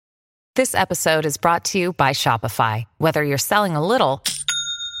This episode is brought to you by Shopify. Whether you're selling a little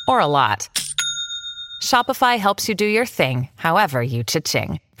or a lot, Shopify helps you do your thing, however you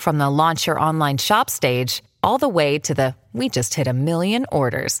cha-ching. From the launch your online shop stage, all the way to the we just hit 1 million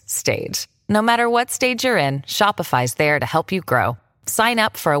orders stage. No matter what stage you're in, Shopify's there to help you grow. Sign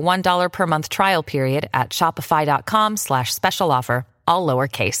up for a $1 per month trial period at shopify.com/special offer, all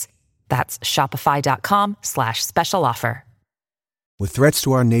lowercase. That's shopify.com/special offer. With threats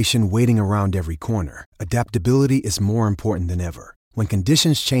to our nation waiting around every corner, adaptability is more important than ever. When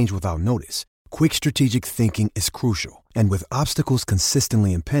conditions change without notice, quick strategic thinking is crucial. And with obstacles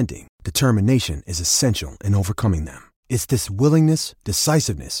consistently impending, determination is essential in overcoming them. It's this willingness,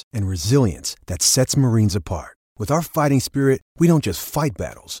 decisiveness, and resilience that sets Marines apart. With our fighting spirit, we don't just fight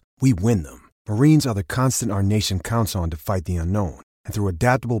battles, we win them. Marines are the constant our nation counts on to fight the unknown. And through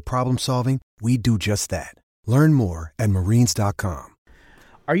adaptable problem solving, we do just that. Learn more at marines.com.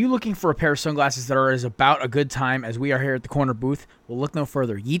 Are you looking for a pair of sunglasses that are as about a good time as we are here at the corner booth? Well, look no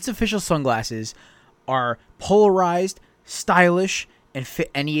further. Yeats official sunglasses are polarized, stylish, and fit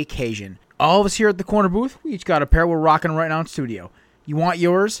any occasion. All of us here at the corner booth, we each got a pair we're rocking right now in studio. You want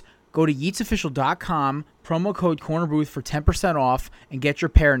yours? Go to yeatsofficial.com, promo code cornerbooth for 10% off, and get your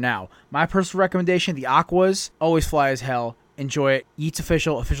pair now. My personal recommendation, the Aquas, always fly as hell. Enjoy it. Yeats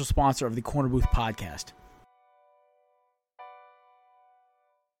official sponsor of the Corner Booth podcast.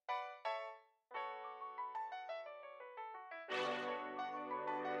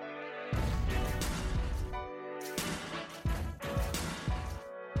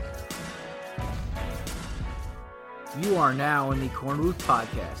 You are now in the Corner Booth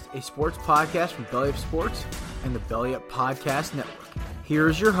Podcast, a sports podcast from Belly Up Sports and the Belly Up Podcast Network. Here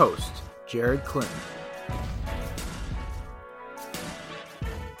is your host, Jared Clinton.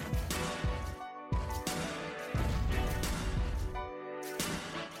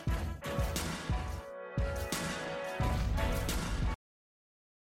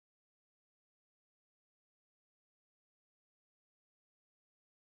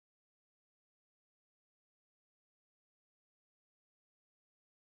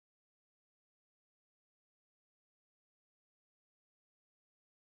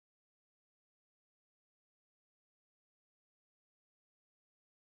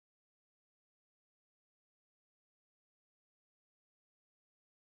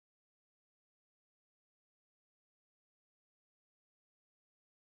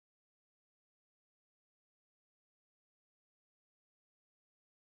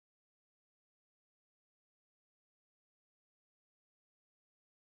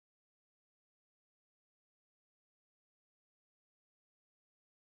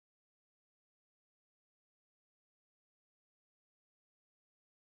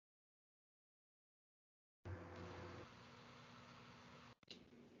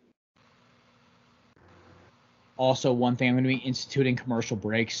 Also, one thing, I'm going to be instituting commercial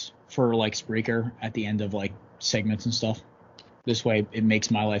breaks for like Spreaker at the end of like segments and stuff. This way, it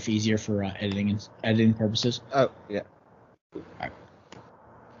makes my life easier for editing purposes. Oh, yeah. All right.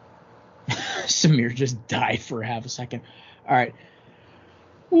 Samir just died for half a second. All right.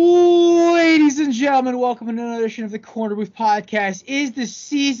 Ladies and gentlemen, welcome to another edition of the Corner Booth Podcast. Is the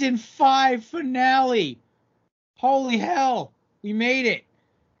Season 5 finale. Holy hell. We made it.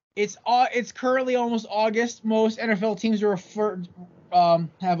 It's currently almost August. Most NFL teams are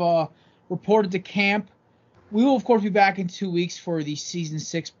have reported to camp. We will, of course, be back in 2 weeks for the Season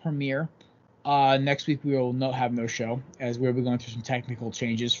 6 premiere. Next week, we will have no show, as we'll be going through some technical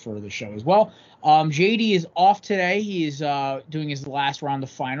changes for the show as well. JD is off today. He is doing his last round of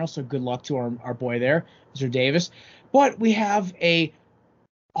finals, so good luck to our boy there, Mr. Davis. But we have a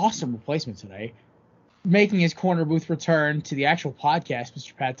awesome replacement today, making his corner booth return to the actual podcast,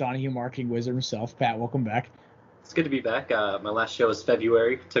 Mr. Pat Donahue, marketing wizard himself. Pat, welcome back. It's good to be back. My last show was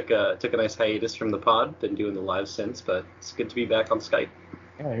February. Took a nice hiatus from the pod. Been doing the live since, but it's good to be back on Skype.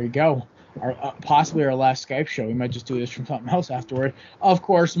 Yeah, there you go. Possibly our last Skype show. We might just do this from something else afterward. Of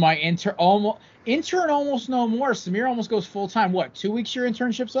course, my intern almost no more. Samir almost goes full time. What? 2 weeks your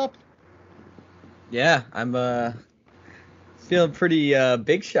internship's up? Yeah, I'm feeling pretty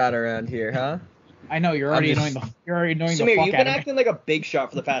big shot around here, huh? I know you're already annoying the fuck Samir, out you've been acting like a big shot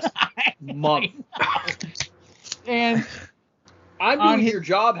for the past month. And I'm doing your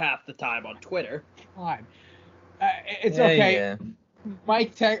job half the time on Twitter. Fine. It's okay. Yeah.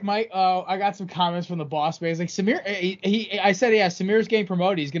 Mike, I got some comments from the boss man. He's like, Samir, I said, yeah, Samir's getting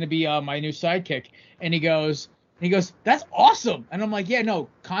promoted. He's going to be my new sidekick. And he goes, that's awesome. And I'm like, yeah, no,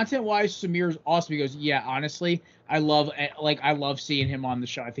 content-wise, Samir's awesome. He goes, yeah, honestly, I love seeing him on the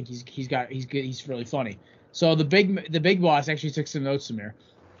show. I think he's good. He's really funny. So the big boss actually took some notes, Samir.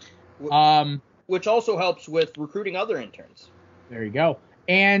 Which also helps with recruiting other interns. There you go.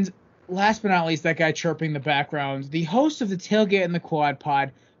 And last but not least, that guy chirping in the background, the host of the Tailgate and the Quad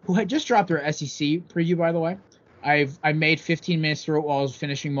Pod, who had just dropped their SEC preview, by the way. I made 15 minutes through it while I was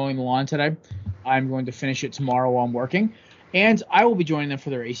finishing mowing the lawn today. I'm going to finish it tomorrow while I'm working. And I will be joining them for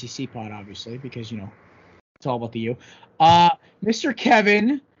their ACC pod, obviously, because, it's all about the U. Mr.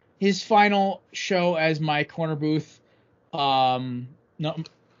 Kevin, his final show as my corner booth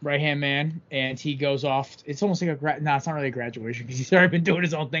right-hand man, and he goes off. It's almost like it's not really a graduation because he's already been doing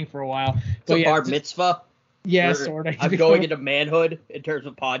his own thing for a while. It's a bar mitzvah. Yeah, sort of. I'm going into manhood in terms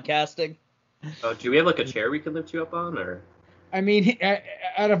of podcasting. Do we have like a chair we can lift you up on, or? I mean,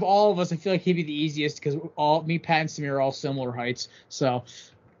 out of all of us, I feel like he'd be the easiest because me, Pat, and Samir are all similar heights. So.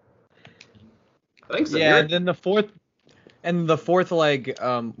 I think so. Yeah, and then the fourth leg,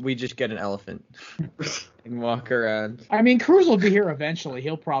 we just get an elephant and walk around. I mean, Cruz will be here eventually.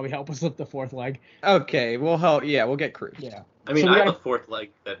 He'll probably help us lift the fourth leg. Okay, we'll help. Yeah, we'll get Cruz. Yeah. I mean, I have a fourth leg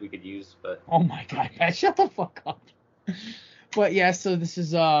that we could use, but. Oh my God, Pat, shut the fuck up. But yeah, so this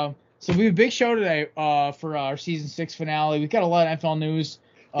is So we have a big show today for our season 6 finale. We've got a lot of NFL news.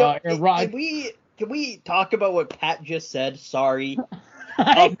 Can we talk about what Pat just said? Sorry.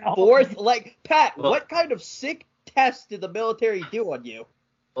 Fourth, Pat, what kind of sick test did the military do on you?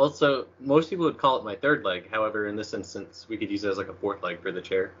 Well, so most people would call it my third leg. However, in this instance, we could use it as like a fourth leg for the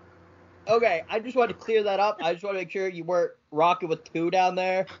chair. Okay, I just wanted to clear that up. I just want to make sure you weren't rocking with 2 down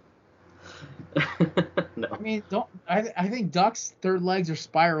there. No. I mean, I think ducks' third legs are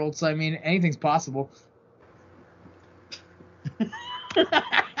spiraled, so I mean, anything's possible. I'm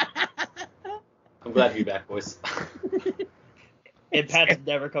glad to be back, boys. And Pat's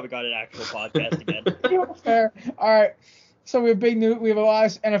never coming on an actual podcast again. Fair. All right. So we have big news. We have a lot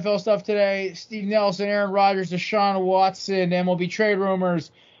of NFL stuff today. Steve Nelson, Aaron Rodgers, Deshaun Watson, MLB trade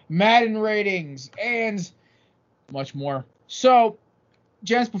rumors, Madden ratings, and much more. So,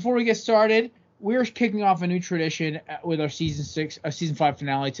 gents, before we get started, we're kicking off a new tradition with our season 5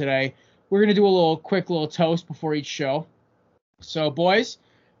 finale today. We're going to do a quick little toast before each show. So, boys,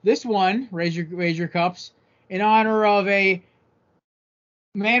 this one, raise your cups, in honor of a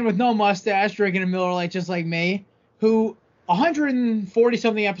man with no mustache drinking a Miller Lite just like me, who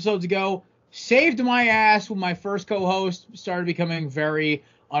 140-something episodes ago saved my ass when my first co-host started becoming very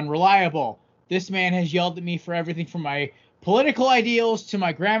unreliable. This man has yelled at me for everything from my political ideals to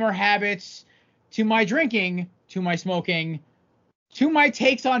my grammar habits to my drinking to my smoking to my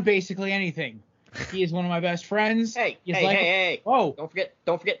takes on basically anything. He is one of my best friends. Hey. Whoa.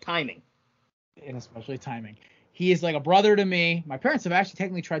 Don't forget timing. And especially timing. He is like a brother to me. My parents have actually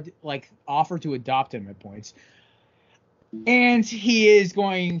technically tried to offer to adopt him at points. And he is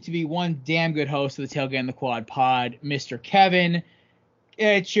going to be one damn good host of the Tailgate and the Quad Pod, Mr. Kevin.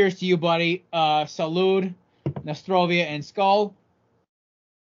 Cheers to you, buddy. Salud, Nostrovia, and Skull.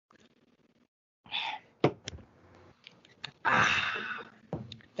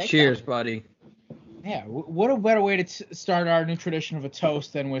 Cheers, buddy. Yeah, what a better way to start our new tradition of a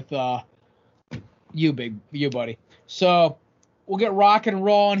toast than with you, buddy. So we'll get rocking and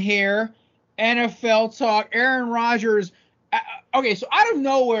rolling here. NFL talk. Aaron Rodgers. Okay, so out of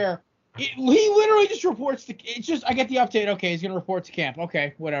nowhere, he literally just reports I get the update. Okay, he's gonna report to camp.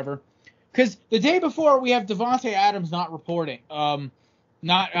 Okay, whatever. Because the day before we have Devontae Adams not reporting,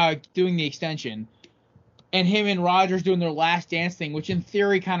 not doing the extension, and him and Rodgers doing their last dance thing, which in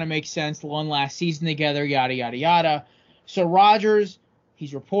theory kind of makes sense. One last season together, yada yada yada. So Rodgers,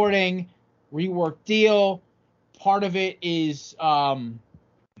 he's reporting, reworked deal. Part of it is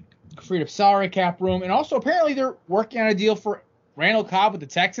freed up salary cap room, and also apparently they're working on a deal for Randall Cobb with the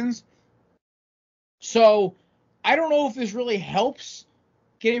Texans. So I don't know if this really helps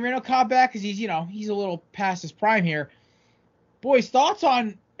getting Randall Cobb back because he's a little past his prime here. Boys, thoughts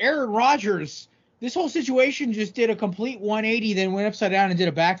on Aaron Rodgers? This whole situation just did a complete 180, then went upside down and did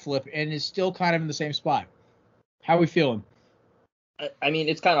a backflip, and is still kind of in the same spot. How are we feeling? I mean,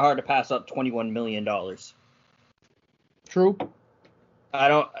 it's kind of hard to pass up $21 million. True. I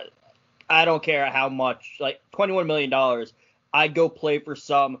don't care how much. Like, $21 million, I'd go play for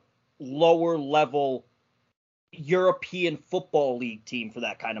some lower level European football league team for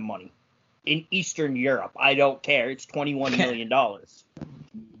that kind of money. In Eastern Europe, I don't care. It's $21 million.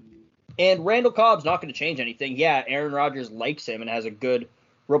 And Randall Cobb's not going to change anything. Yeah, Aaron Rodgers likes him and has a good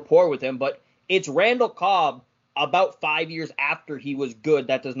rapport with him, but it's Randall Cobb about 5 years after he was good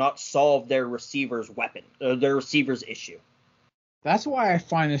that does not solve their receiver's issue. That's why I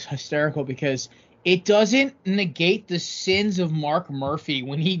find this hysterical, because it doesn't negate the sins of Mark Murphy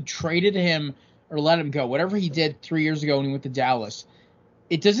when he traded him or let him go, whatever he did 3 years ago when he went to Dallas.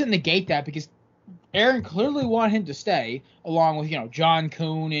 it doesn't negate that because Aaron clearly wanted him to stay, along with, John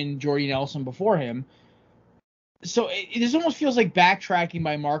Kuhn and Jordy Nelson before him. So it almost feels like backtracking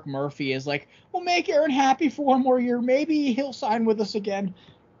by Mark Murphy is like, we'll make Aaron happy for one more year. Maybe he'll sign with us again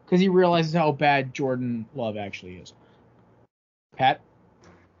because he realizes how bad Jordan Love actually is. Pat?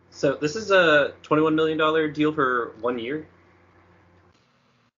 So this is a $21 million deal for 1 year?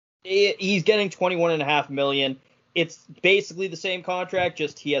 He's getting $21.5 million. It's basically the same contract,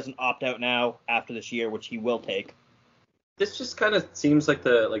 just he has an opt-out now after this year, which he will take. This just kind of seems like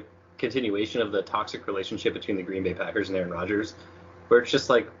the continuation of the toxic relationship between the Green Bay Packers and Aaron Rodgers, where it's just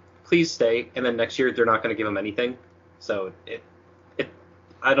like, please stay, and then next year they're not going to give him anything. So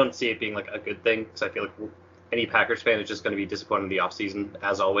I don't see it being like a good thing, because I feel like any Packers fan is just going to be disappointed in the offseason,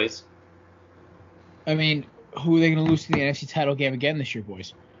 as always. I mean, who are they going to lose to the NFC title game again this year,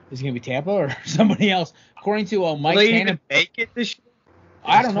 boys? Is it going to be Tampa or somebody else? According to Mike Will they Tannenbaum, even make it this year?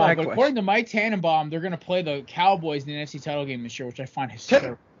 I don't know, but question. according to Mike Tannenbaum, they're going to play the Cowboys in the NFC title game this year, which I find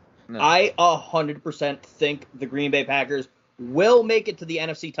hysterical. No. I 100% think the Green Bay Packers will make it to the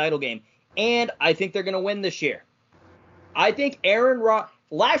NFC title game, and I think they're going to win this year. I think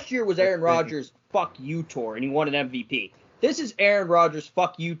last year was Aaron Rodgers' fuck you tour, and he won an MVP. This is Aaron Rodgers'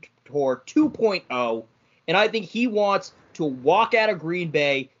 fuck you tour 2.0, and I think he wants to walk out of Green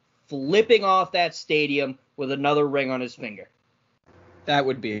Bay flipping off that stadium with another ring on his finger. That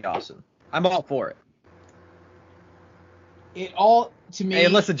would be awesome. I'm all for it. It all, to me, Hey,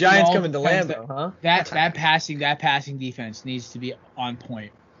 unless the Giants come into depends Lambeau, huh? That passing defense needs to be on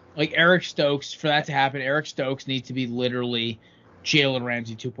point. Like Eric Stokes, for that to happen, Eric Stokes needs to be literally Jalen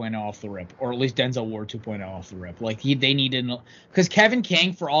Ramsey 2.0 off the rip, or at least Denzel Ward 2.0 off the rip. Like they needed, because Kevin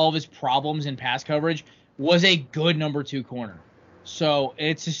King, for all of his problems in pass coverage, was a good number 2 corner. So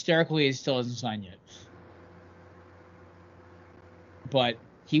it's hysterical he still hasn't signed yet. But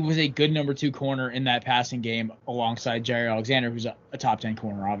he was a good number 2 corner in that passing game alongside Jerry Alexander, who's a top 10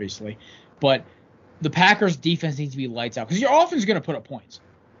 corner, obviously. But the Packers' defense needs to be lights out because your offense is going to put up points.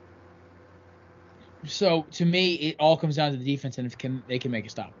 So to me, it all comes down to the defense and if they can make a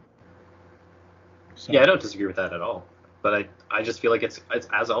stop. So. Yeah, I don't disagree with that at all. But I just feel like it's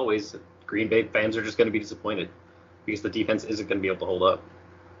as always, Green Bay fans are just going to be disappointed because the defense isn't going to be able to hold up.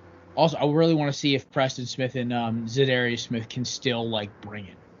 Also, I really want to see if Preston Smith and Zadarius Smith can still bring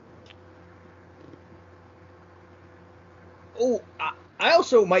it. Oh, I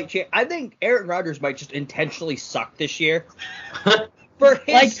also might change. I think Aaron Rodgers might just intentionally suck this year. For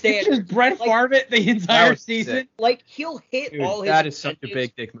his standards. Just Brett Favre it the entire season. Like, he'll hit Dude, all his that is such a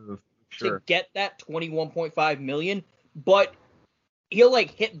big dick move. Sure. To get that $21.5 million, but he'll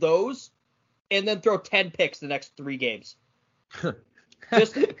hit those and then throw 10 picks the next 3 games.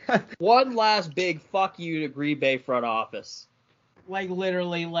 Just one last big fuck you to Green Bay front office.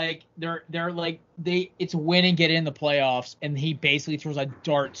 Literally, it's win and get in the playoffs, and he basically throws a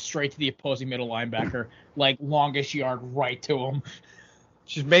dart straight to the opposing middle linebacker, longest yard right to him.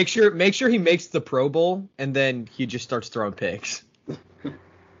 Just make sure he makes the Pro Bowl, and then he just starts throwing picks.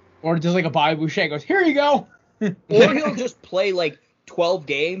 Or just a Bobby Boucher goes, here you go. Or he'll just play 12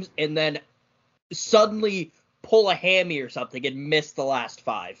 games and then suddenly pull a hammy or something and miss the last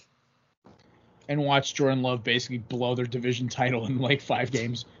 5. And watch Jordan Love basically blow their division title in 5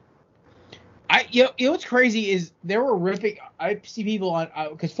 games. What's crazy is there were ripping. I see people on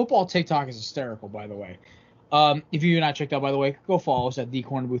because football TikTok is hysterical, by the way. If you've not checked out, by the way, go follow us at the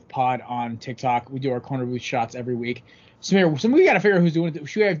Corner Booth Pod on TikTok. We do our Corner Booth shots every week. Samir, we got to figure out who's doing it.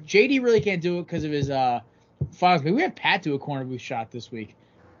 Should we have JD? Really can't do it because of his files. But we have Pat do a Corner Booth shot this week.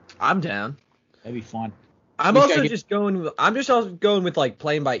 I'm down. That'd be fun. I'm also going with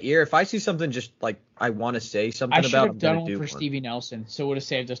playing by ear. If I see something just I want to say something about, I should have done one for Stevie Nelson, so it would have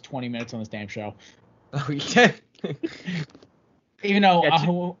saved us 20 minutes on this damn show. Oh yeah. Even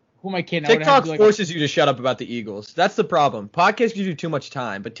though who am I kidding? TikTok forces you to shut up about the Eagles. That's the problem. Podcast gives you too much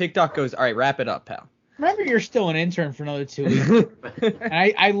time, but TikTok goes, all right, wrap it up, pal. Remember, you're still an intern for another 2 weeks.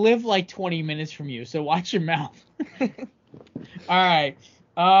 And I live 20 minutes from you, so watch your mouth. All right.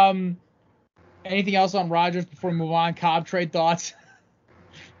 Anything else on Rodgers before we move on? Cobb trade thoughts?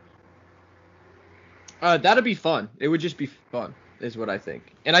 That'd be fun. It would just be fun, is what I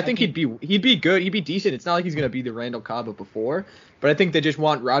think. And I think he'd be good. He'd be decent. It's not like he's gonna be the Randall Cobb of before, but I think they just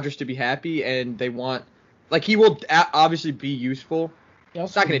want Rodgers to be happy, and they want he will obviously be useful.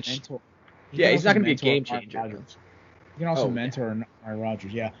 He's not gonna. He's not gonna be a game changer. You can also mentor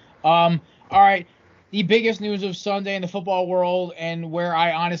Rodgers. Yeah. All right. The biggest news of Sunday in the football world, and where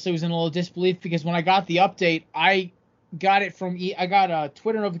I honestly was in a little disbelief because when I got the update, I got it from I got a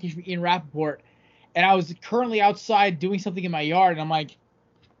Twitter notification from Ian Rappaport, and I was currently outside doing something in my yard, and I'm like,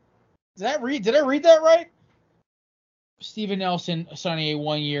 Did I read that right? Steven Nelson signing a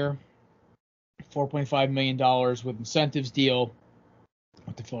 1 year, $4.5 million with incentives deal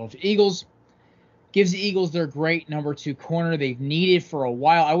with the Philadelphia Eagles. Gives the Eagles their great number 2 corner they've needed for a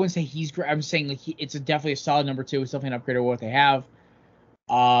while. I wouldn't say he's great. I'm saying it's definitely a solid number 2. It's definitely an upgrade over what they have.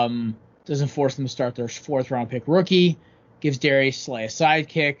 Doesn't force them to start their 4th round pick rookie. Gives Darius Slay a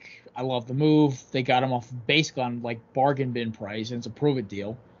sidekick. I love the move. They got him off basically on like bargain bin price, and it's a prove it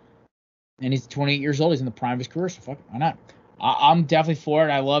deal. And he's 28 years old. He's in the prime of his career, so fuck it, why not? I'm definitely for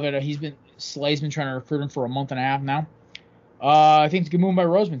it. I love it. Slay's been trying to recruit him for a month and a half now. I think it's a good move by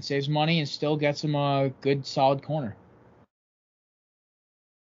Roseman. Saves money and still gets him a good, solid corner.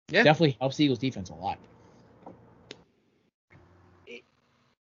 Yeah. Definitely helps the Eagles defense a lot.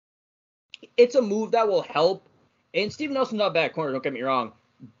 It's a move that will help. And Steven Nelson's not a bad corner, don't get me wrong.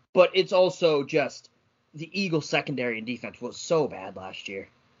 But it's also just the Eagles secondary and defense was so bad last year.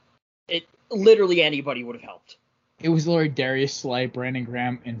 Literally anybody would have helped. It was literally Darius Slay, Brandon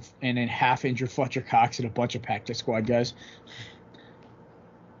Graham, and a half-injured Fletcher Cox and a bunch of practice squad guys.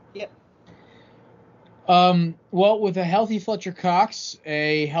 Yep. Well, with a healthy Fletcher Cox,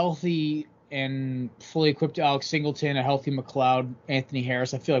 a healthy and fully equipped Alex Singleton, a healthy McLeod, Anthony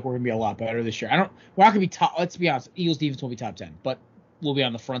Harris, I feel like we're gonna be a lot better this year. We're not gonna be top. Let's be honest, Eagles defense will be top 10, but we'll be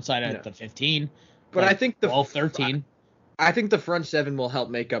on the front side at the 15. But like I think the 12, 13. I think the front 7 will help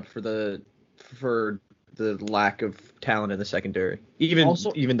make up for the lack of talent in the secondary,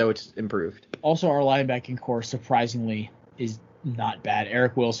 even though it's improved. Also, our linebacking core surprisingly is not bad.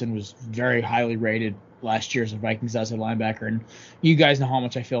 Eric Wilson was very highly rated last year as a Vikings outside linebacker, and you guys know how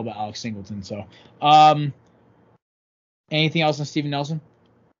much I feel about Alex Singleton. So, anything else on Steven Nelson?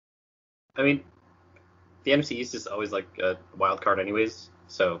 I mean, the NFC East is always like a wild card anyways,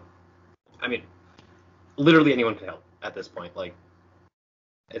 so, I mean, literally anyone can help at this point. Like,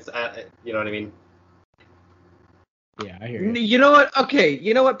 it's, you know what I mean? Yeah, I hear you. You know what? Okay,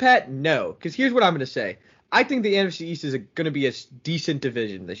 you know what, Pat? No, because here's what I'm going to say. I think the NFC East is going to be a decent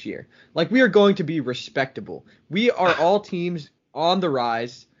division this year. Like, we are going to be respectable. We are all teams on the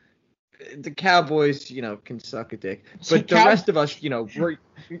rise. The Cowboys, can suck a dick. But the rest of us,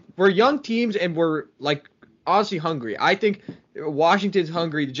 we're young teams and we're, like, honestly hungry. I think Washington's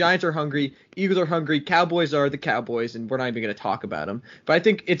hungry. The Giants are hungry. Eagles are hungry. Cowboys are the Cowboys, and we're not even going to talk about them. But I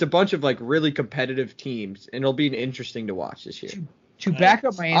think it's a bunch of, like, really competitive teams, and it'll be interesting to watch this year. To back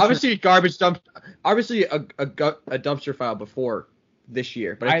up my answer, obviously a dumpster file before this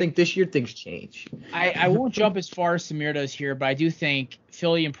year, but I think this year things change. I won't jump as far as Samir does here, but I do think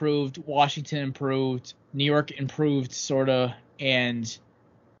Philly improved, Washington improved, New York improved sorta, and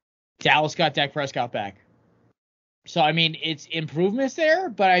Dallas got Dak Prescott back. So I mean, it's improvements there,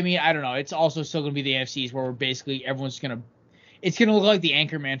 but I mean, I don't know. It's also still gonna be the NFCs where we're basically everyone's it's gonna look like the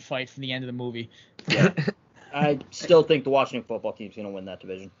Anchorman fight from the end of the movie. Yeah. I still think the Washington football team's going to win that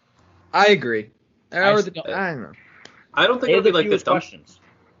division. I agree. I don't know. I don't think it'll be like the questions.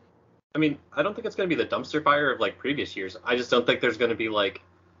 I mean, I don't think it's going to be the dumpster fire of like previous years. I just don't think there's going to be like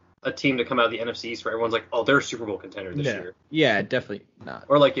a team to come out of the NFC East where everyone's like, oh, they're a Super Bowl contender this year. Yeah, definitely not.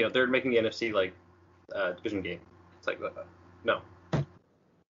 Or like, they're making the NFC like division game. It's like, no.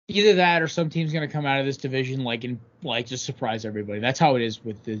 Either that or some team's going to come out of this division and just surprise everybody. That's how it is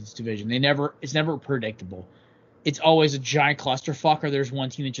with this division. It's never predictable. It's always a giant clusterfuck, or there's one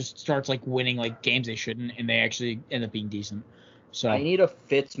team that just starts winning games they shouldn't, and they actually end up being decent. So I need a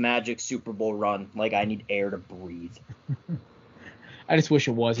Fitzmagic Super Bowl run. I need air to breathe. I just wish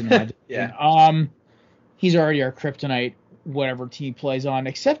it wasn't. Yeah. He's already our kryptonite, whatever team he plays on,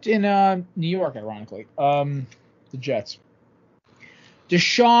 except in New York, ironically. The Jets.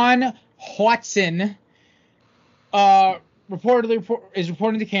 Deshaun Watson is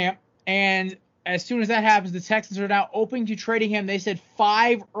reporting to camp, and as soon as that happens, the Texans are now open to trading him. They said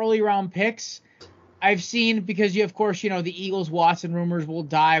 5 early round picks. I've seen, because of course, the Eagles Watson rumors will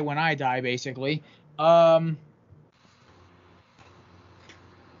die when I die, basically. Sorry.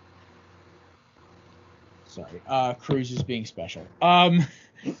 Cruz is being special. I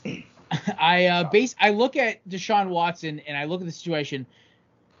look at Deshaun Watson and I look at the situation.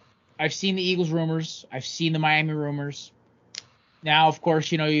 I've seen the Eagles rumors. I've seen the Miami rumors. Now, of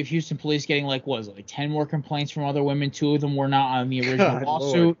course, you have Houston police getting 10 more complaints from other women. 2 of them were not on the original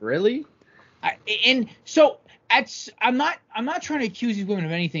lawsuit. Lord, really? I'm not trying to accuse these women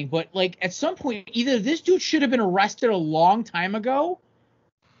of anything, but at some point, either this dude should have been arrested a long time ago,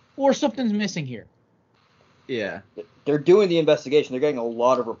 or something's missing here. Yeah. They're doing the investigation. They're getting a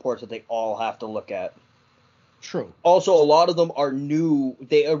lot of reports that they all have to look at. True. Also, a lot of them are new.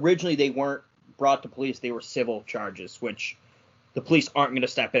 They weren't brought to police. They were civil charges, which the police aren't going to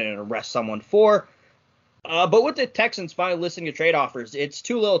step in and arrest someone for. But with the Texans finally listening to trade offers, it's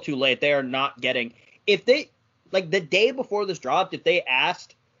too little too late. They are not getting, if they, like the day before this dropped, if they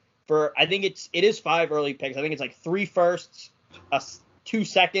asked for, I think it is 5 early picks. I think it's like 3 firsts, 2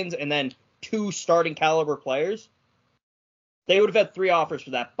 seconds, and then 2 starting caliber players. They would have had 3 offers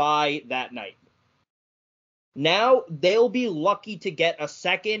for that by that night. Now they'll be lucky to get a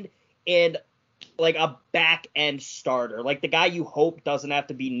second and like a back end starter, like the guy you hope doesn't have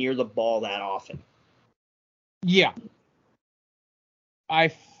to be near the ball that often. Yeah,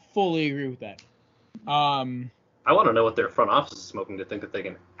 I fully agree with that. I want to know what their front office is smoking to think that they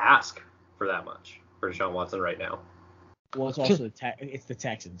can ask for that much for Deshaun Watson right now. Well, it's also it's the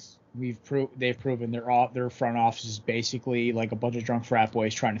Texans. They've proven their front office is basically like a bunch of drunk frat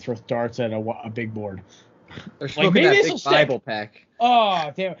boys trying to throw darts at a big board. They're smoking that big Bible pack. Oh,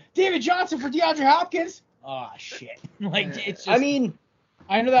 damn. David Johnson for DeAndre Hopkins? Oh, shit. Like, it's just, I mean,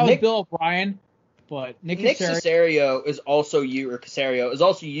 I know that was Bill O'Brien, but Nick Caserio is also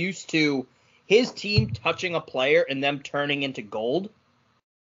used to his team touching a player and them turning into gold.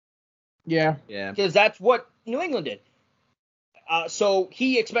 Yeah. Because that's what New England did. So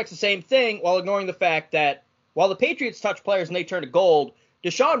he expects the same thing while ignoring the fact that while the Patriots touch players and they turn to gold,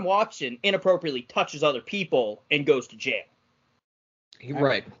 Deshaun Watson inappropriately touches other people and goes to jail.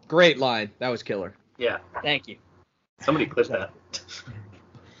 Right. Great line. That was killer. Yeah. Thank you. Somebody clip that.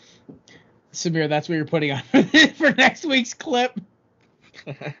 Samir, that's what you're putting on for next week's clip.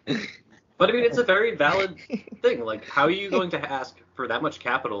 But I mean, it's a very valid thing. Like, how are you going to ask for that much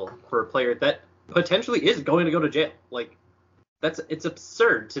capital for a player that potentially is going to go to jail? Like, it's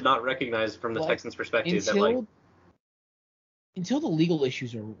absurd to not recognize from the Texans' perspective until the legal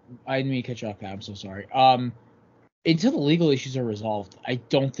issues are. I didn't mean to cut you off, Pat. I'm so sorry. Until the legal issues are resolved, I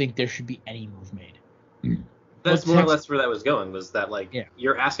don't think there should be any move made. That's more or less where that was going. Was that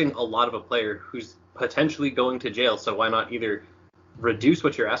you're asking a lot of a player who's potentially going to jail, so why not either reduce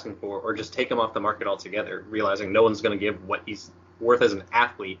what you're asking for or just take him off the market altogether, realizing no one's going to give what he's worth as an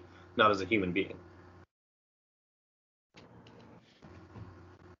athlete, not as a human being.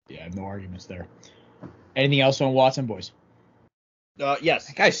 Yeah, I have no arguments there. Anything else on Watson, boys? Yes.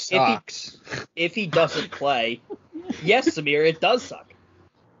 That guy sucks. If he doesn't play, yes, Samir, it does suck.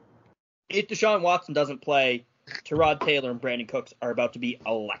 If Deshaun Watson doesn't play, Tyrod Taylor and Brandon Cooks are about to be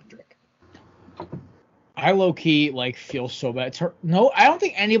electric. I low-key, feel so bad. No, I don't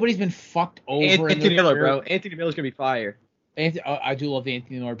think anybody's been fucked over. Anthony Miller, bro. Anthony Miller's going to be fire. I do love the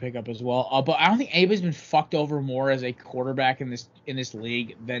Anthony Miller pickup as well. But I don't think anybody's been fucked over more as a quarterback in this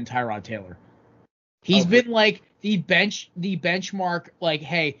league than Tyrod Taylor. He's been the benchmark,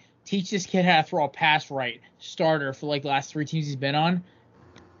 hey, teach this kid how to throw a pass right starter for the last 3 teams he's been on.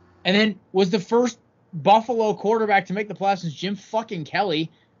 And then was the first Buffalo quarterback to make the playoffs since Jim fucking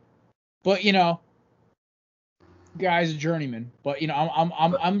Kelly. But guy's a journeyman. But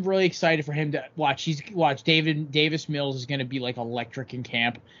I'm really excited for him to watch. Davis Mills is gonna be electric in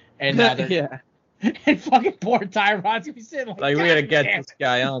camp. And yeah. And fucking poor Tyrod's gonna be sitting we gotta get this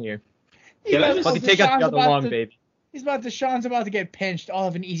guy on here. Take out the other long, baby. Deshaun's about to get pinched. I'll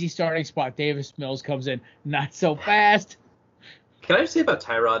have an easy starting spot. Davis Mills comes in not so fast. Can I just say about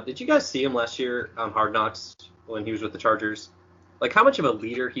Tyrod? Did you guys see him last year on Hard Knocks when he was with the Chargers? How much of a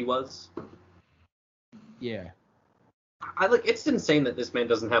leader he was? Yeah. It's insane that this man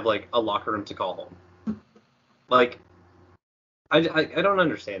doesn't have a locker room to call home. I don't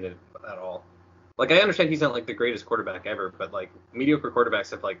understand it at all. I understand he's not the greatest quarterback ever, but mediocre quarterbacks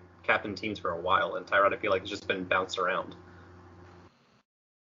have captained teams for a while, and Tyrod I feel has just been bounced around.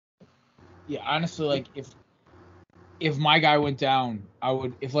 Yeah, honestly, if my guy went down, I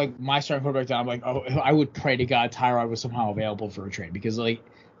would. If my starting quarterback down, I would pray to God Tyrod was somehow available for a trade because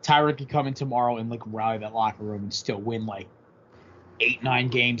Tyrod could come in tomorrow and rally that locker room and still win 8-9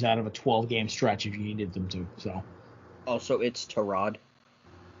 games out of a 12-game stretch if you needed them to. So. Also, it's Tyrod.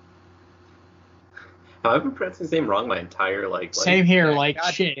 I've been pronouncing his name wrong my entire Same here,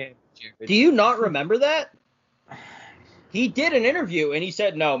 shit. Do you not remember that? He did an interview and he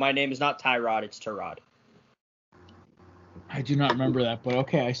said, "No, my name is not Tyrod, it's Tyrod." I do not remember that, but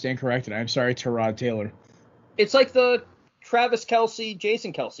okay, I stand corrected. I'm sorry, Tyrod Taylor. It's like the Travis Kelce,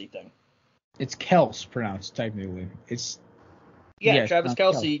 Jason Kelce thing. It's Kels pronounced technically. Travis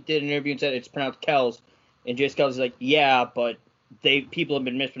Kelce did an interview and said it's pronounced Kels, and Jason Kelce's like, yeah, but people have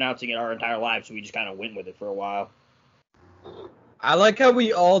been mispronouncing it our entire lives, so we just kind of went with it for a while. I like how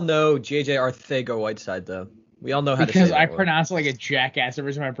we all know JJ Arcega-Whiteside, though. We all know how to say that. Because I pronounce it like a jackass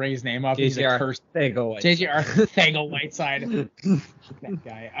every time I bring his name up. He's a cursed Arcega-Whiteside. JJ Arcega-Whiteside. That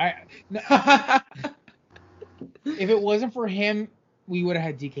guy. if it wasn't for him, we would have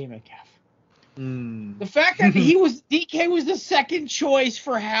had DK Metcalf. The fact that DK was the second choice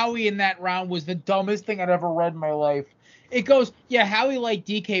for Howie in that round was the dumbest thing I'd ever read in my life. It goes, yeah, Howie liked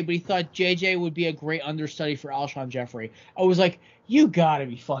DK, but he thought JJ would be a great understudy for Alshon Jeffrey. I was like, you gotta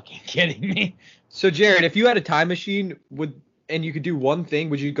be fucking kidding me. So, Jared, if you had a time machine and you could do one thing,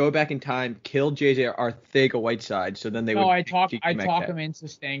 would you go back in time, kill JJ Arcega-Whiteside, so then they would... No, I talk him into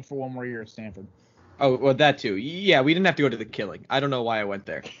staying for one more year at Stanford. Oh, well, that too. Yeah, we didn't have to go to the killing. I don't know why I went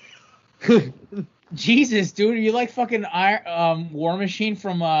there. Jesus, dude, are you like fucking War Machine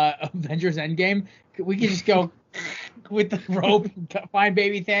from Avengers Endgame? We could just go with the rope and find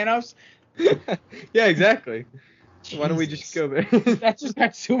baby Thanos? Yeah, exactly. Jesus. Why don't we just go there? That just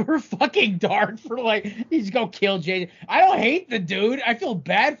got super fucking dark for he's go kill JJ. I don't hate the dude. I feel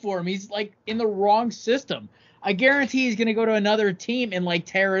bad for him. He's like in the wrong system. I guarantee he's gonna go to another team and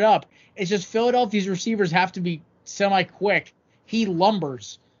tear it up. It's just Philadelphia's receivers have to be semi-quick. He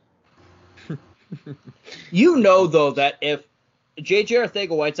lumbers. You know, though, that if J.J.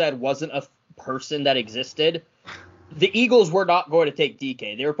 Arcega-Whiteside wasn't a person that existed, the Eagles were not going to take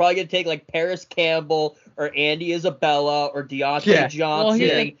DK. They were probably going to take, Paris Campbell or Andy Isabella or Deontay Johnson,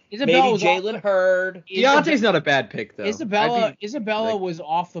 maybe Jalen Hurd. Deontay's not a bad pick, though. Isabella was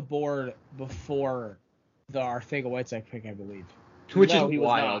off the board before the Arcega-Whiteside pick, I believe. Which is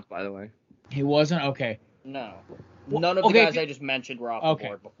wild, by the way. He wasn't? Okay. No. None of the guys I just mentioned were off the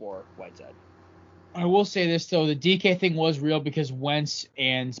board before Whiteside. I will say this, though. The DK thing was real because Wentz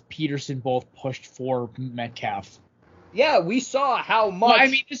and Peterson both pushed for Metcalf. Yeah, we saw how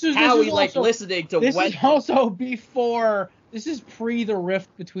much this was listening to Wentz. This is also before – this is pre the rift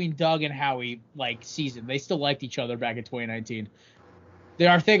between Doug and Howie, season. They still liked each other back in 2019. The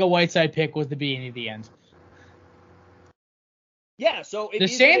Arcega-Whiteside pick was the beginning of the end. Yeah, so the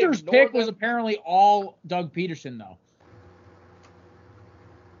Sanders pick was apparently all Doug Peterson, though.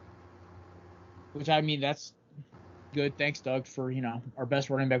 Which, that's good. Thanks, Doug, for, our best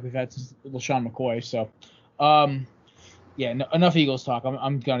running back we've had since LaShawn McCoy. So, enough Eagles talk.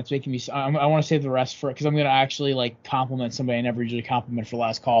 I'm going to making me. I want to save the rest for it because I'm going to actually, compliment somebody I never usually compliment for the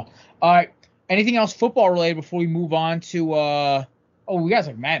last call. All right. Anything else football related before we move on to, we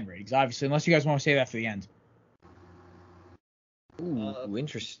got Madden ratings, obviously, unless you guys want to say that for the end. Ooh,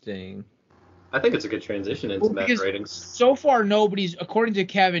 interesting. I think it's a good transition into Madden ratings. So far, according to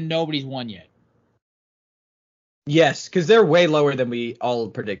Kevin, nobody's won yet. Yes, because they're way lower than we all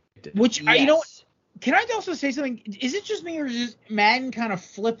predicted. Which, can I also say something? Is it just me or does Madden kind of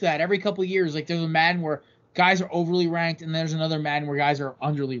flip that every couple of years? There's a Madden where guys are overly ranked and there's another Madden where guys are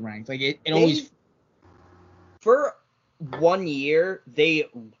underly ranked. It always... For 1 year, they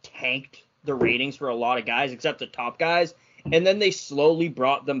tanked the ratings for a lot of guys, except the top guys, and then they slowly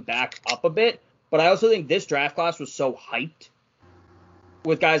brought them back up a bit. But I also think this draft class was so hyped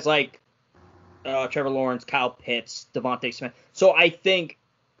with guys like Trevor Lawrence, Kyle Pitts, Devontae Smith. So I think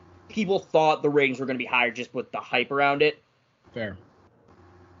people thought the ratings were going to be higher just with the hype around it. Fair.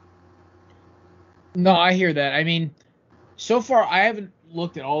 No, I hear that. So far I haven't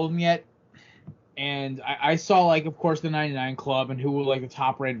looked at all of them yet. And I saw, of course, the 99 Club and who the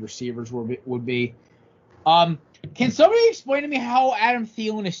top-rated receivers would be. Can somebody explain to me how Adam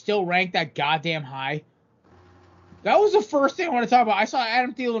Thielen is still ranked that goddamn high? That was the first thing I want to talk about. I saw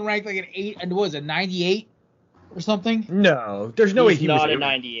Adam Thielen ranked an 8, and what was it, 98 or something? No, there's no way he was a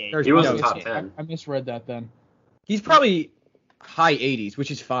 98. He wasn't top 10. I misread that then. He's probably high 80s, which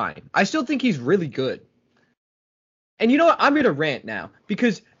is fine. I still think he's really good. And you know what? I'm going to rant now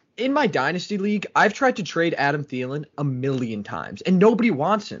because in my Dynasty League, I've tried to trade Adam Thielen a million times, and nobody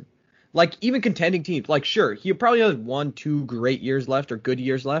wants him. Even contending teams, sure, he probably has 1-2 great years left or good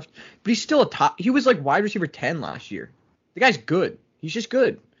years left, but he's still he was wide receiver 10 last year. The guy's good. He's just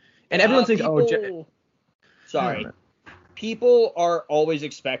good. And everyone thinks, sorry. People are always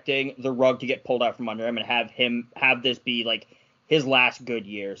expecting the rug to get pulled out from under him and have this be his last good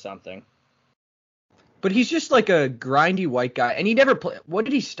year or something. But he's just a grindy white guy, and he never played. What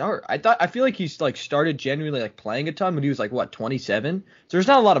did he start? I feel like he's started genuinely playing a ton when he was 27. So there's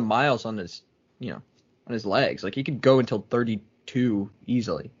not a lot of miles on his, on his legs. He could go until 32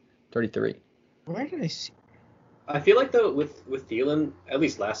 easily, 33. Where did I see? I feel though with Thielen, at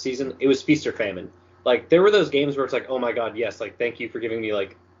least last season, it was feast or famine. There were those games where it's oh my god, yes, thank you for giving me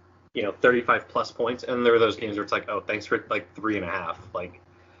 35 plus points, and there were those games where it's oh thanks for 3.5.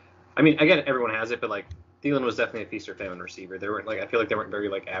 Again, everyone has it, but Thielen was definitely a feast or famine receiver. There weren't I feel there weren't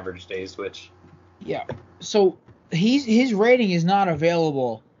very average days, which. Yeah. So his rating is not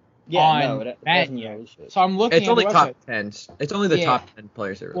available. On Madden yet. So I'm looking. It's only top 10s. It's only the top 10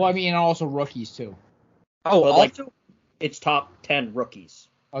 players. Well, and also rookies too. Oh, But, like, also, it's top 10 rookies.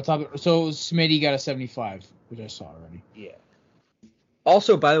 So Smitty got a 75, which I saw already. Yeah.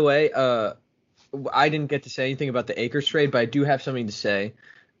 Also, by the way, I didn't get to say anything about the Akers trade, but I do have something to say.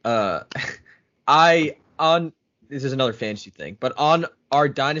 This is another fantasy thing, but on our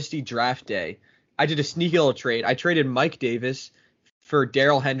dynasty draft day, I did a sneaky little trade. I traded Mike Davis for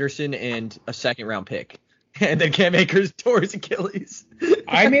Darrell Henderson and a second round pick, and then Cam Akers tore his Achilles.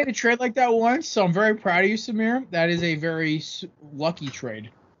 I made a trade like that once, so I'm very proud of you, Samir. That is a very lucky trade.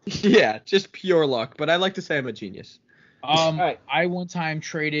 Yeah, just pure luck, but I like to say I'm a genius. Right. I one time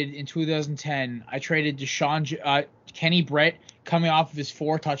traded in 2010. I traded Kenny Brett coming off of his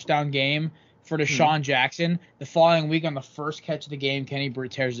 4-touchdown game for Deshaun Jackson. The following week, on the first catch of the game, Kenny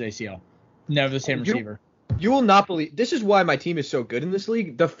Brett tears his ACL. Never the same receiver. You will not believe. This is why my team is so good in this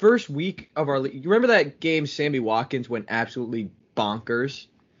league. The first week of our league, you remember that game Sammy Watkins went absolutely bonkers?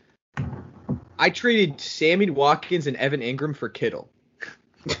 I traded Sammy Watkins and Evan Ingram for Kittle.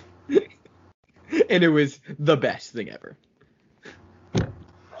 And it was the best thing ever.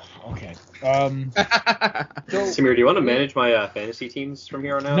 Okay. Samir, do you want to manage my fantasy teams from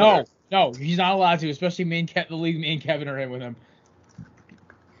here on out? No, he's not allowed to, especially the league me and Kevin are in with him.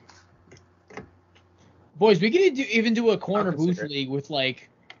 Boys, we could even do a corner booth league with like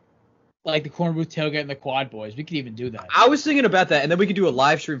the corner booth tailgate and the quad boys. We could even do that. I was thinking about that, and then we could do a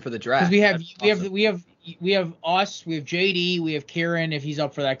live stream for the draft. Because we have us, we have JD, we have Kieran if he's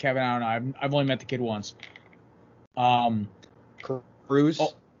up for that. Kevin, I don't know. I've only met the kid once. Cruz.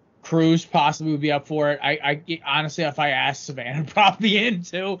 Cruz possibly would be up for it. I honestly, if I asked Savannah, probably be in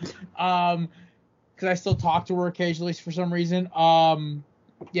too. Because I still talk to her occasionally for some reason.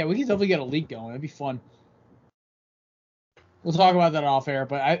 Yeah, we can definitely get a league going. That'd be fun. We'll talk about that off air,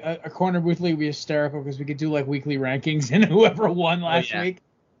 but a corner booth league would be hysterical because we could do like weekly rankings and whoever won last week.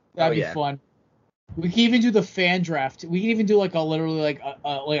 That'd be fun. We can even do the fan draft. We can even do like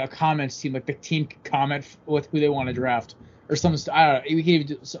a comments team, like the team can comment with who they want to draft or something. I don't know. We can even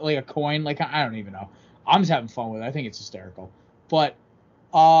do like a coin. Like I don't even know. I'm just having fun with it. I think it's hysterical. But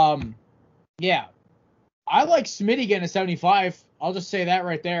yeah, I like Smitty getting a 75. I'll just say that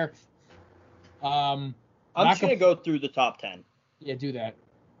right there. I'm just going to go through the top 10. Yeah, do that.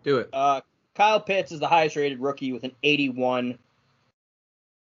 Do it. Kyle Pitts is the highest rated rookie with an 81.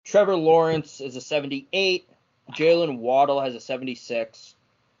 Trevor Lawrence is a 78. Jalen Waddle has a 76.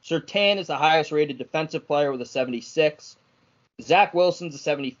 Surtain is the highest rated defensive player with a 76. Zach Wilson's a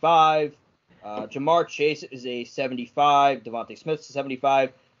 75. Jamar Chase is a 75. Devontae Smith's a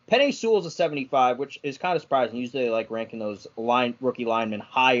 75. Penei Sewell's a 75, which is kind of surprising. Usually they like ranking those rookie linemen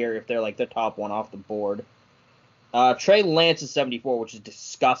higher if they're like the top one off the board. Trey Lance is 74, which is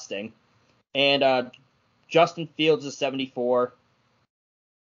disgusting. And Justin Fields is 74.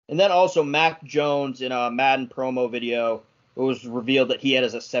 And then also Mac Jones in a Madden promo video, it was revealed that he had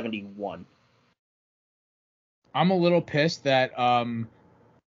as a 71. I'm a little pissed that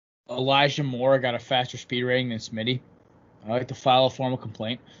Elijah Moore got a faster speed rating than Smitty. I'd like to file a formal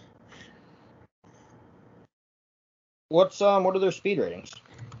complaint. What are their speed ratings?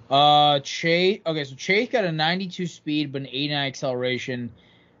 Chase got a 92 speed but an 89 acceleration.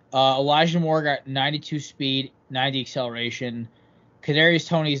 Elijah Moore got 92 speed, 90 acceleration. Kadarius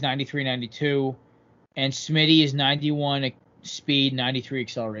Toney is 93, 92, and Smitty is 91 speed, 93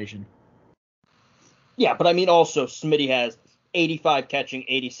 acceleration. Yeah, but I mean also Smitty has 85 catching,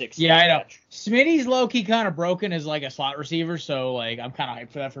 86. Yeah, I know. Catch. Smitty's low key kind of broken as like a slot receiver, so like I'm kind of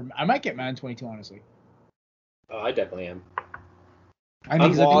hyped for that. I might get Madden 22 honestly. Oh, I definitely am. I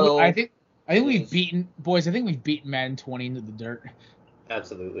think we've beaten Madden 20 into the dirt.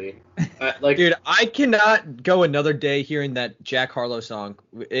 Absolutely. Dude, I cannot go another day hearing that Jack Harlow song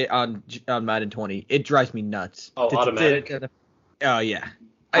on Madden 20. It drives me nuts. Oh, automatic. Oh yeah.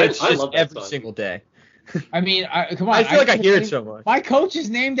 I It's just love that every song. single day. I mean, come on. I feel like I hear it so much. My coach is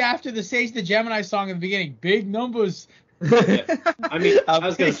named after the Sage the Gemini song in the beginning. Big numbers. Yeah. I mean, I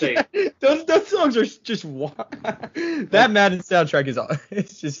was gonna say those songs are just that Madden soundtrack is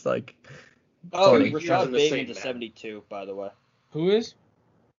it's just like. Oh, funny. Rashad Bateman's a 72, by the way. Who is?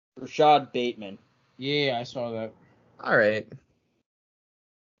 Rashad Bateman. Yeah, I saw that. All right.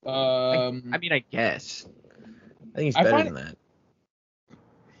 I mean, I guess. I think he's better than that.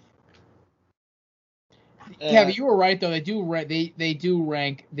 Yeah, but you were right though. They do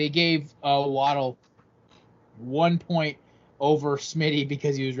rank. They gave Waddle 1 point over Smitty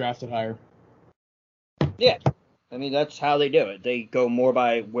because he was drafted higher. Yeah, I mean that's how they do it. They go more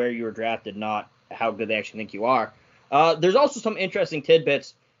by where you were drafted, not how good they actually think you are. There's also some interesting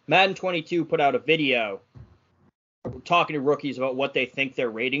tidbits. Madden 22 put out a video talking to rookies about what they think their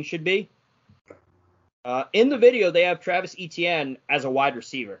rating should be. In the video, they have Travis Etienne as a wide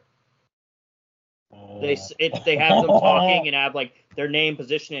receiver. They have them talking and have like their name,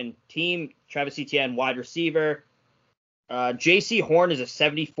 position, and team. Travis Etienne, wide receiver. J.C. Horn is a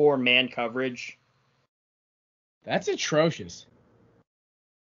 74 man coverage. That's atrocious.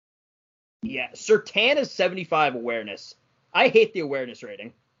 Yeah, Surtain is 75 awareness. I hate the awareness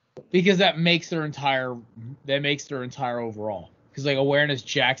rating. Because that makes their entire overall. Because like awareness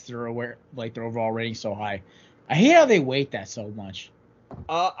jacks their overall rating so high. I hate how they weight that so much.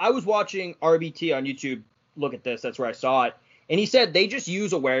 I was watching RBT on YouTube. Look at this. That's where I saw it. And he said they just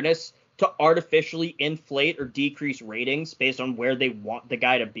use awareness to artificially inflate or decrease ratings based on where they want the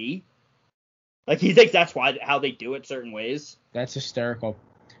guy to be. Like he thinks that's how they do it certain ways. That's hysterical.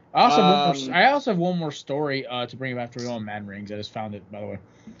 I also have one more story to bring up after we go on Madden Rings. I just found it, by the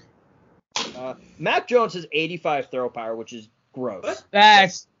way. Mac Jones has 85 throw power, which is gross.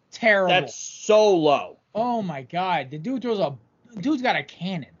 That's terrible. That's so low. Oh my god, the dude's got a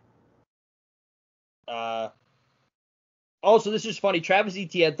cannon. Also, this is funny. Travis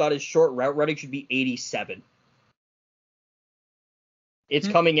Etienne thought his short route running should be 87. It's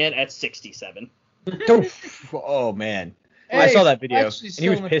coming in at 67. Oh man, Hey, I saw that video and he's he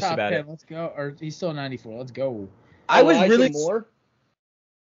was still in the pissed top about 10. it. Let's go. Or he's still 94. Let's go. I was Elijah really Moore.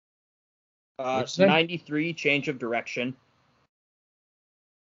 What'd you say? 93 change of direction.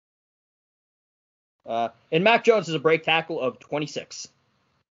 And Mac Jones is a break tackle of 26.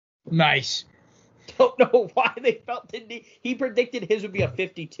 Nice. Don't know why they felt that he predicted his would be a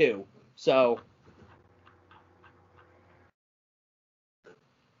 52. So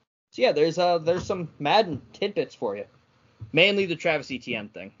yeah, there's some Madden tidbits for you. Mainly the Travis Etienne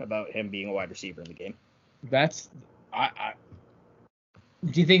thing about him being a wide receiver in the game. That's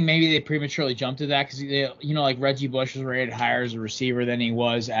do you think maybe they prematurely jumped to that because like Reggie Bush was rated higher as a receiver than he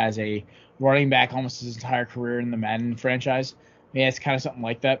was as a running back almost his entire career in the Madden franchise? Maybe it's kind of something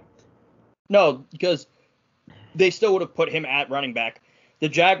like that. No, because they still would have put him at running back. The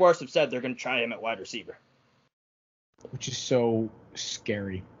Jaguars have said they're going to try him at wide receiver. Which is so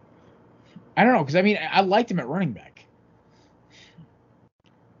scary. I don't know, because I liked him at running back.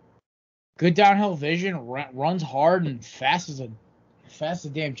 Good downhill vision, runs hard and fast as a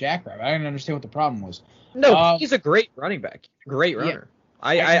damn jackrabbit. I didn't understand what the problem was. No, he's a great running back. Great runner.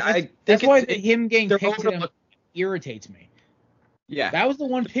 Yeah. That's why him getting picked at him irritates me. Yeah. That was the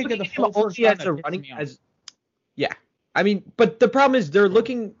one pick of the first round that pissed me off. Yeah. I mean, but the problem is they're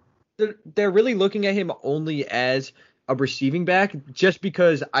really looking at him only as a receiving back just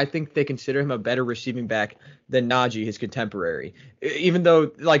because I think they consider him a better receiving back than Najee, his contemporary. Even though,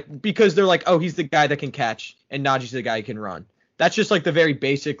 because they're like, oh, he's the guy that can catch and Najee's the guy who can run. That's just the very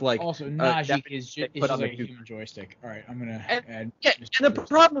basic Also, Najee is just like a human joystick. All right, I'm gonna add. Yeah, and the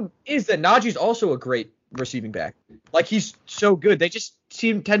problem is that Najee's also a great receiving back. He's so good. They just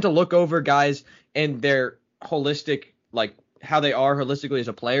tend to look over guys and their holistic, how they are holistically as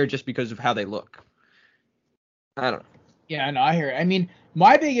a player just because of how they look. I don't know. Yeah, no, I hear it.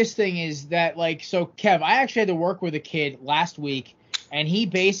 My biggest thing is that, so Kev, I actually had to work with a kid last week, and he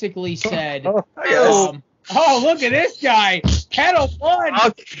basically said, oh, look at this guy. Pedal one.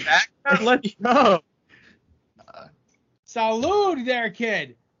 Let's go. Salud there,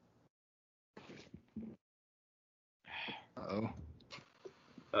 kid. Uh-oh.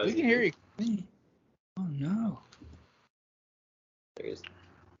 We can hear you. Oh, no. There he is.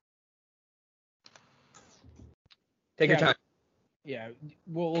 Take your time. Yeah,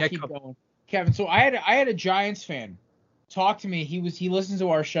 we'll keep going. Kevin, so I had a Giants fan talk to me. He listens to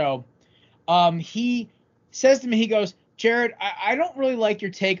our show. He says to me, he goes, Jared, I don't really like your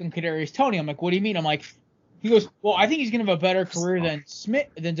take on Kadarius Toney. I'm like, what do you mean? I'm like, he goes, well, I think he's gonna have a better career than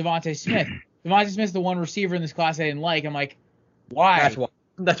Devontae Smith. Devontae Smith's the one receiver in this class I didn't like. I'm like, why?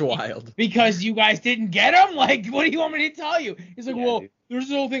 That's wild. Because you guys didn't get him? Like, what do you want me to tell you? He's like, Yeah, dude. There's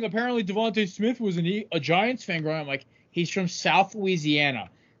this whole thing. Apparently, Devontae Smith was a Giants fan growing up. I'm like, he's from South Louisiana.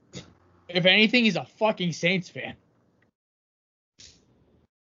 If anything, he's a fucking Saints fan.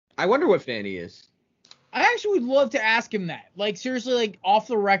 I wonder what fan he is. I actually would love to ask him that. Seriously, off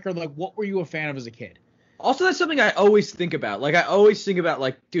the record, what were you a fan of as a kid? Also, that's something I always think about. I always think about,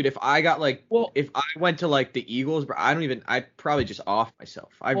 dude, if I got, if I went to, the Eagles, but I'd probably just off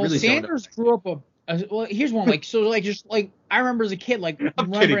myself. Sanders grew up here's one, I remember as a kid,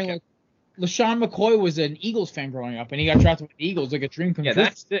 remembering, LaShawn McCoy was an Eagles fan growing up, and he got drafted with the Eagles, a dream come true. Yeah,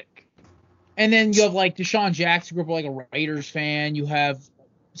 that's sick. And then you have, Deshaun Jackson grew up a Raiders fan. You have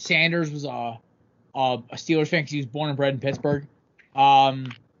Sanders was a Steelers fan because he was born and bred in Pittsburgh.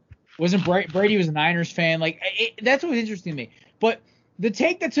 Wasn't Brady was a Niners fan. That's what was interesting to me. But the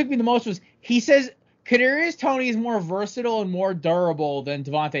take that took me the most was he says Kadarius Toney is more versatile and more durable than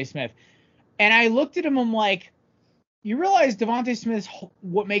Devontae Smith. And I looked at him, I'm like, you realize Devontae Smith,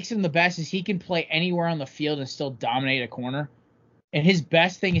 what makes him the best is he can play anywhere on the field and still dominate a corner. And his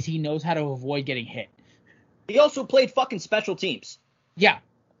best thing is he knows how to avoid getting hit. He also played fucking special teams. Yeah.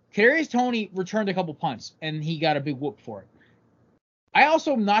 Kadarius Toney returned a couple punts, and he got a big whoop for it. I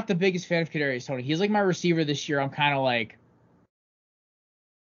also am not the biggest fan of Kadarius Toney. He's like my receiver this year. I'm kind of like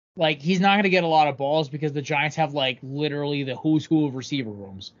he's not going to get a lot of balls because the Giants have like literally the who's who of receiver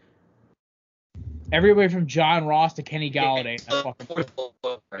rooms. Everybody from John Ross to Kenny Galladay.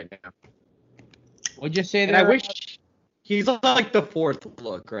 Right now. What'd you say And there? I wish he's like the fourth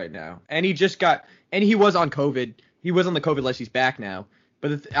look right now. And he just got, and he was on COVID. He was on the COVID list. He's back now.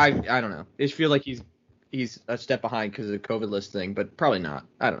 But I don't know. I just feel like he's a step behind because of the COVID list thing, but probably not.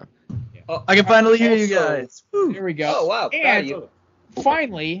 I don't know. Yeah. I can finally hear you guys. Woo. There we go. Oh, wow. And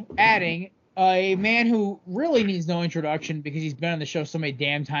finally, adding a man who really needs no introduction because he's been on the show so many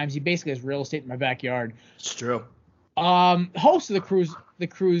damn times. He basically has real estate in my backyard. It's true. Host of the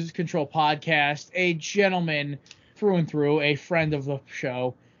Cruise Control podcast, a gentleman through and through, a friend of the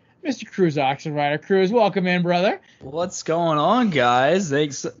show, Mr. Cruz Oxenrider. Cruz, welcome in, brother. What's going on, guys?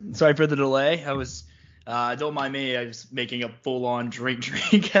 Thanks. Sorry for the delay. I was, don't mind me. I was making a full-on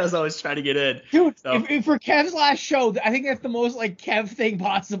drink as I was trying to get in. Dude, So- if for Kev's last show, I think that's the most like Kev thing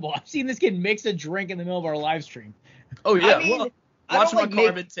possible. I've seen this kid mix a drink in the middle of our live stream. Oh yeah. I mean, well, I watching my don't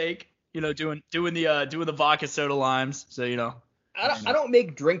like carb intake. Doing the vodka soda limes. So I don't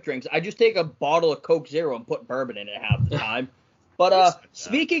make drinks. I just take a bottle of Coke Zero and put bourbon in it half the time. But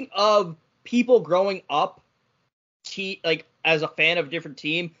speaking of people growing up, as a fan of a different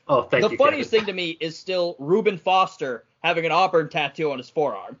team, the funniest thing to me is still Reuben Foster having an Auburn tattoo on his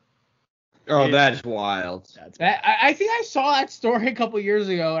forearm. Oh, that's wild. I think I saw that story a couple years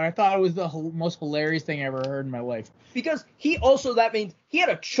ago, and I thought it was the most hilarious thing I ever heard in my life. Because that means he had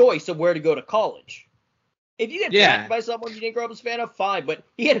a choice of where to go to college. If you get drafted by someone you didn't grow up as a fan of, fine. But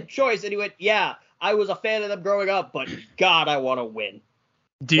he had a choice, and he went, yeah, I was a fan of them growing up, but God, I want to win.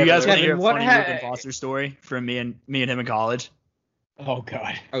 Do you guys want to hear a what funny ha- Reuben Foster story from me and him in college? Oh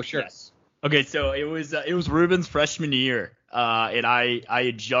God. Oh, sure. Yes. Okay, so it was Reuben's freshman year, and I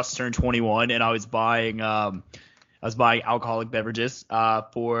had just turned 21, and I was buying alcoholic beverages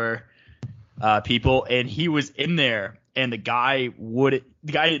for people, and he was in there, and the guy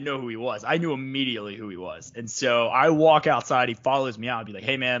didn't know who he was. I knew immediately who he was, and so I walk outside. He follows me out. I'd be like,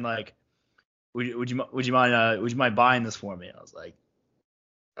 "Hey man, like, would you mind buying this for me?" And I was like,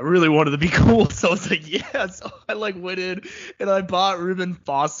 I really wanted to be cool, so I was like, yeah. So I went in and I bought Reuben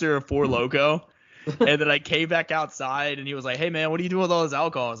Foster a Four Loko, and then I came back outside and he was like, hey man, what are you doing with all this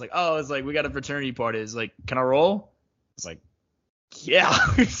alcohol? I was like, oh, it's like we got a fraternity party. It's like, can I roll? I was like, yeah.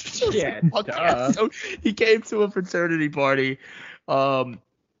 Yeah. So he came to a fraternity party, and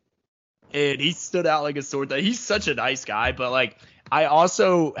he stood out like a sore thumb. He's such a nice guy, but like I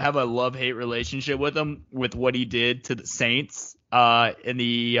also have a love-hate relationship with him with what he did to the Saints. In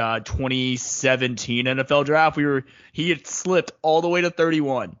the 2017 NFL draft, he had slipped all the way to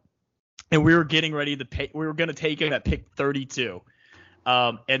 31, and we were getting ready to pay. We were going to take him at pick 32,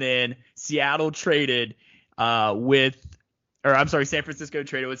 and then Seattle traded San Francisco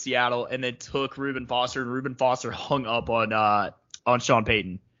traded with Seattle, and then took Reuben Foster, and Reuben Foster hung up on Sean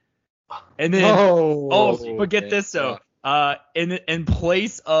Payton, and then but get this though. In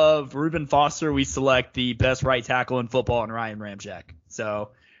place of Reuben Foster, we select the best right tackle in football in Ryan Ramczyk. So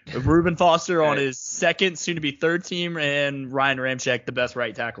Reuben Foster on his second, soon to be third team, and Ryan Ramczyk, the best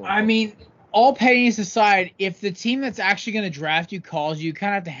right tackle. I mean, all pettiness aside, if the team that's actually going to draft you calls you,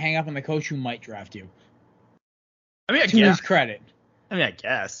 kind of have to hang up on the coach who might draft you. I mean, to his credit. I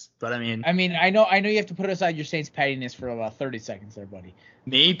guess, but I know I know you have to put aside your Saints pettiness for about 30 seconds there, buddy.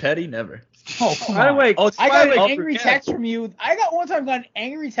 me, petty, never. Oh, come By the on. way, I got an angry text from you. I got one time got an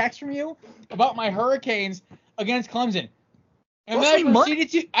angry text from you about my Hurricanes against Clemson. And then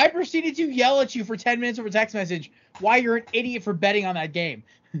I proceeded to yell at you for 10 minutes over text message why you're an idiot for betting on that game.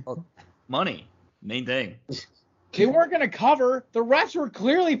 Money, main thing. They weren't going to cover. The refs were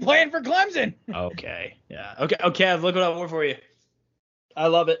clearly playing for Clemson. Okay, yeah. Okay, look what I want for you. I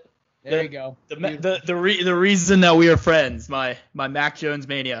love it. There you go. The reason that we are friends, my Mac Jones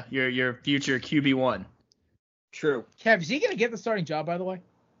mania, your future QB1. True. Kev, is he going to get the starting job, by the way?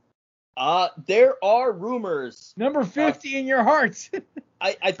 There are rumors. Number 50 in your hearts.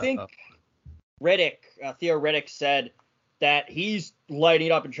 I think Theo Riddick said that he's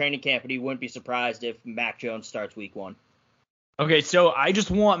lighting up in training camp, and he wouldn't be surprised if Mac Jones starts week 1. Okay, so I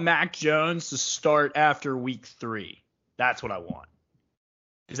just want Mac Jones to start after week 3. That's what I want.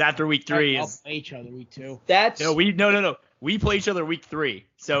 Because after week 3 I'll is play each other week 2. no. We play each other week 3.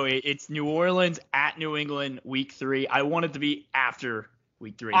 So it's New Orleans at New England week 3. I want it to be after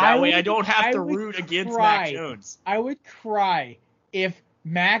week 3. That way I don't have to root against Mac Jones. I would cry if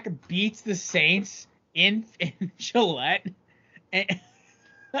Mac beats the Saints in Gillette. And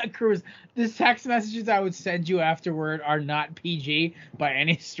Cruz, the text messages I would send you afterward are not PG by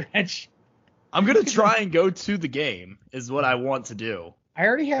any stretch. I'm gonna try and go to the game is what I want to do. I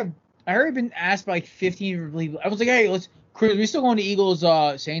already been asked by like 15 people. I was like, hey, Cruz, we still going to Eagles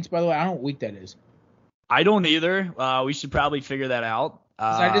Saints, by the way? I don't know what week that is. I don't either. We should probably figure that out.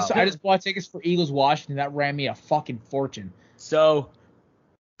 I just bought tickets for Eagles Washington. That ran me a fucking fortune. So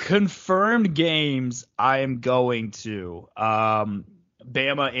confirmed games I am going to.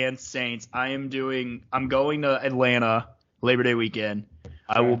 Bama and Saints. I'm going to Atlanta Labor Day weekend.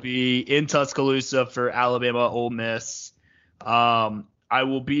 I will be in Tuscaloosa for Alabama Ole Miss. I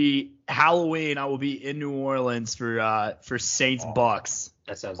will be Halloween. I will be in New Orleans for Saints Bucks.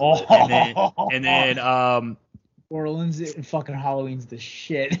 That sounds lit. And then Orleans and fucking Halloween's the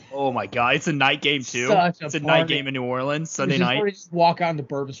shit. Oh my god, it's a night game too. It's a night game in New Orleans Sunday night. Just walk out into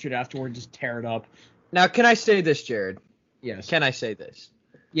Bourbon Street afterward and just tear it up. Now, can I say this, Jared? Yes. Can I say this?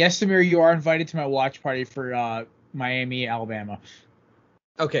 Yes, Samir, you are invited to my watch party for Miami, Alabama.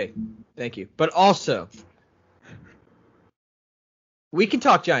 Okay, thank you. But also, we can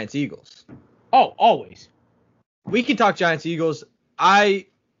talk Giants-Eagles. Oh, always. We can talk Giants-Eagles.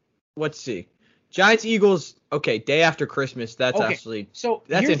 Let's see. Giants-Eagles, okay, day after Christmas. That's actually So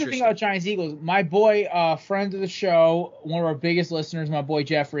that's here's the thing about Giants-Eagles. My boy, friend of the show, one of our biggest listeners, my boy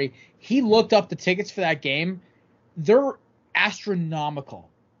Jeffrey, he looked up the tickets for that game. They're astronomical.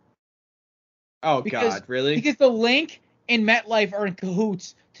 Oh, God, really? Because the Link and MetLife are in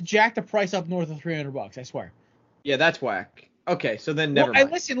cahoots to jack the price up north of $300, I swear. Yeah, that's whack. Okay, so then never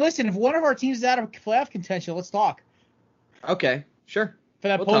mind. Listen, if one of our teams is out of playoff contention, let's talk. Okay, sure. For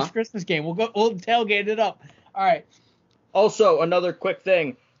that post-Christmas game. We'll tailgate it up. All right. Also, another quick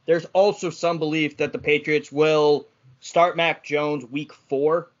thing. There's also some belief that the Patriots will start Mac Jones week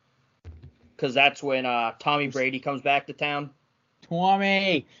 4 because that's when Tommy Brady comes back to town.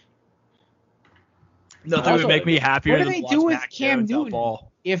 Tommy. Nothing would make me happier than watch do with Mac Cam Jones Newton?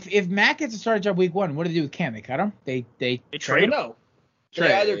 If Mac gets a starting job week 1, what do they do with Cam? They cut him? They trade him?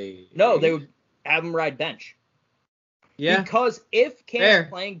 No. They would have him ride bench. Yeah. Because if Cam is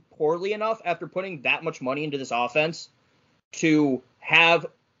playing poorly enough after putting that much money into this offense to have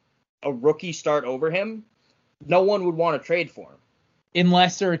a rookie start over him, no one would want to trade for him.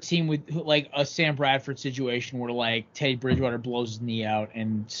 Unless they're a team with like a Sam Bradford situation where like Teddy Bridgewater blows his knee out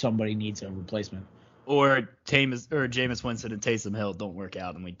and somebody needs a replacement. Or Jameis Winston and Taysom Hill don't work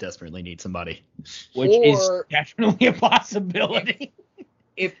out and we desperately need somebody. Which is definitely a possibility.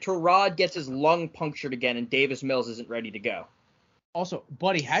 If Tyrod gets his lung punctured again and Davis Mills isn't ready to go. Also,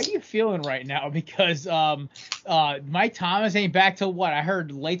 buddy, how you feeling right now? Because Mike Thomas ain't back till what? I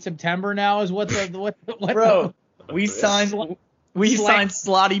heard late September now is what Bro, we signed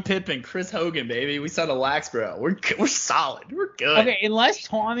Slotty Pippen, Chris Hogan, baby. We signed a Lax, bro. We're solid. We're good. Okay, unless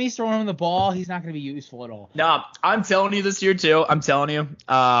Tommy's throwing him the ball, he's not going to be useful at all. No, I'm telling you this year too. I'm telling you,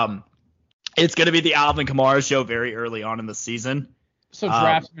 it's going to be the Alvin Kamara show very early on in the season. So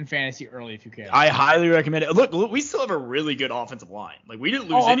draft him in fantasy early if you can. I highly recommend it. Look, we still have a really good offensive line. Like we didn't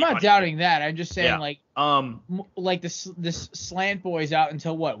lose. I'm not doubting that. I'm just saying, yeah. like this slant boy's out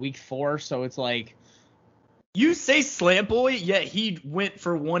until what, week 4? So it's like. You say slant boy, yet he went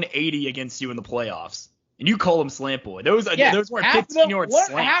for 180 against you in the playoffs. And you call him slant boy. Those weren't 15-yard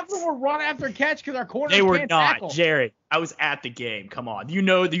slants. Half of them were run after catch because our corners They were can't not, tackle. Jared. I was at the game. Come on. You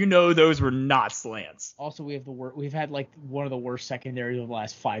know those were not slants. Also, we've had like one of the worst secondaries of the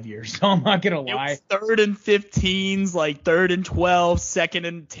last 5 years. So I'm not gonna lie. It was 3rd and 15s, like 3rd and 12, 2nd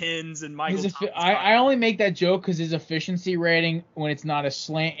and 10s, and Michael. I only make that joke because his efficiency rating when it's not a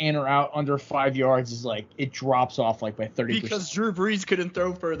slant in or out under 5 yards is like it drops off like by 30%. Because Drew Brees couldn't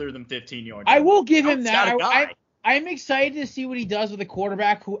throw further than 15 yards. I will give him that. I'm excited to see what he does with a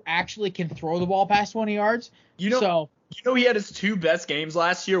quarterback who actually can throw the ball past 20 yards. He had his 2 best games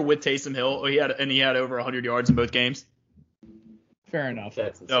last year with Taysom Hill. He had over 100 yards in both games. Fair enough.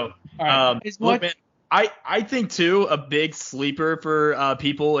 So, all right. Look, man, I think too a big sleeper for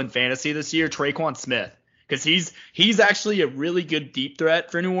people in fantasy this year, Traquan Smith, because he's actually a really good deep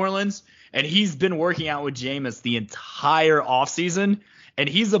threat for New Orleans, and he's been working out with Jameis the entire offseason, and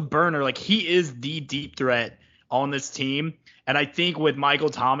he's a burner. Like he is the deep threat on this team. And I think with Michael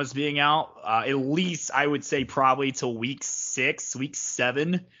Thomas being out, at least I would say probably till week 6, week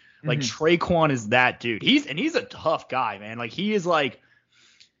 7, like Traquan is that dude. He's a tough guy, man. Like he is like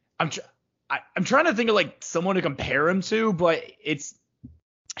I'm trying to think of like someone to compare him to, but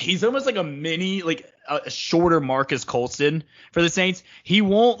he's almost like a mini, like a shorter Marcus Colston for the Saints. He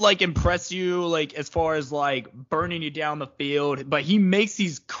won't like impress you like as far as like burning you down the field, but he makes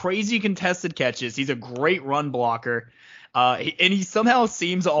these crazy contested catches. He's a great run blocker. And he somehow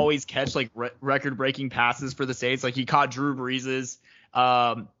seems to always catch like record-breaking passes for the Saints. Like he caught Drew Brees'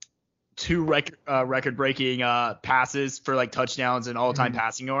 two record-breaking passes for like touchdowns and all-time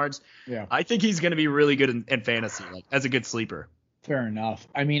passing yards. Yeah, I think he's going to be really good in fantasy, like as a good sleeper. fair enough.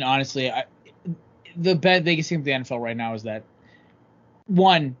 I mean, honestly, the biggest thing with the NFL right now is that,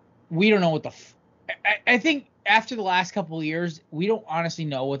 one, we don't know what I think after the last couple of years, we don't honestly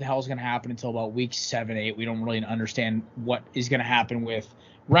know what the hell is going to happen until about week 7, 8. We don't really understand what is going to happen with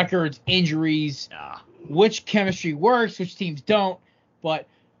records, injuries, which chemistry works, which teams don't. But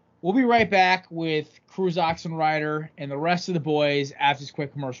we'll be right back with Cruz Oxenrider and the rest of the boys after this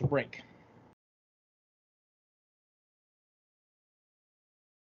quick commercial break.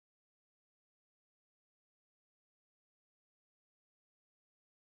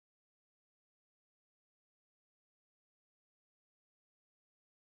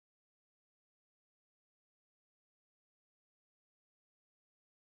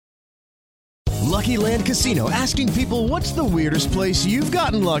 Lucky Land Casino, asking people, what's the weirdest place you've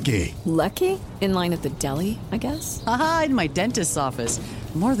gotten lucky? Lucky? In line at the deli, I guess? Aha, in my dentist's office.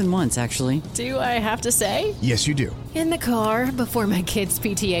 More than once, actually. Do I have to say? Yes, you do. In the car before my kids'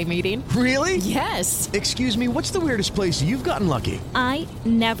 PTA meeting. Really? Yes. Excuse me, what's the weirdest place you've gotten lucky? I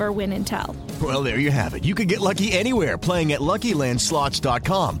never win and tell. Well, there you have it. You can get lucky anywhere, playing at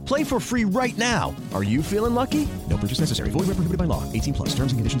LuckyLandSlots.com. Play for free right now. Are you feeling lucky? No purchase necessary. Void where prohibited by law. 18+.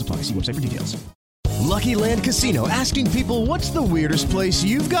 Terms and conditions apply. See website for details. Lucky Land Casino, asking people, what's the weirdest place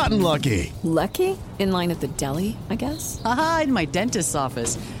you've gotten lucky? Lucky? In line at the deli, I guess? Aha, in my dentist's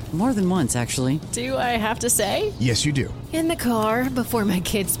office. More than once, actually. Do I have to say? Yes, you do. In the car before my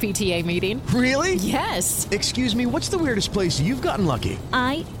kids' PTA meeting. Really? Yes. Excuse me, what's the weirdest place you've gotten lucky?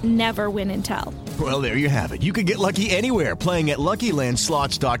 I never win and tell. Well, there you have it. You can get lucky anywhere, playing at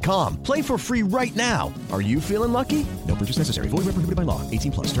LuckyLandSlots.com. Play for free right now. Are you feeling lucky? No purchase necessary. Void where prohibited by law.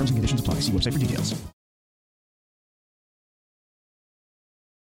 18+. Terms and conditions apply. See website for details.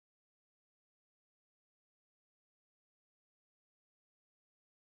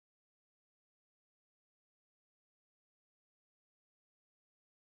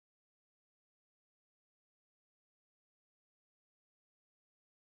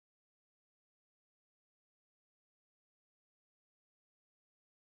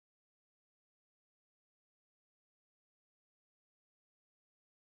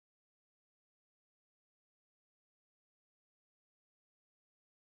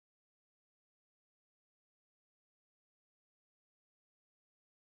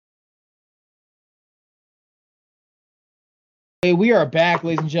 Hey, we are back,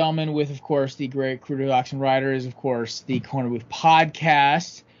 ladies and gentlemen, with, of course, the great Crew Oxen Riders, of course, the Corner Booth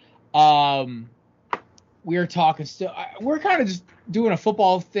podcast. We are talking still. We're kind of just doing a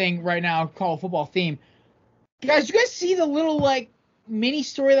football thing right now, called Football Theme. Guys, you guys see the little, like, mini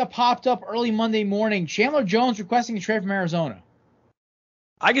story that popped up early Monday morning? Chandler Jones requesting a trade from Arizona.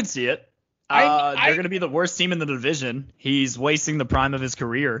 I can see it. They're going to be the worst team in the division. He's wasting the prime of his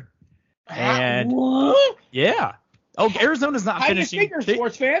career. And what? Yeah. Oh, Arizona's not finishing. How do you figure,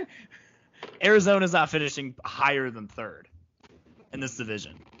 sports fan? Arizona's not finishing higher than third in this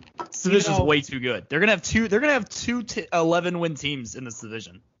division. This division's way too good. They're gonna have two 11-win teams in this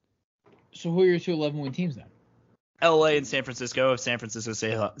division. So who are your two 11-win teams then? LA and San Francisco. If San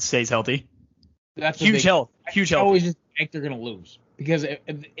Francisco stays healthy, that's huge health. I always just think they're gonna lose because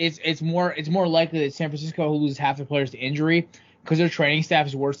it's more likely that San Francisco will lose half their players to injury. Because their training staff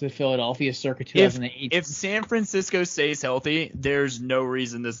is worse than Philadelphia circa 2008. If San Francisco stays healthy, there's no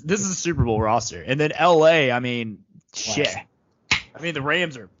reason this is a Super Bowl roster. And then LA, I mean, shit. I mean, the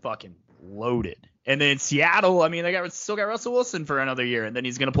Rams are fucking loaded. And then Seattle, I mean, they still got Russell Wilson for another year, and then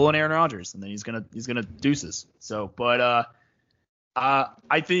he's gonna pull in Aaron Rodgers, and then he's gonna deuces. So, but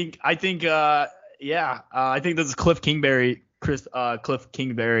I think this is Cliff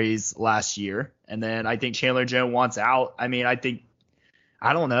Kingsbury's last year, and then I think Chandler Jones wants out. I mean, I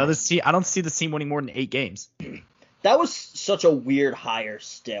don't know. I don't see the team winning more than 8 games. That was such a weird hire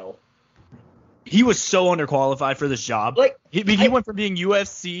still. He was so underqualified for this job. Like he went from being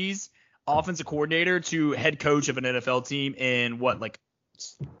UFC's offensive coordinator to head coach of an NFL team in what, like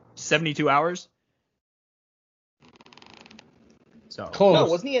 72 hours? So close. No,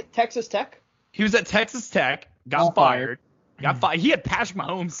 wasn't he at Texas Tech? He was at Texas Tech, got fired. He had Patrick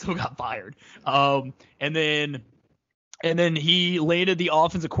Mahomes, still got fired. And then And then he landed the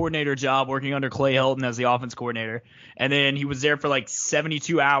offensive coordinator job working under Clay Helton as the offense coordinator. And then he was there for like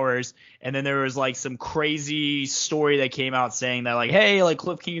 72 hours. And then there was like some crazy story that came out saying that like, hey, like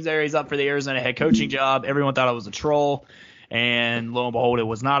Cliff Kingsbury's up for the Arizona head coaching job. Everyone thought it was a troll. And lo and behold, it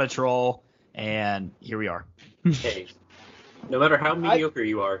was not a troll. And here we are. Hey, no matter how mediocre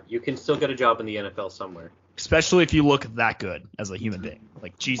you are, you can still get a job in the NFL somewhere. Especially if you look that good as a human being.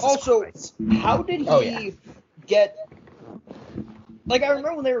 Like, Jesus also, Christ. How did he get... Like, I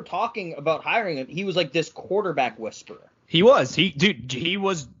remember when they were talking about hiring him, he was like this quarterback whisperer. He was. He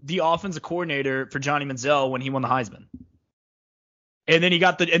was the offensive coordinator for Johnny Manziel when he won the Heisman. And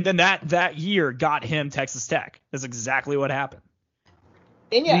then that year got him Texas Tech. That's exactly what happened.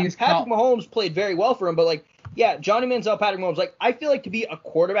 And yeah, Patrick Mahomes played very well for him, but like, yeah, Johnny Manziel, Patrick Mahomes, like, I feel like to be a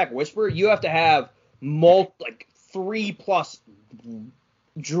quarterback whisperer, you have to have 3+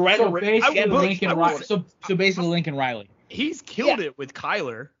 adrenaline. So basically Lincoln Riley. He's killed it with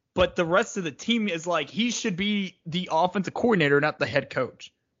Kyler, but the rest of the team is like, he should be the offensive coordinator, not the head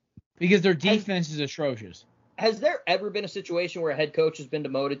coach. Because their defense is atrocious. Has there ever been a situation where a head coach has been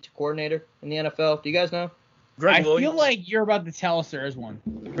demoted to coordinator in the NFL? Do you guys know? I feel like you're about to tell us there is one.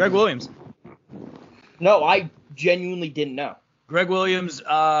 Greg Williams. No, I genuinely didn't know. Greg Williams,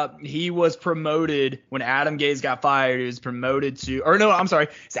 he was promoted when Adam Gase got fired. He was promoted to, or no, I'm sorry,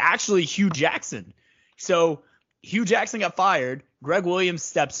 it's actually Hugh Jackson. So Hugh Jackson got fired. Greg Williams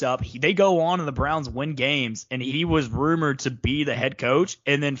steps up. They go on and the Browns win games, and he was rumored to be the head coach.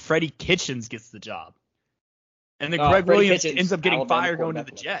 And then Freddie Kitchens gets the job. And then Greg Williams ends up getting fired going to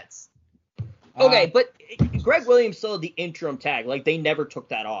the Jets. Okay, but Greg Williams still had the interim tag. Like, they never took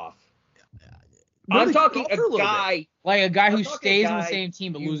that off. Really, I'm talking a guy. Like a guy who stays on the same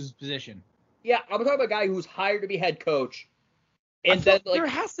team but loses position. Yeah, I'm talking about a guy who's hired to be head coach. And then, like, there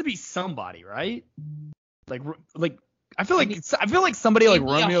has to be somebody, right? Like I feel like somebody like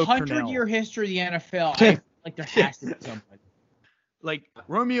Romeo Crennel. In a 100-year history of the NFL, I feel like there has to be somebody. Like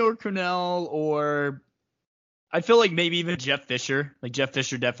Romeo Crennel, or I feel like maybe even Jeff Fisher. Like Jeff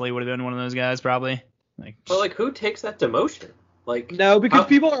Fisher definitely would have been one of those guys, probably. But like, who takes that demotion? Like, no, because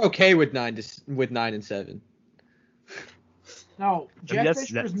people are okay with 9 and 7. No, Jeff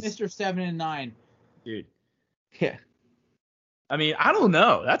Fisher's Mr. 7 and 9. Dude. Yeah. I mean, I don't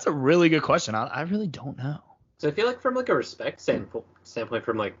know. That's a really good question. I really don't know. So I feel like from like a respect standpoint,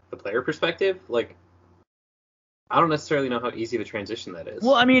 from like the player perspective, like, I don't necessarily know how easy of a transition that is.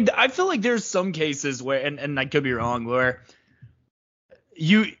 Well, I mean, I feel like there's some cases where, and I could be wrong, where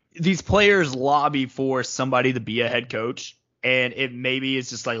these players lobby for somebody to be a head coach, and maybe it's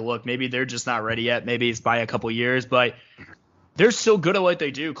just like, look, maybe they're just not ready yet. Maybe it's by a couple years, but they're still good at what they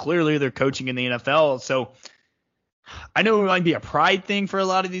do. Clearly, they're coaching in the NFL, so I know it might be a pride thing for a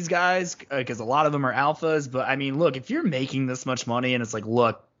lot of these guys because a lot of them are alphas, but I mean, look, if you're making this much money and it's like,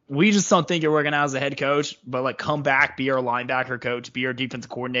 look, we just don't think you're working out as a head coach, but like, come back, be our linebacker coach, be our defensive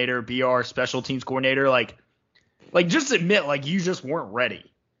coordinator, be our special teams coordinator, like just admit like you just weren't ready.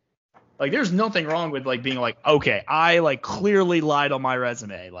 Like, there's nothing wrong with like being like, okay, I like clearly lied on my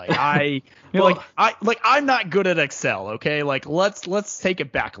resume. Like I'm not good at Excel. Okay, like let's take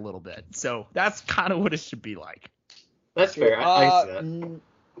it back a little bit. So that's kind of what it should be like. That's fair. I see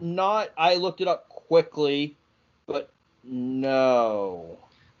that. I looked it up quickly, but no.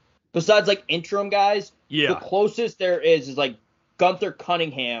 Besides like interim guys, the closest there is like Gunther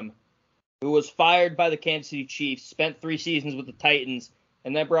Cunningham, who was fired by the Kansas City Chiefs, spent 3 seasons with the Titans,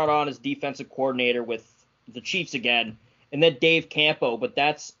 and then brought on as defensive coordinator with the Chiefs again, and then Dave Campo, but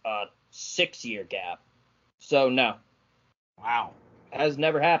that's a 6-year gap. So no. Wow. Has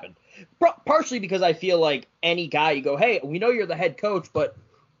never happened. Partially because I feel like any guy, you go, hey, we know you're the head coach, but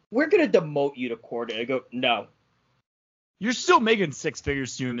we're going to demote you to coordinator. I go, no. You're still making 6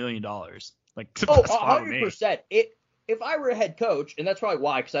 figures to $1 million. Like, 100%. If I were a head coach, and that's probably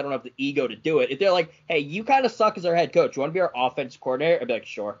why, because I don't have the ego to do it, if they're like, hey, you kind of suck as our head coach. You want to be our offensive coordinator? I'd be like,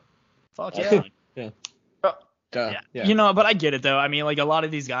 sure. Fuck yeah. Yeah. You know, but I get it, though. I mean, like, a lot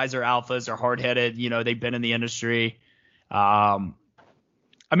of these guys are alphas, are hard-headed. You know, they've been in the industry.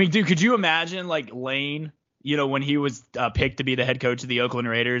 I mean, dude, could you imagine, like, Lane, you know, when he was picked to be the head coach of the Oakland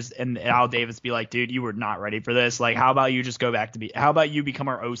Raiders, and Al Davis be like, dude, you were not ready for this. Like, how about you just go back how about you become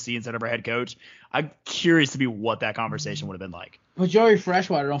our OC instead of our head coach? I'm curious to be what that conversation would have been like. But Joey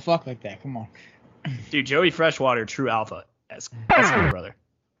Freshwater don't fuck like that. Come on. Dude, Joey Freshwater, true alpha. That's my brother.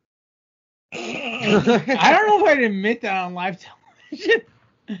 I don't know if I'd admit that on live television.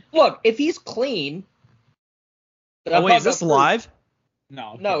 Look, if he's clean. Oh, wait, is this live?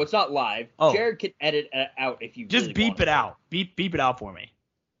 No, it's not live. Oh. Jared can edit it out if you just really want. Just beep it out. Beep it out for me.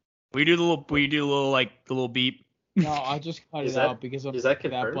 We do the little beep. No, I'll just cut Is it that- out because I'm is that that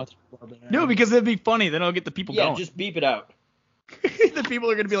confirmed? much barbarian. No, because it'd be funny. Then I'll get the people Yeah, going. just beep it out. The people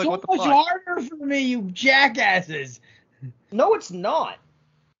are gonna be like, so "What the much fuck?" harder for me, you jackasses. No, it's not.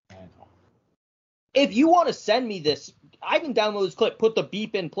 I know. If you want to send me this, I can download this clip, put the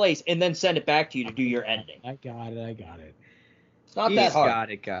beep in place, and then send it back to you to do your editing. I got it. It's not He's that hard.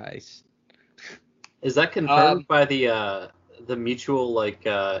 got it, guys. Is that confirmed by the mutual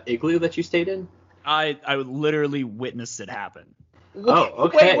igloo that you stayed in? I would literally witness it happen. Oh,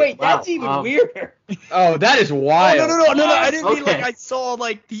 okay. Wait, Wow. that's even weirder. Oh, that is Oh, wild. no! I didn't mean Okay. like I saw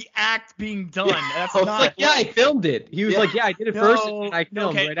like the act being done. That's I was not. like, Yeah, I filmed it. He was Yeah. like, yeah, I did it first, and I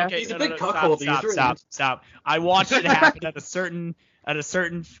filmed right after. He's a big cuckold, he's Stop. I watched it happen at a certain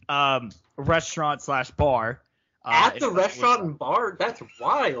restaurant / bar. At the restaurant and bar? That's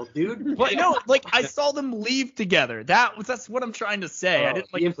wild, dude. But no, like I saw them leave together. That's what I'm trying to say. I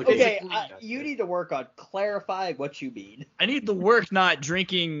didn't the like. implication. Okay, you need to work on clarifying what you mean. I need to work not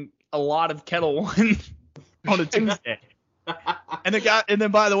drinking a lot of Kettle One on a Tuesday. And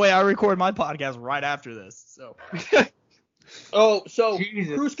then by the way, I record my podcast right after this. So Oh, so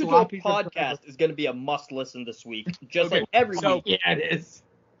Jesus, Cruise Control sloppy podcast is going to be a must listen this week, just like every so- week. Yeah, it is.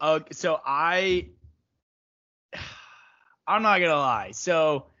 so I'm not gonna lie.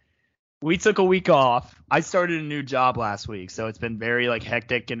 So we took a week off. I started a new job last week, so it's been very like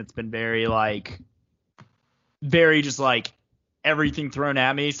hectic, and it's been very just like everything thrown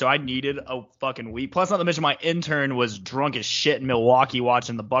at me. So I needed a fucking week. Plus, not to mention my intern was drunk as shit in Milwaukee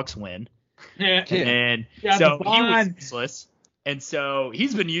watching the Bucks win, and Yeah, so the he was bond. useless. And so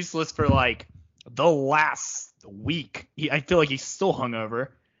he's been useless for like the last week. I feel like he's still hungover.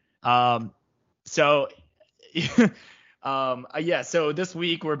 So so this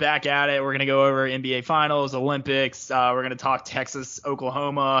week we're back at it. We're gonna go over NBA Finals, Olympics. We're gonna talk Texas,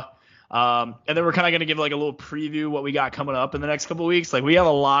 Oklahoma, and then we're kind of gonna give like a little preview what we got coming up in the next couple of weeks. Like we have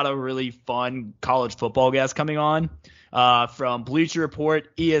a lot of really fun college football guests coming on, from Bleacher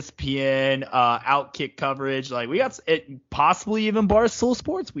Report, ESPN, Outkick coverage. Like we got it, possibly even Barstool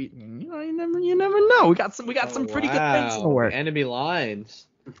Sports. You never know. We got some pretty good things in the works. Enemy lines.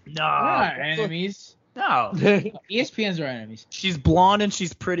 No, We're not enemies. no. ESPN's our enemies. She's blonde and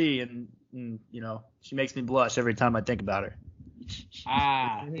she's pretty, and she makes me blush every time I think about her.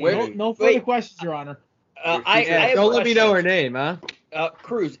 No further questions, Your Honor. I have Don't a let me know her question. name, huh?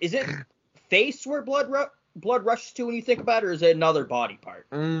 Cruz, is it face where blood rushes to when you think about it, or is it another body part?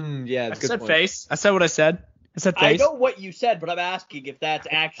 Yeah, I it's a good said point. face. I said what I said. I said I face. know what you said, but I'm asking if that's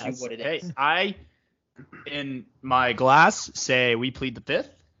actually what it is. Hey, I, in my glass, say we plead the fifth,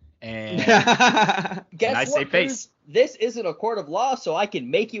 and Guess I what, say Cruz? face. This isn't a court of law, so I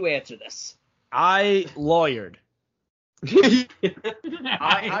can make you answer this. I lawyered. I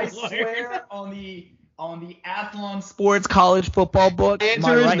I swear on the Athlon Sports college football book, Answer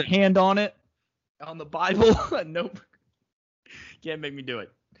my isn't right it? hand on it, on the Bible. Nope. Can't make me do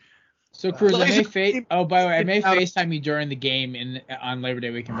it. So, Cruz, I Ladies may and Oh, by the way, I may FaceTime you during the game on Labor Day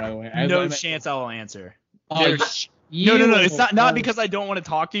weekend. By the way, No chance I will answer. Oh, There's- you No. It's will- not because I don't want to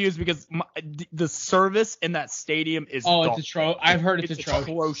talk to you. It's because the service in that stadium is. Oh, dog it's I've heard it's atrocious.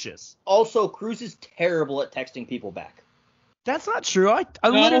 atrocious. Also, Cruz is terrible at texting people back. That's not true. I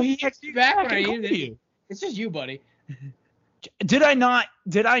No, literally he texted me back when I fucking called needed it. you. It's just you, buddy. Did I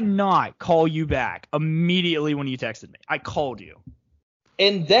not call you back immediately when you texted me? I called you.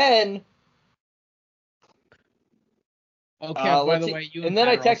 And then, Okay, by let's the see. way, you And then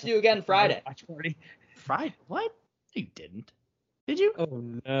I Tyler texted also- you again Friday. Watch party. Friday? What? You didn't. Did you? Oh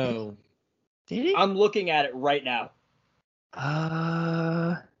no. Did he? I'm looking at it right now.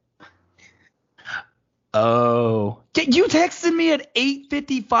 Oh. You texted me at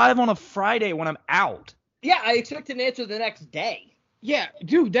 8:55 on a Friday when I'm out. Yeah, I expected an answer the next day. Yeah,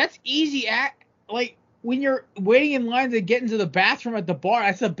 dude, that's easy. Like when you're waiting in line to get into the bathroom at the bar,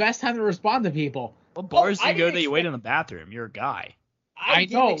 that's the best time to respond to people. What bars I do you go didn't that you wait expect- in the bathroom? You're a guy. I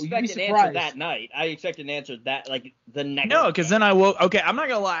didn't know, you'd expect be an answer surprised. that night. I expected an answer that the next. No, because then I woke. Okay, I'm not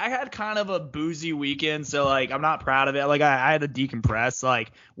gonna lie. I had kind of a boozy weekend, so like I'm not proud of it. Like I had to decompress.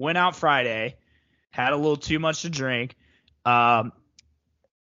 Like went out Friday, had a little too much to drink.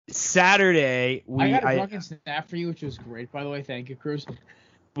 Saturday I got a drunken snap for you, which was great, by the way. Thank you, Cruz.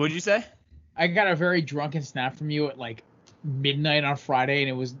 What'd you say? I got a very drunken snap from you at like midnight on Friday,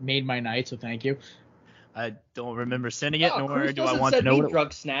 and it made my night. So thank you. I don't remember sending it, nor Cruz do I doesn't want to send know me what it was.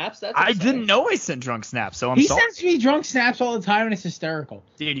 drunk snaps. That's I exciting. didn't know I sent drunk snaps, so I'm He sorry. sends me drunk snaps all the time, and it's hysterical.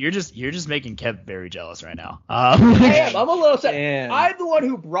 Dude, you're just making Kev very jealous right now. I am. I'm a little upset. Damn. I'm the one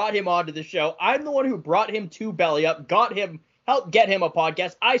who brought him onto the show. I'm the one who brought him to Belly Up, got him help get him a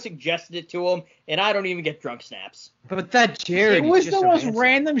podcast. I suggested it to him, and I don't even get drunk snaps. But that Jared, It was the most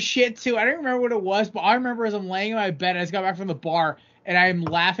random shit too. I don't remember what it was, but I remember as I'm laying in my bed, I just got back from the bar, and I'm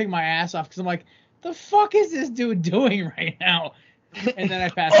laughing my ass off because I'm like, the fuck is this dude doing right now? And then I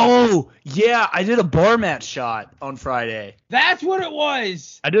passed out. Oh, yeah, I did a bar mat shot on Friday. That's what it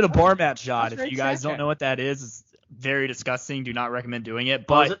was. I did a bar mat shot. That's If right, you guys don't second. know what that is, it's very disgusting. Do not recommend doing it.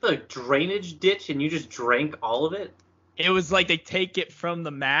 Was But it the drainage ditch and you just drank all of it? it was like they take it from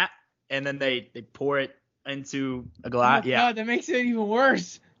the mat and then they pour it into a Oh glass. my Yeah. God, that makes it even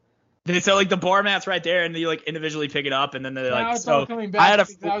worse. So like the bar mat's right there, and you like individually pick it up, and then they're Now like, it's all so coming back I had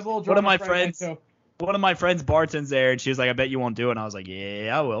because I was a little one drunk of my on Friday night, friends, so- one of my friends bartends there, and she was like, I bet you won't do it, and I was like,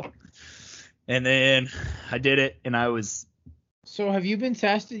 yeah, I will. And then I did it, and I was So have you been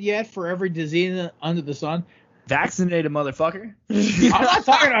tested yet for every disease under the sun? vaccinated, motherfucker. I'm not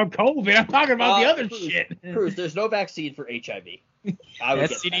talking about COVID. I'm talking about the other Cruz, shit. Cruz, there's no vaccine for HIV. I would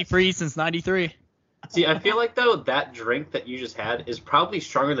get STD that. free since '93. See, I feel like, though, that drink that you just had is probably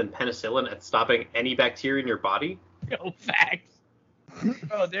stronger than penicillin at stopping any bacteria in your body. No facts.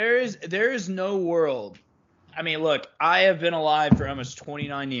 Bro, there is no world. I mean, look, I have been alive for almost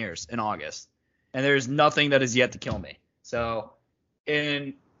 29 years in August, and there's nothing that is yet to kill me. So,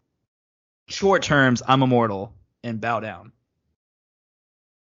 in short terms, I'm immortal and bow down.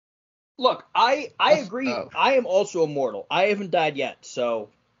 Look, I agree. I am also immortal. I haven't died yet, so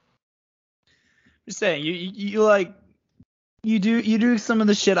Just saying, you like you do some of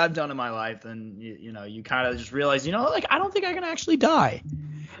the shit I've done in my life, and you kind of just realize, like I don't think I can actually die.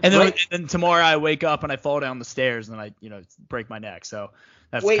 And then, Right. and then tomorrow I wake up and I fall down the stairs and I break my neck. So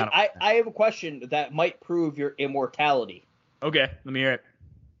that's wait. kind of I have a question that might prove your immortality. okay. Let me hear it.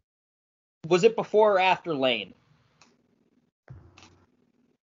 Was it before or after Lane?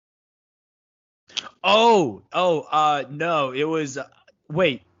 No, it was.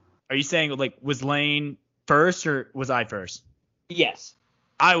 Wait, are you saying like was Lane first or was I first? Yes.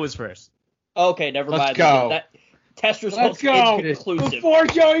 I was first. Okay, never Let's mind. go. That test Let's results go. inconclusive. Before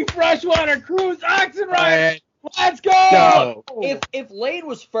Joey Freshwater, Cruz Oxenrider. Right. Let's go. If Lane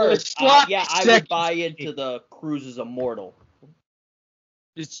was first, slot yeah, I would second. buy into the Cruz is immortal.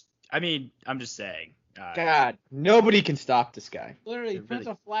 I'm just saying. God, nobody can stop this guy. Literally, It puts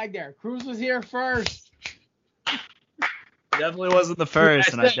really- a flag there. Cruz was here first. Definitely wasn't the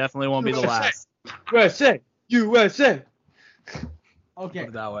first, and I definitely won't be the last. USA. Okay. Put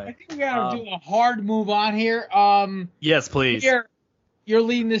it that I way. think we gotta Um, do a hard move on here. Yes, please. Here, you're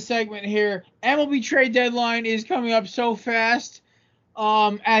leading this segment here. MLB trade deadline is coming up so fast.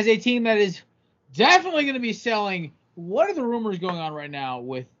 As a team that is definitely going to be selling, what are the rumors going on right now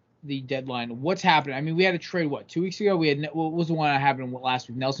with the deadline? What's happening? I mean, we had a trade, 2 weeks ago? What was the one that happened last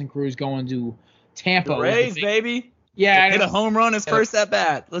week? Nelson Cruz going to Tampa. The Rays, baby. Yeah, I Hit know. a home run his first at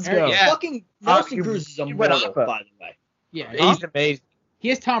bat. Let's go. Yeah. Fucking Nelson he- Cruz is he went immortal, off by the way. Yeah, He's amazing. he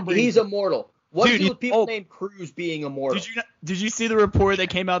has Tom Brady. He's immortal. What Dude, do with people oh. named Cruz being immortal? Did you see the report that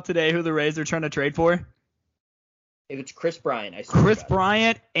came out today who the Rays are trying to trade for? If it's Chris Bryant, I swear. Chris to God.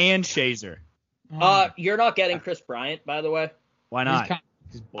 Bryant and Shazer. You're not getting Chris Bryant, by the way. Why not?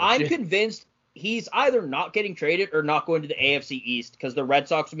 I'm convinced he's either not getting traded or not going to the AFC East because the Red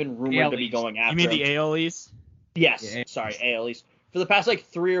Sox have been rumored AL to be East. going after You mean him. the AL East? Yes, Yeah. sorry, AL East. For the past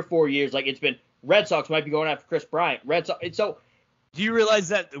 3 or 4 years, it's been Red Sox might be going after Chris Bryant. Red Sox. So Do you realize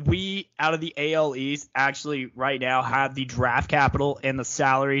that we, out of the AL East, actually right now have the draft capital and the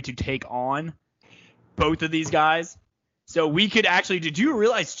salary to take on both of these guys? So we could actually, did you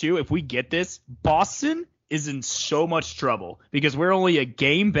realize too, if we get this, Boston is in so much trouble because we're only a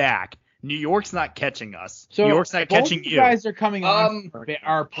game back. New York's not catching us. So New York's not both catching you you. guys are coming on.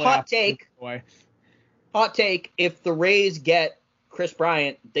 Our hot take. Boy. Hot take: if the Rays get Chris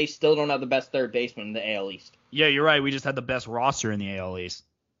Bryant, they still don't have the best third baseman in the AL East. Yeah, you're right. We just had the best roster in the AL East.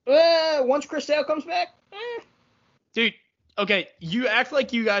 Once Chris Sale comes back, Dude, okay, you act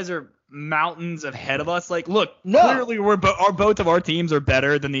like you guys are mountains ahead of us. Like, look, No. clearly both of our teams are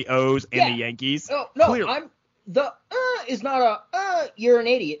better than the O's and Yeah. the Yankees. No, Clearly. the is not you're an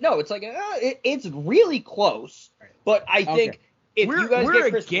idiot. No, it's like it's really close. But I think if you guys we're get a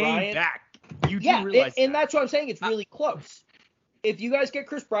Chris game Bryant, back. You do yeah, realize and that's what I'm saying. It's really close. If you guys get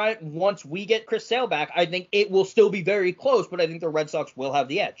Chris Bryant, once we get Chris Sale back, I think it will still be very close. But I think the Red Sox will have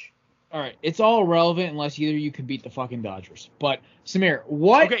the edge. All right, it's all irrelevant unless either you can beat the fucking Dodgers. But Samir,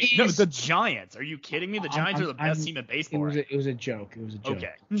 what Okay, is no, the Giants. Are you kidding me? The Giants are the best team in It baseball. was right a joke. It was a joke.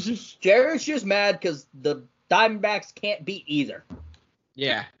 Okay. Jared's just mad because the Diamondbacks can't beat either.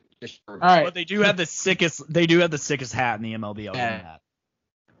 Yeah. All right. But they do have the sickest. They do have the sickest hat in the MLB. I'll give them that.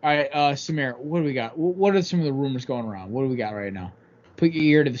 All right, Samir, what do we got? What are some of the rumors going around? What do we got right now? Put your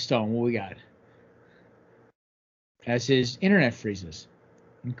ear to the stone. What we got? As his internet freezes.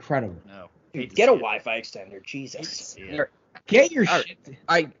 Incredible. No. Dude, get a Wi-Fi extender, Jesus. Get your All shit.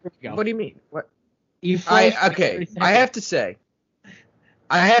 right, what do you mean? What? You froze for Okay, 30 seconds.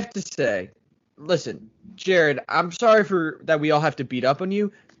 I have to say, listen, Jared, I'm sorry that we all have to beat up on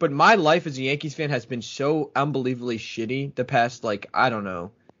you, but my life as a Yankees fan has been so unbelievably shitty the past, I don't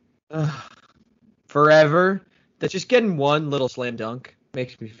know, forever, that just getting one little slam dunk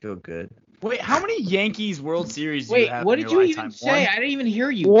makes me feel good. Wait, how many Yankees World Series do you have what in did your you lifetime? even say? I didn't even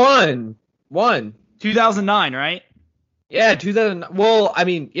hear you. One. 2009, right? Yeah, 2000. Well, I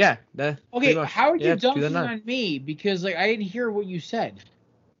mean, yeah. Okay, how are you dunking 2009. on me? Because I didn't hear what you said.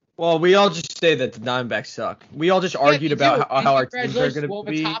 Well, we all just say that the Diamondbacks suck. We all just argued about how our teams are going to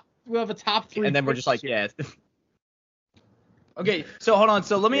be. We have a top 3. And then we're just like, yeah. Okay, so hold on.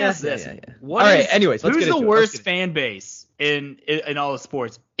 So let me ask this. Yeah. What all right, is- anyways, let's who's get the into worst fan base in all of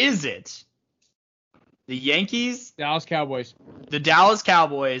sports? Is it the Yankees, Dallas Cowboys, the Dallas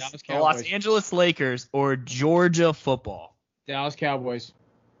Cowboys, the Los Angeles Lakers, or Georgia football? Dallas Cowboys.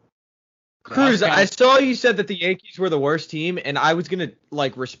 Cruz, I saw you said that the Yankees were the worst team, and I was gonna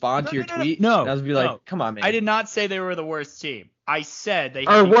respond to your tweet. No, and I was be like, come on, man. I did not say they were the worst team. I said they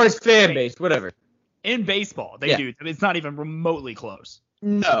Or worst fan base, whatever. In baseball, they do. I mean, it's not even remotely close.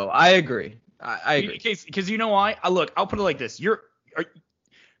 No, I agree. I agree. Because you know why? Look, I'll put it like this.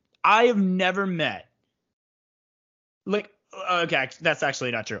 I have never met. Okay, that's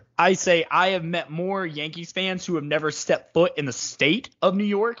actually not true. I say I have met more Yankees fans who have never stepped foot in the state of New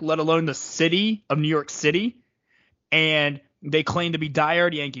York, let alone the city of New York City, and they claim to be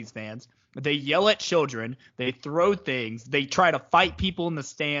diehard Yankees fans. They yell at children. They throw things. They try to fight people in the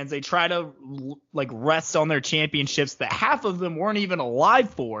stands. They try to rest on their championships that half of them weren't even alive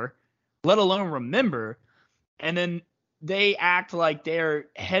for, let alone remember. And then they act like they're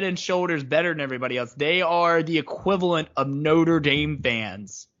head and shoulders better than everybody else. They are the equivalent of Notre Dame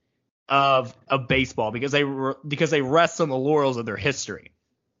fans of baseball because they rest on the laurels of their history.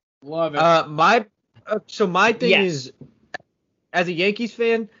 Love it. My thing is, as a Yankees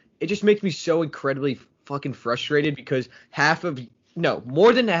fan, it just makes me so incredibly fucking frustrated because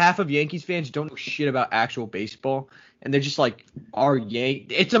more than half of Yankees fans don't know shit about actual baseball, and they're just like,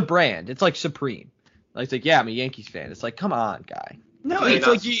 it's a brand. It's like Supreme. It's like, yeah, I'm a Yankees fan. It's like, come on, guy. No, it's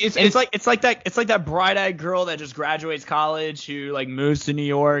like that bright-eyed girl that just graduates college who moves to New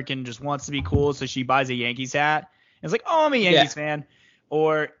York and just wants to be cool, so she buys a Yankees hat. And it's like, oh, I'm a Yankees fan.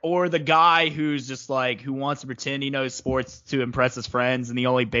 Or the guy who's just who wants to pretend he knows sports to impress his friends, and the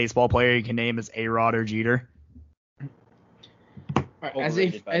only baseball player he can name is A-Rod or Jeter. As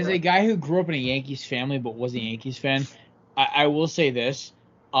a guy who grew up in a Yankees family but was a Yankees fan, I will say this.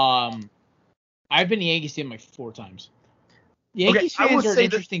 I've been to Yankee Stadium 4 times. Yankees fans are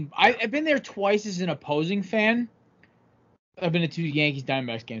interesting. I've been there twice as an opposing fan. I've been to 2 Yankees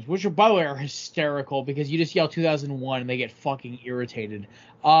Diamondbacks games, which by the way are hysterical because you just yell 2001 and they get fucking irritated.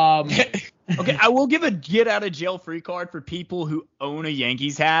 Okay, I will give a get out of jail free card for people who own a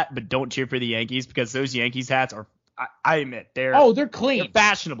Yankees hat but don't cheer for the Yankees because those Yankees hats are, I admit, they're clean. They're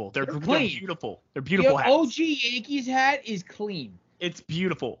fashionable. They're clean. They're beautiful. They're beautiful hats. OG Yankees hat is clean. It's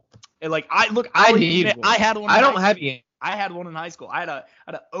beautiful. And I had one. I had one in high school. I had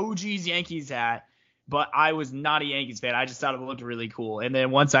an OG's Yankees hat, but I was not a Yankees fan. I just thought it looked really cool. And then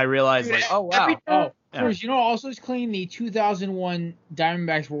once I realized, oh wow. Chris, also is clean the 2001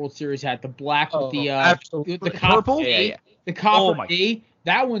 Diamondbacks World Series hat, the black with the purple, the copper D.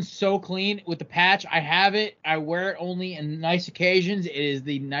 That one's so clean with the patch. I have it. I wear it only in nice occasions. It is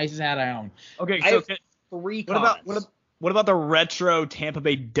the nicest hat I own. Okay, so 3 comments. What about the retro Tampa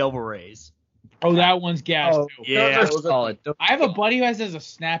Bay Devil Rays? Oh, that one's gas too. Yeah, solid. I have a buddy who has a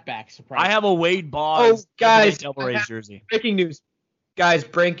snapback. Surprise! I have a Wade Boggs guys, Devil Rays jersey. Breaking news. Guys,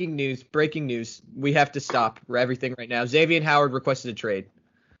 breaking news. We have to stop everything right now. Xavier Howard requested a trade.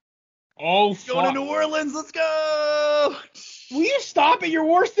 Oh, going to New Orleans. Let's go. Will you stop it? You're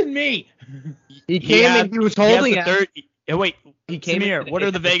worse than me. He came and he was holding it. Wait, he came here. What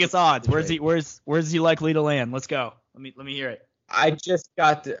are the Vegas odds? Where's he likely to land? Let's go. Let me hear it. I just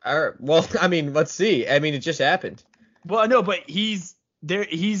got let's see. I mean, it just happened. Well, no, but he's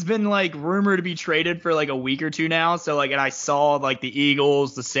been rumored to be traded for a week or two now. So and I saw the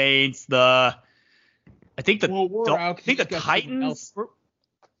Eagles, the Saints, the Titans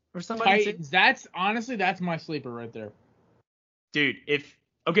or somebody. Titans. That's my sleeper right there. Dude,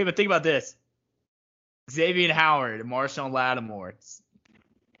 but think about this. Xavier Howard, Marshawn Lattimore.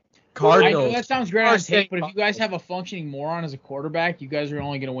 Cardinals. I know that sounds great on Cardinals. tape, but if you guys have a functioning moron as a quarterback, you guys are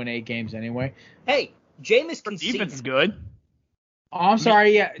only going to win 8 games anyway. Hey, Jameis can see. Defense is good. Oh, I'm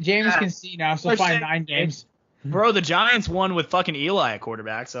sorry. Yeah, Jameis can see now, so We're fine, saying- 9 games. Bro, the Giants won with fucking Eli at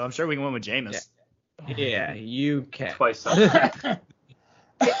quarterback, so I'm sure we can win with Jameis. Yeah, you can. Twice.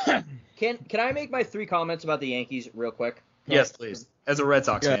 Can I make my 3 comments about the Yankees real quick? Yes, please. As a Red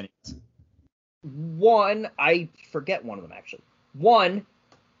Sox fan. One, I forget one of them actually. One,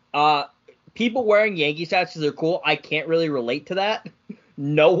 people wearing Yankees hats because they're cool. I can't really relate to that.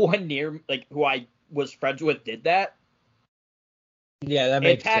 No one near who I was friends with did that. Yeah, that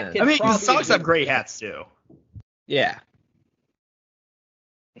makes sense. I mean, the probably Sox have great hats too. Yeah.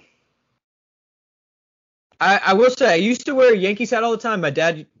 I will say, I used to wear a Yankees hat all the time. My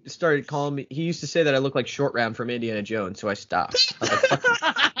dad started calling me. He used to say that I look like Short Round from Indiana Jones, so I stopped.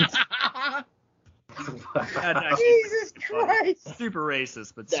 I was like, Jesus Christ. Super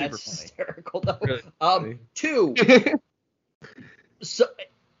racist, but That's super funny. hysterical though. Really funny. 2. So,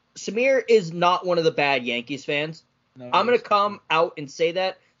 Samir is not one of the bad Yankees fans. No, I'm going to come out and say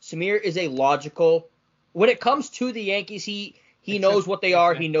that Samir is a logical. When it comes to the Yankees, he knows what they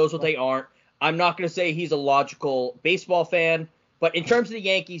are. He knows what they aren't. I'm not going to say he's a logical baseball fan, but in terms of the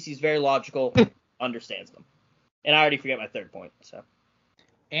Yankees, he's very logical, understands them. And I already forget my 3rd point. So,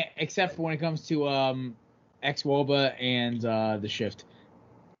 except for when it comes to ex-Woba and the shift.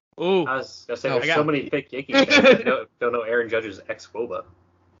 Ooh. I was gonna say I there's got so many fake Yankees fans that don't know Aaron Judge's ex-Woba.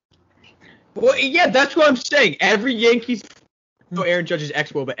 well, yeah, that's what I'm saying. Every Yankees know Aaron Judge's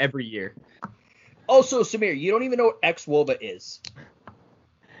ex-Woba every year. also, Samir, you don't even know what ex-Woba is.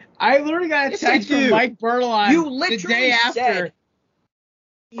 I literally got a Yes, I text from do. Mike Berlon You the literally day after. said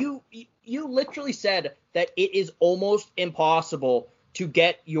you literally said that it is almost impossible to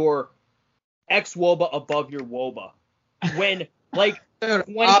get your ex-Woba above your Woba when 20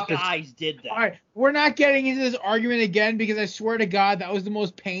 guys did that. All right, we're not getting into this argument again because I swear to God that was the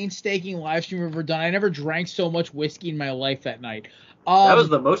most painstaking live stream I've ever done. I never drank so much whiskey in my life that night. That was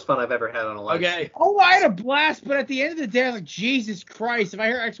the most fun I've ever had on a live stream. Oh, I had a blast, but at the end of the day, I was like, Jesus Christ! If I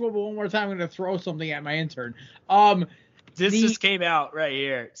hear X-Woba one more time, I'm gonna throw something at my intern. This just came out right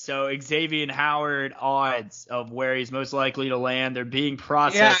here. So Xavier Howard odds of where he's most likely to land. They're being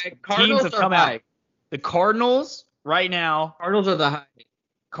processed. Yeah, Cardinals Teams have are come high. out. The Cardinals right now. Cardinals are the high.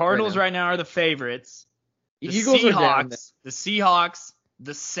 Cardinals right now are the favorites. The Eagles are down there. Seahawks,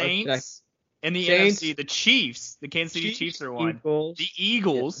 the Saints, and the Saints, NFC. The Chiefs, the Kansas City Chiefs are one. Eagles. The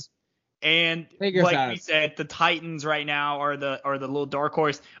Eagles, and Figure us like out. we said, the Titans right now are the little dark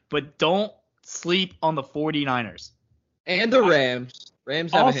horse. But don't sleep on the 49ers. And the Rams.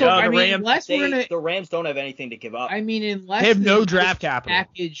 Rams have Also, a No, I the mean, Rams- unless we're gonna, The Rams don't have anything to give up. I mean, unless They have no Eagles draft capital.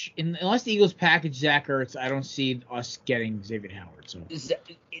 unless the Eagles package Zach Ertz, I don't see us getting Xavier Howard. So.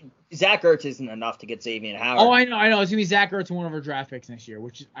 Zach Ertz isn't enough to get Xavier Howard. Oh, I know. It's gonna be Zach Ertz in one of our draft picks next year,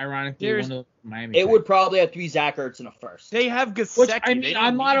 which is ironically There's- one of the Miami. It picks. would probably have to be Zach Ertz in a first. They have Gesicki. Which I They mean, don't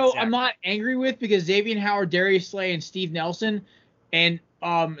I'm need Zach. not angry with because Xavier Howard, Darius Slay, and Steve Nelson, and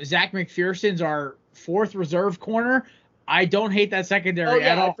Zach McPherson's our 4th reserve corner. I don't hate that secondary Oh at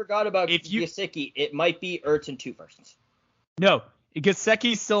yeah, I all. forgot about If you- Gesicki. It might be Ertz and 2 firsts. No,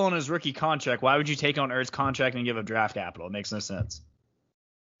 Gesicki's still on his rookie contract. Why would you take on Ertz's contract and give up draft capital? It makes no sense.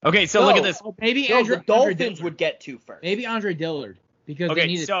 Okay, so look at this. Oh, maybe No, Andre the Dolphins Dillard. would get 2 firsts. Maybe Andre Dillard because Okay, they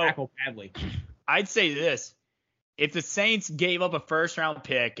need to so- tackle badly. I'd say this. If the Saints gave up a first-round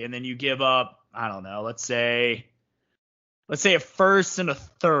pick and then you give up, I don't know, let's say a first and a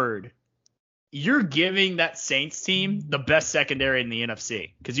third, you're giving that Saints team the best secondary in the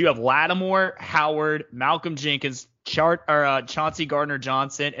NFC because you have Lattimore, Howard, Malcolm Jenkins, Chauncey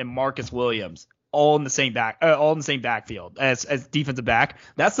Gardner-Johnson, and Marcus Williams, all in the same backfield as defensive back.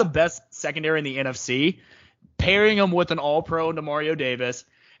 That's the best secondary in the NFC. Pairing them with an All-Pro in Demario Davis,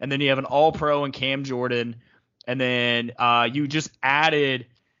 and then you have an All-Pro in Cam Jordan, and then you just added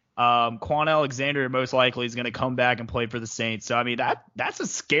Quan Alexander most likely is going to come back and play for the Saints. So, I mean, that's a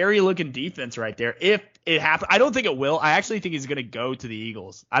scary-looking defense right there. If it happens, I don't think it will. I actually think he's going to go to the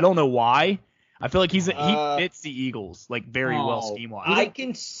Eagles. I don't know why. I feel like he fits the Eagles like very well scheme-wise. I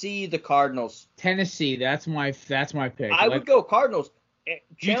can see the Cardinals. Tennessee, that's my pick. I would go Cardinals. Do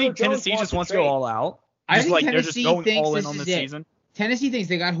you think Tennessee just wants to go all out? I Just think like they're just Tennessee going thinks all in this on is this it. season? Tennessee thinks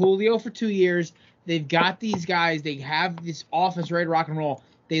they got Julio for 2 years. They've got these guys. They have this offense ready to rock and roll.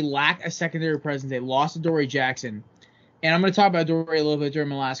 They lack a secondary presence. They lost to Dory Jackson. And I'm going to talk about Dory a little bit during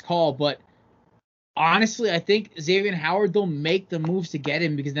my last call, but honestly, I think Xavier Howard, they'll make the moves to get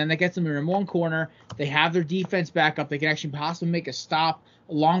him because then that gets them in number one corner. They have their defense back up. They can actually possibly make a stop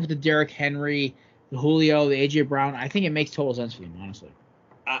along with the Derrick Henry, the Julio, the A.J. Brown. I think it makes total sense for them, honestly.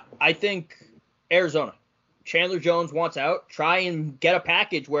 I think Arizona. Chandler Jones wants out. Try and get a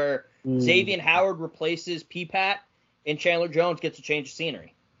package where Xavier Howard replaces P-Pat and Chandler Jones gets a change of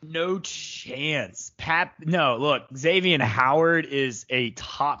scenery. No chance. No, look, Xavier Howard is a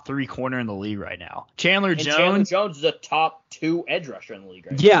top 3 corner in the league right now. Chandler Jones is a top 2 edge rusher in the league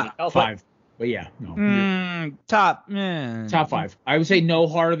right now. Yeah. 5. But yeah, no. Top 5. I would say no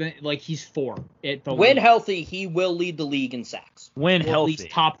harder than, like, he's 4. When healthy, he will lead the league in sacks. When healthy. At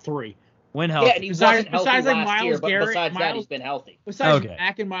least top 3. When healthy. Yeah, and he wasn't healthy besides like last Myles year, but Garrett, besides that, he's been healthy. Besides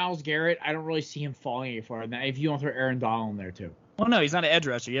Mack and Myles Garrett, I don't really see him falling any farther than that if you don't throw Aaron Donald in there, too. Well, no, he's not an edge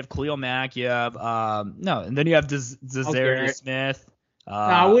rusher. You have Khalil Mack. You have and then you have Za'Darius Smith.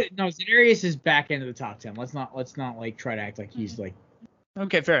 Za'Darius is back into the top 10. Let's not like try to act like he's like.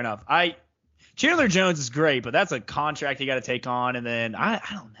 Okay, fair enough. Chandler Jones is great, but that's a contract you got to take on, and then I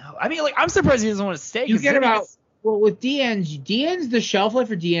don't know. I mean, like, I'm surprised he doesn't want to stay. You get with DNs, the shelf life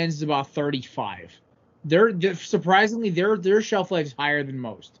for DNs is about 35. They're surprisingly their shelf life is higher than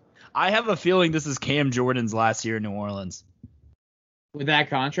most. I have a feeling this is Cam Jordan's last year in New Orleans. With that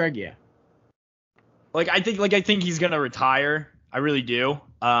contract, yeah. I think he's gonna retire. I really do.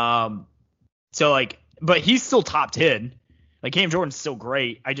 But he's still top 10. Like, Cam Jordan's still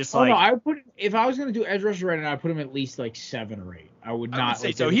great. I just I would put him, if I was gonna do edge rusher right now, I'd put him at least like 7 or 8. I would not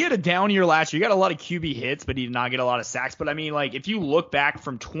say so. He had a down year last year. He got a lot of QB hits, but he did not get a lot of sacks. But I mean, like, if you look back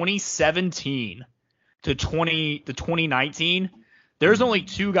from 2017 to 2019, there's only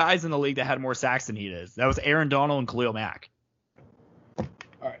 2 guys in the league that had more sacks than he does. That was Aaron Donald and Khalil Mack.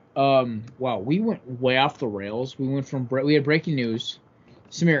 All right. Wow, we went way off the rails. We had breaking news.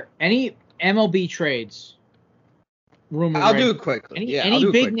 Samir, any MLB trades? I'll do it quickly.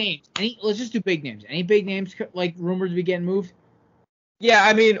 Any big names? Let's just do big names. Any big names like rumored to be getting moved? Yeah,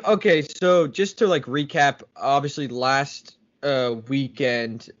 I mean, okay. So just to like recap, obviously last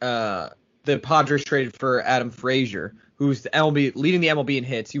weekend, the Padres traded for Adam Frazier, who's leading the MLB in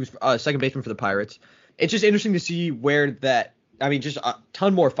hits. He was second baseman for the Pirates. It's just interesting to see where that. I mean, just a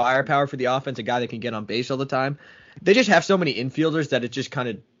ton more firepower for the offense, a guy that can get on base all the time. They just have so many infielders that it just kind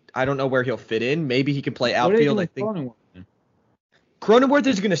of, I don't know where he'll fit in. Maybe he can play outfield. I think Cronenworth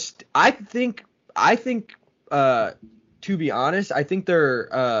is going to, I think, to be honest, I think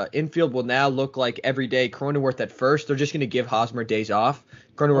their infield will now look like every day Cronenworth at first. They're just going to give Hosmer days off.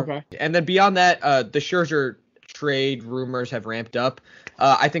 Cronenworth, and then beyond that, the Scherzer trade rumors have ramped up.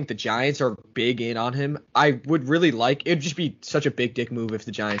 I think the Giants are big in on him. I would really it'd just be such a big dick move if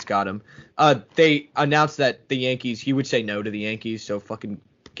the Giants got him. They announced that the Yankees, he would say no to the Yankees, so fucking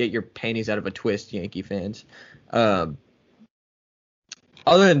get your panties out of a twist, Yankee fans. Other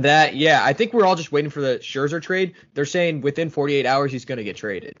than that, yeah, I think we're all just waiting for the Scherzer trade. They're saying within 48 hours he's going to get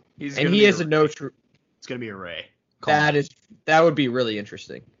traded. He has a no true. It's going to be a Ray. That would be really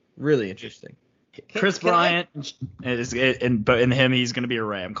interesting. Really interesting. Chris Bryant, and him, he's going to be a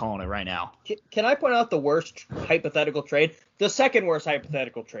Ray. I'm calling it right now. Can I point out the worst hypothetical trade? The second worst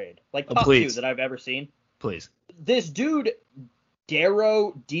hypothetical trade. Like top 2 that I've ever seen. Please. This dude,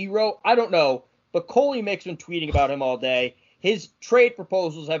 Dero, I don't know, but Coley Mick's been tweeting about him all day. His trade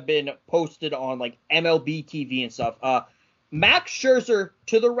proposals have been posted on like MLB TV and stuff. Max Scherzer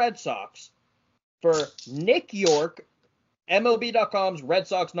to the Red Sox for Nick York, MLB.com's Red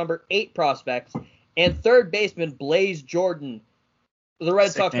Sox number 8 prospects, and third baseman Blaze Jordan, the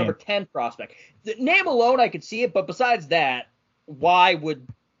Red Sox number 10 prospect. The name alone, I could see it, but besides that, why would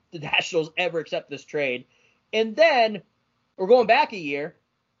the Nationals ever accept this trade? And then we're going back a year.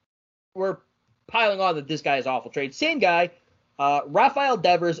 We're piling on that this guy is awful trade. Same guy, Rafael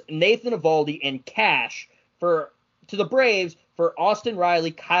Devers, Nathan Eovaldi, and Cash to the Braves for Austin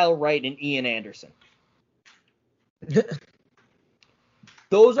Riley, Kyle Wright, and Ian Anderson.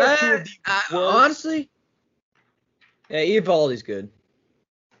 Those are 2 of the worst. Honestly, yeah, Eovaldi's good.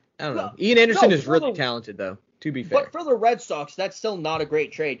 I don't know. Ian Anderson is really talented, though, to be fair. But for the Red Sox, that's still not a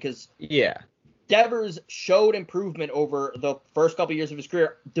great trade because Devers showed improvement over the first couple years of his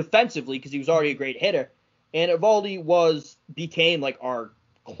career defensively because he was already a great hitter. And Eovaldi became like our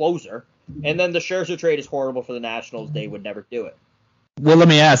closer. And then the Scherzer trade is horrible for the Nationals. They would never do it. Well, let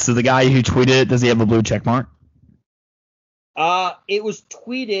me ask. So the guy who tweeted it, does he have a blue check mark? It was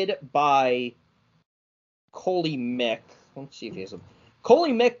tweeted by Coley Mick. Let's see if he has a.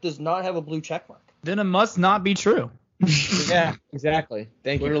 Coley Mick does not have a blue check mark. Then it must not be true. Yeah, exactly.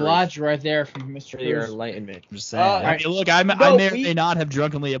 Thank you. What a logic right there from Mr. Your enlightenment. I'm just saying. Look, I may or may not have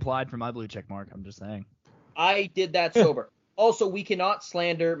drunkenly applied for my blue check mark. I'm just saying. I did that sober. Also, we cannot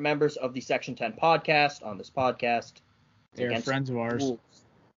slander members of the Section 10 podcast on this podcast. They're friends of ours.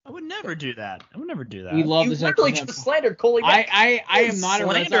 I would never do that. We love You this. literally just slandered Coley. I am not a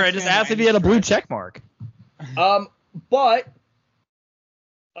Red slander. Sox I just fan asked by if he had a any blue stretch. check mark. But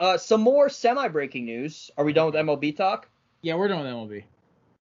some more semi-breaking news. Are we done with MLB talk? Yeah, we're done with MLB.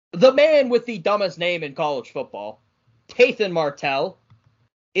 The man with the dumbest name in college football, Tathan Martell,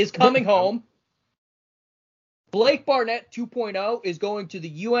 is coming home. Blake Barnett 2.0 is going to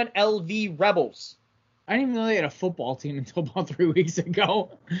the UNLV Rebels. I didn't even know they had a football team until about 3 weeks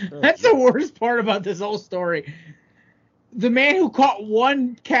ago. That's the worst part about this whole story. The man who caught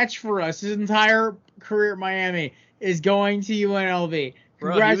one catch for us his entire career at Miami is going to UNLV.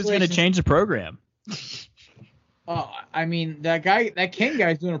 Bro, he was going to change the program. I mean, that King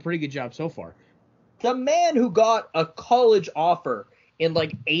guy's doing a pretty good job so far. The man who got a college offer in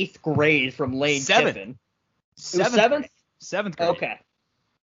like 8th grade from Lane Kiffin. Seventh? Seventh grade. Okay.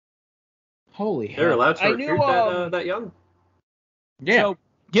 Holy hell. They're allowed to I recruit knew, that young? Yeah. So,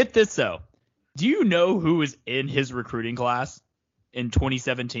 get this, though. Do you know who was in his recruiting class in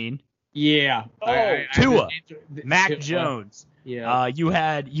 2017? Yeah. Tua. Mac Jones. Yeah. You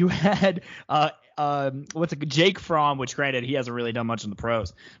had Jake Fromm, which granted he hasn't really done much in the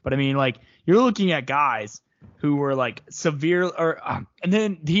pros, but I mean, like, you're looking at guys who were like severe, and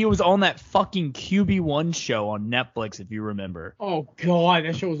then he was on that fucking QB1 show on Netflix, if you remember. Oh god,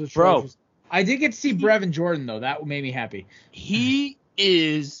 that show was atrocious. Bro, I did get to see Brevin Jordan though. That made me happy. He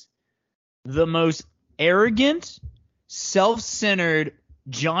is the most arrogant, self-centered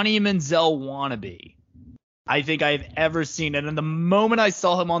Johnny Manziel wannabe I think I've ever seen. And the moment I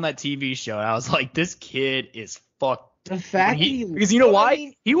saw him on that TV show, I was like, this kid is fucked. The fact because you know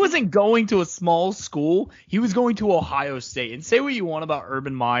why? He wasn't going to a small school. He was going to Ohio State. And say what you want about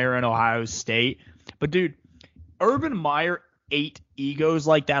Urban Meyer and Ohio State, but dude, Urban Meyer ate egos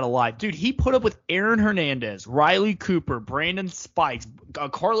like that alive. Dude, he put up with Aaron Hernandez, Riley Cooper, Brandon Spikes,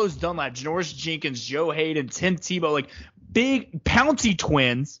 Carlos Dunlap, Janoris Jenkins, Joe Hayden, Tim Tebow, like big Pouncey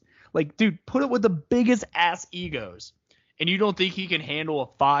twins. Like, dude, put up with the biggest ass egos. And you don't think he can handle a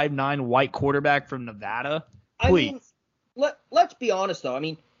 5'9" white quarterback from Nevada? Please. I mean, let's be honest, though. I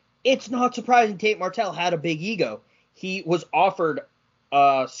mean, it's not surprising Tate Martell had a big ego. He was offered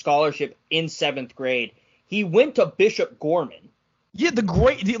a scholarship in 7th grade. He went to Bishop Gorman. Yeah,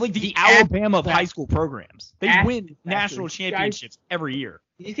 the Alabama of high school programs. They win national championships every year.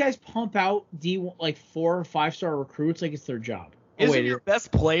 These guys pump out 4 or 5-star recruits like it's their job. Isn't your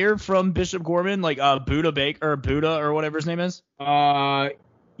best player from Bishop Gorman like Buddha or whatever his name is? Yeah,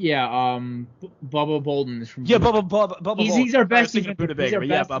 Bubba Bolden is from. Yeah, Bubba Bolden. He's our best defensive. Buddha Baker,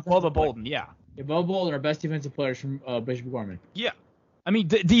 yeah, Bubba Bolden, yeah. Yeah, Bubba Bolden, our best defensive players from Bishop Gorman. Yeah. I mean,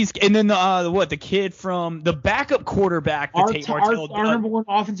 these, and then the kid from the backup quarterback, our number one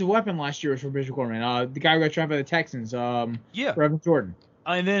offensive weapon last year was from Bishop Gorman. The guy who got drafted by the Texans. Brevin Jordan.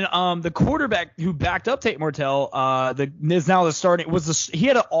 And then the quarterback who backed up Tate Martell, is now the starting. He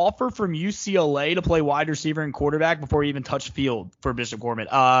had an offer from UCLA to play wide receiver and quarterback before he even touched field for Bishop Gorman.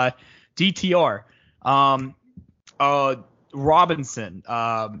 DTR, Robinson,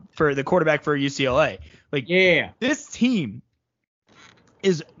 for the quarterback for UCLA. This team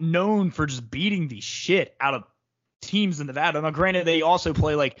is known for just beating the shit out of teams in Nevada. Now, granted, they also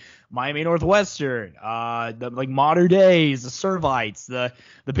play like Miami Northwestern, like Modern Days, the Servites, the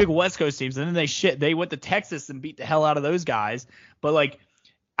big West Coast teams, and then they went to Texas and beat the hell out of those guys. But like,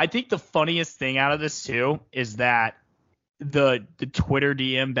 I think the funniest thing out of this too is that the Twitter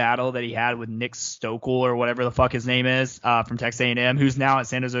DM battle that he had with Nick Stokel or whatever the fuck his name is from Texas A&M, who's now at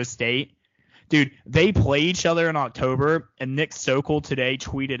San Jose State. Dude, they play each other in October, and Nick Stokel today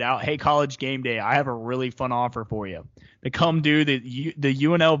tweeted out, "Hey, College Game Day, I have a really fun offer for you. To come do the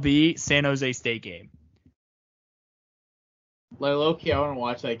UNLV San Jose State game." Like, low-key, I want to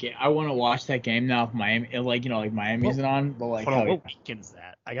watch that game. I want to watch that game now if Miami, Miami's on. But like, what weekend is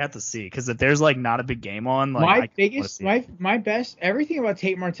that? I got to see, because if there's like not a big game on, like my best, everything about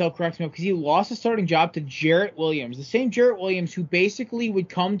Tate Martell corrects me because he lost his starting job to Jarrett Williams, the same Jarrett Williams who basically would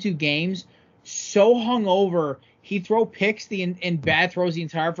come to games so hungover, he'd throw picks and bad throws the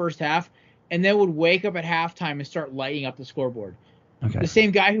entire first half, and then would wake up at halftime and start lighting up the scoreboard. Okay. The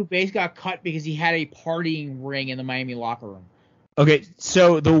same guy who basically got cut because he had a partying ring in the Miami locker room. Okay,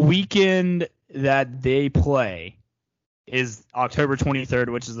 so the weekend that they play is October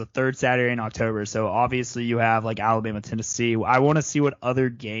 23rd, which is the third Saturday in October. So obviously you have like Alabama, Tennessee. I want to see what other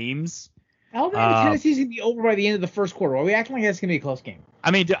games. Alabama, Tennessee's going to be over by the end of the first quarter. Are we acting like that's going to be a close game? I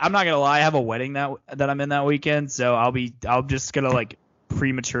mean, I'm not gonna lie. I have a wedding that I'm in that weekend, so I'm just gonna like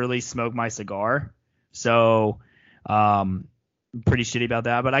prematurely smoke my cigar. So, pretty shitty about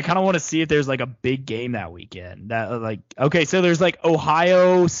that. But I kind of want to see if there's like a big game that weekend. So there's like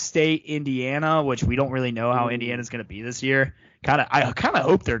Ohio State, Indiana, which we don't really know how Indiana's going to be this year. I kind of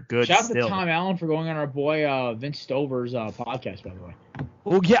hope they're good. Shout out still. to Tom Allen for going on our boy Vince Stover's podcast, by the way.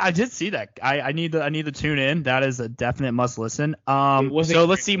 Well, yeah, I did see that. I need to tune in. That is a definite must listen.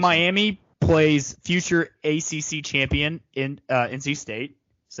 Let's see. Miami plays future ACC champion in NC State.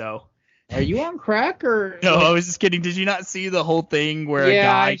 So. Are you on crack or? No, I was just kidding. Did you not see the whole thing where a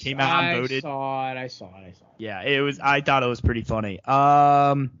guy came out and voted? I saw it. Yeah, it was. I thought it was pretty funny.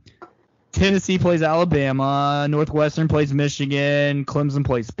 Tennessee plays Alabama. Northwestern plays Michigan. Clemson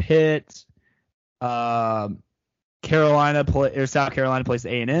plays Pitt. South Carolina plays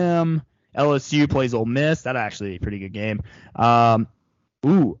A&M. LSU plays Ole Miss. That's actually a pretty good game. Upset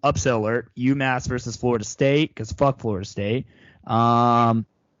alert. UMass versus Florida State, because fuck Florida State. Okay.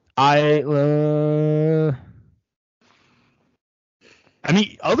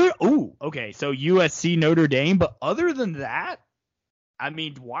 So USC Notre Dame, but other than that, I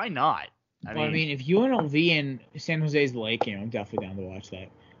mean, why not? If UNLV and San Jose's the late game, I'm definitely down to watch that.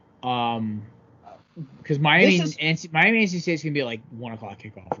 Because Miami and NC State's gonna be like 1 o'clock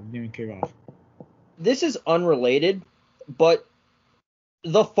kickoff, or noon kickoff. This is unrelated, but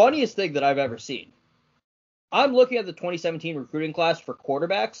the funniest thing that I've ever seen. I'm looking at the 2017 recruiting class for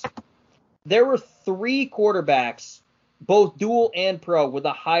quarterbacks. There were 3 quarterbacks, both dual and pro, with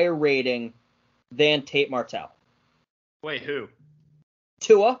a higher rating than Tate Martell. Wait, who?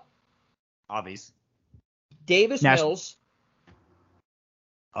 Tua. Obvious. Davis Mills.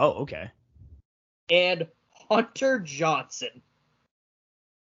 Oh, okay. And Hunter Johnson.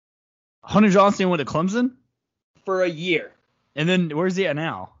 Hunter Johnson went to Clemson? For a year. And then where's he at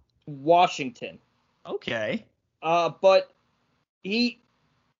now? Washington. Okay. But he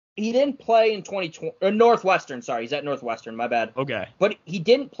didn't play in 2020. Or Northwestern, sorry. He's at Northwestern, my bad. Okay. But he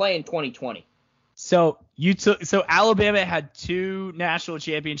didn't play in 2020. So Alabama had 2 national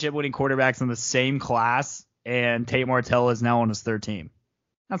championship winning quarterbacks in the same class, and Tate Martell is now on his 3rd team.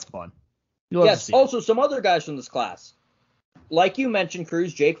 That's fun. Yes, also some other guys from this class. Like you mentioned,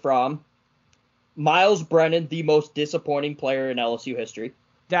 Cruz, Jake Fromm, Miles Brennan, the most disappointing player in LSU history.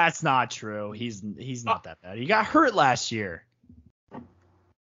 That's not true. He's not that bad. He got hurt last year.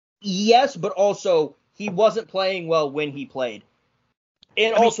 Yes, but also he wasn't playing well when he played.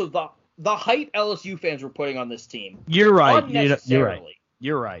 And also the hype LSU fans were putting on this team. You're right. Unnecessarily.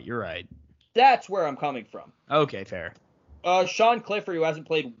 You're right. That's where I'm coming from. Okay, fair. Sean Clifford, who hasn't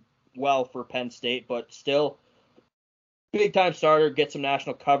played well for Penn State, but still big-time starter, get some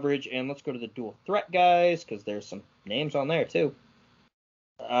national coverage. And let's go to the dual threat guys, because there's some names on there, too.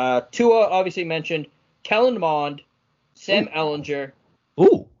 Tua, obviously mentioned. Kellen Mond, Sam Ehlinger.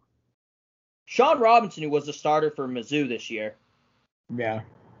 Ooh. Sean Robinson, who was the starter for Mizzou this year. Yeah.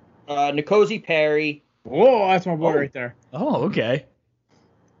 N'Kosi Perry. Whoa, that's my boy right there. Oh, okay.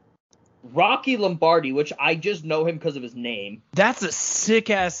 Rocky Lombardi, which I just know him because of his name. That's a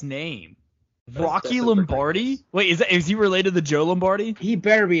sick-ass name. Rocky Lombardi? Wait, is he related to Joe Lombardi? He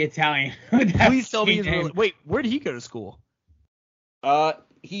better be Italian. Please tell me he's related. Wait, where did he go to school?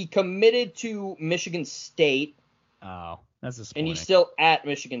 He committed to Michigan State. Oh, that's disappointing. And he's still at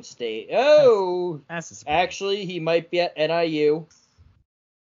Michigan State. Oh, that's disappointing. Actually, he might be at NIU.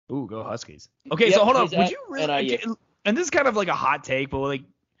 Ooh, go Huskies. Okay, so hold on. Would you really? NIU. And this is kind of like a hot take, but like,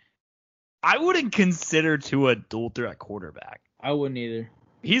 I wouldn't consider Tua a dual threat quarterback. I wouldn't either.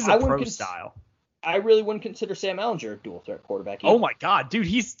 He's a pro style. I really wouldn't consider Sam Ehlinger a dual threat quarterback either. Oh my god, dude,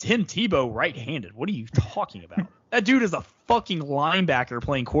 he's Tim Tebow right-handed. What are you talking about? That dude is a fucking linebacker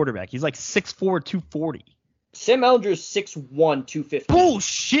playing quarterback. He's like 6'4", 240. Sam Ehlinger is 6'1", 250.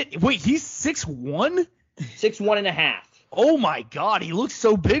 Bullshit. Wait, he's 6'1"? 6'1 and a half. Oh my god, he looks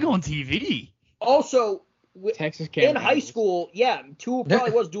so big on TV. Also, Texas in high school, yeah, Tua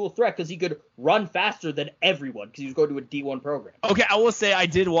probably was dual threat because he could run faster than everyone because he was going to a D1 program. Okay, I will say I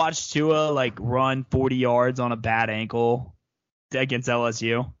did watch Tua like run 40 yards on a bad ankle against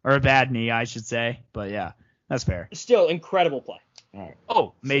LSU, or a bad knee, I should say. But yeah, that's fair. Still, incredible play. All right.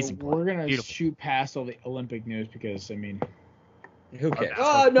 Oh, amazing So play. we're gonna shoot past all the Olympic news because I mean, who cares?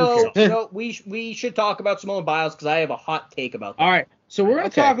 No, we should talk about Simone Biles because I have a hot take about that. All right, so we're gonna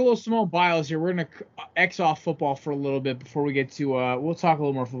talk a little Simone Biles here. We're gonna X off football for a little bit before we get to we'll talk a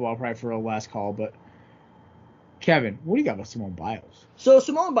little more football probably for our last call. But Kevin, what do you got about Simone Biles? So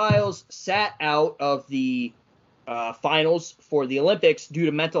Simone Biles sat out of the finals for the Olympics due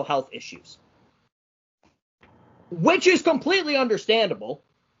to mental health issues, which is completely understandable.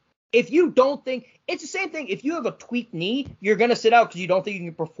 If you don't think, it's the same thing. If you have a tweaked knee, you're going to sit out because you don't think you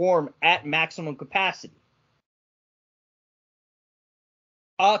can perform at maximum capacity.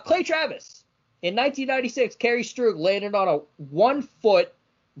 Clay Travis. In 1996, Kerry Strug landed on a 1-foot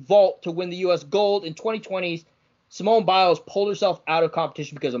vault to win the U.S. gold. In 2020, Simone Biles pulled herself out of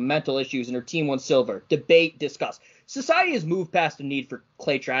competition because of mental issues, and her team won silver. Debate, discuss. Society has moved past the need for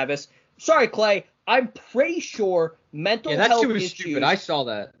Clay Travis. Sorry, Clay. I'm pretty sure mental health issues. Stupid. I saw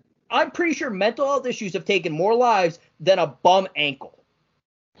that. I'm pretty sure mental health issues have taken more lives than a bum ankle.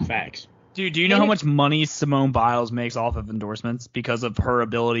 Facts. Dude, do you know how much money Simone Biles makes off of endorsements because of her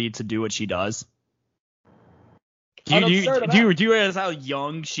ability to do what she does? Do you realize how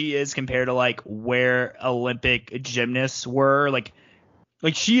young she is compared to like where Olympic gymnasts were? Like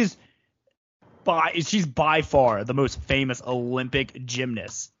she's by far the most famous Olympic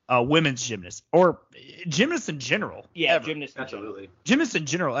gymnast, women's gymnast, or gymnast in general. Yeah, ever. Gymnast in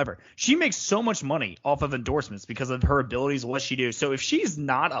general ever. She makes so much money off of endorsements because of her abilities, what she does. So if she's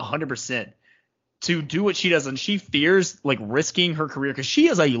not 100% to do what she does, and she fears like risking her career because she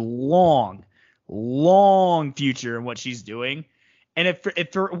has a long future in what she's doing. And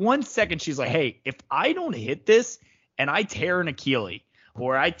if for 1 second she's like, hey, if I don't hit this and I tear an Achilles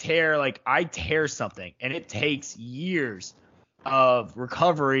or I tear something and it takes years of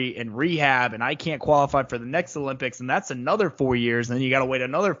recovery and rehab and I can't qualify for the next Olympics and that's another 4 years and then you got to wait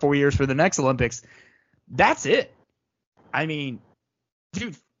another 4 years for the next Olympics. That's it. I mean,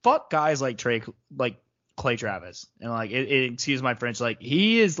 dude, fuck guys like Clay Travis, and like excuse my French, like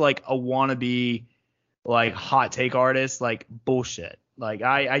he is like a wannabe like hot take artist, like bullshit. Like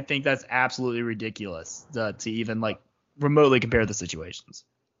I think that's absolutely ridiculous to even like remotely compare the situations.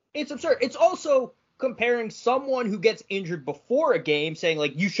 It's absurd. It's also comparing someone who gets injured before a game, saying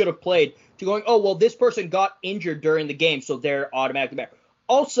like you should have played, to going, oh well, this person got injured during the game, so they're automatically better.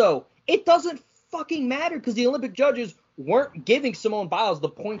 Also, it doesn't fucking matter because the Olympic judges weren't giving Simone Biles the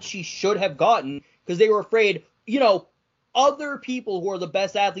points she should have gotten because they were afraid, other people who are the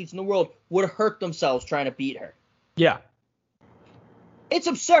best athletes in the world would hurt themselves trying to beat her. Yeah. It's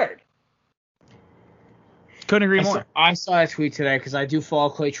absurd. Couldn't agree more. I saw a tweet today because I do follow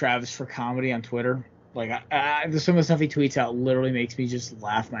Clay Travis for comedy on Twitter. Like, some of the stuff he tweets out literally makes me just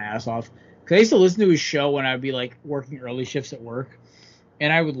laugh my ass off. Because I used to listen to his show when I'd be, like, working early shifts at work.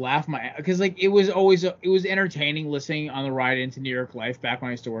 And I would laugh because like it was entertaining listening on the ride into New York Life back when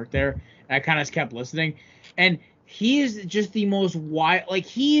I used to work there. And I kind of kept listening, and he is just the most wild. Like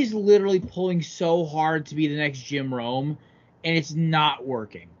he is literally pulling so hard to be the next Jim Rome, and it's not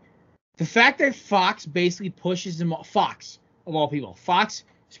working. The fact that Fox basically pushes him, Fox of all people, Fox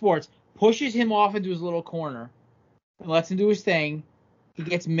Sports pushes him off into his little corner and lets him do his thing. He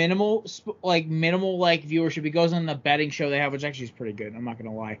gets minimal viewership. He goes on the betting show they have, which actually is pretty good. I'm not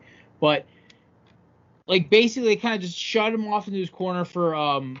gonna lie, but like basically they kind of just shut him off into his corner for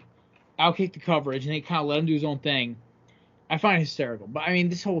outkick the coverage, and they kind of let him do his own thing. I find it hysterical. But I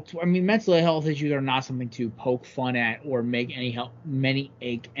mean, mental health issues are not something to poke fun at or make any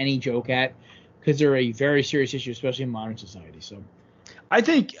joke at, because they're a very serious issue, especially in modern society. So I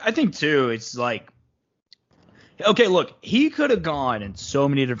think too, it's like, okay, look, he could have gone in so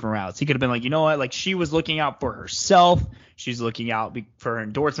many different routes. He could have been like, you know what? Like, she was looking out for herself. She's looking out for her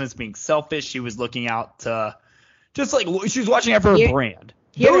endorsements, being selfish. She was looking out to just like she was watching out for her brand.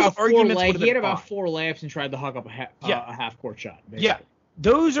 He had about 4 laps and tried to hug up a half-court shot. Basically. Yeah,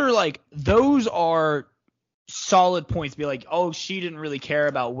 those are solid points. Be like, oh, she didn't really care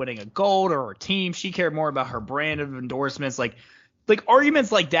about winning a gold or her team. She cared more about her brand of endorsements. Like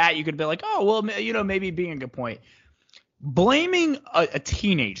arguments like that, you could be like, oh, well, maybe being a good point. Blaming a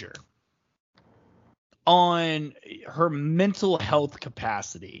teenager on her mental health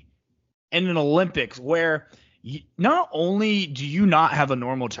capacity in an Olympics where not only do you not have a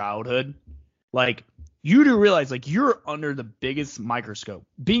normal childhood, like you do realize like you're under the biggest microscope,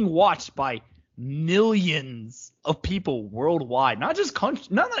 being watched by millions of people worldwide, not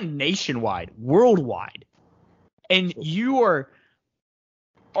nationwide, worldwide, and you are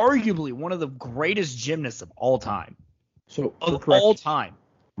arguably one of the greatest gymnasts of all time. So all time.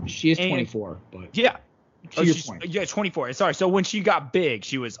 She is 24, but yeah. She's 24. Sorry. So when she got big,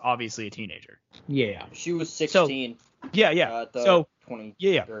 she was obviously a teenager. Yeah. She was 16. So, yeah. So 20.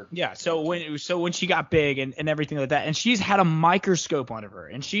 Yeah. So when she got big and everything like that, and she's had a microscope under her,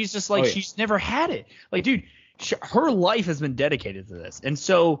 and she's just like she's never had it. Like, dude, her life has been dedicated to this, and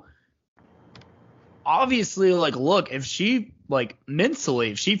so obviously, like, look, if she like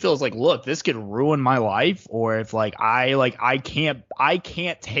mentally, if she feels like, look, this could ruin my life, or if I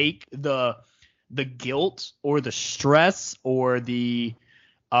can't take the guilt or the stress or the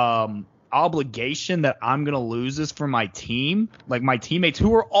obligation that I'm going to lose this for my team, like my teammates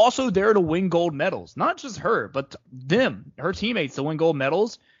who are also there to win gold medals, not just her, but her teammates to win gold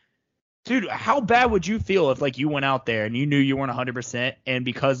medals. Dude, how bad would you feel if like you went out there and you knew you weren't 100% and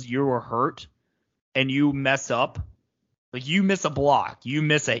because you were hurt and you mess up, like you miss a block, you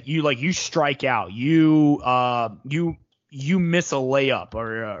strike out, you miss a layup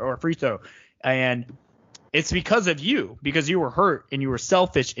or a free throw, and it's because of you, because you were hurt and you were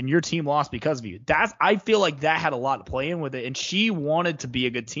selfish and your team lost because of you. I feel like that had a lot to play in with it, and she wanted to be a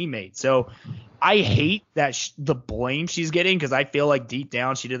good teammate. So I hate that the blame she's getting, because I feel like deep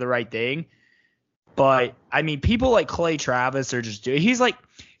down she did the right thing. But I mean, people like Clay Travis are just he's a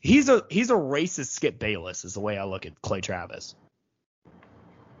racist Skip Bayless is the way I look at Clay Travis.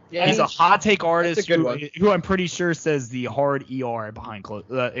 Yeah, he's a hot take artist who I'm pretty sure says the hard ER behind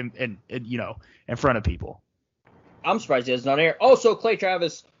in front of people. I'm surprised he hasn't on air. Also, Clay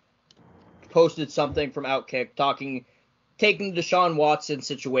Travis posted something from Outkick taking the Deshaun Watson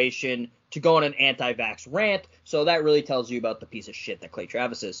situation to go on an anti-vax rant. So that really tells you about the piece of shit that Clay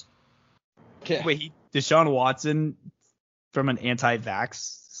Travis is. Yeah. Wait, Deshaun Watson from an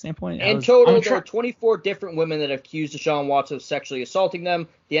anti-vax standpoint? In total, there are 24 different women that have accused Deshaun Watson of sexually assaulting them.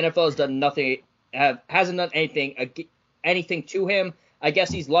 The NFL has done nothing, hasn't done anything to him. I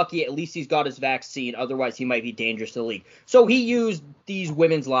guess he's lucky. At least he's got his vaccine. Otherwise, he might be dangerous to the league. So he used these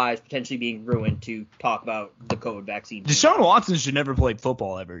women's lives potentially being ruined to talk about the COVID vaccine. Deshaun Watson should never play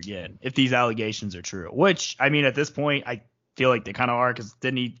football ever again if these allegations are true. Which, I mean, at this point, I feel like they kind of are, because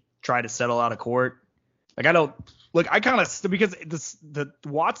didn't he try to settle out of court? Like, I don't – look, I kind of – because the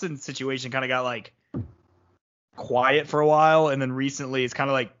Watson situation kind of got, like, quiet for a while, and then recently it's kind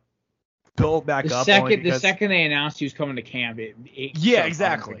of, like, built back up. The second they announced he was coming to camp, yeah,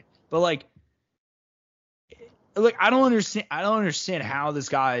 exactly. But like I don't understand how this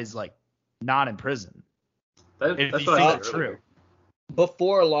guy is like not in prison. That's what I true. Earlier.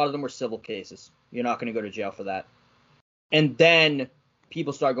 Before, a lot of them were civil cases. You're not going to go to jail for that. And then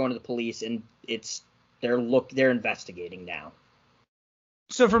people start going to the police, and they're investigating now.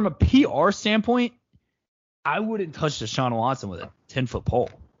 So from a PR standpoint, I wouldn't touch Deshaun Watson with a 10-foot pole.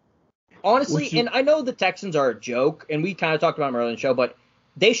 Honestly, and I know the Texans are a joke, and we kind of talked about him earlier in the show, but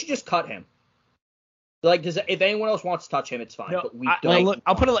they should just cut him. Like, if anyone else wants to touch him, it's fine. No, but we don't.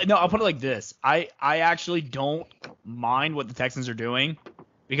 I'll put it like this. I actually don't mind what the Texans are doing,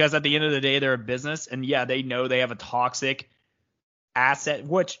 because at the end of the day, they're a business, and yeah, they know they have a toxic asset,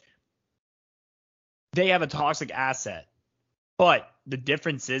 But the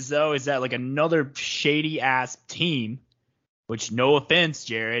difference is, though, is that like another shady ass team. Which, no offense,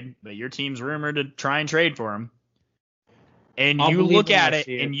 Jared, but your team's rumored to try and trade for him. And you look at it,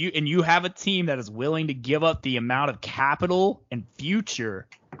 and you have a team that is willing to give up the amount of capital and future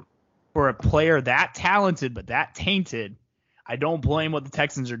for a player that talented but that tainted. I don't blame what the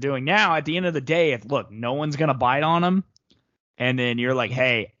Texans are doing. Now, at the end of the day, if no one's gonna bite on them, and then you're like,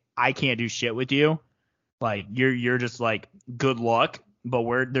 hey, I can't do shit with you, like you're just like, good luck.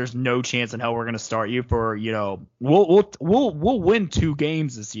 But there's no chance in hell we're gonna start you for, we'll win 2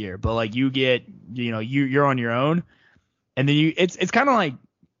 games this year, but like you get, you're on your own, and then it's kind of like,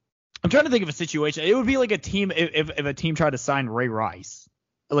 I'm trying to think of a situation. It would be like a team if a team tried to sign Ray Rice,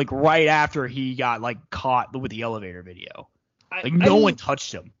 like right after he got like caught with the elevator video, no one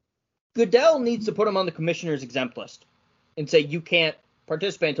touched him. Goodell needs to put him on the commissioner's exempt list and say you can't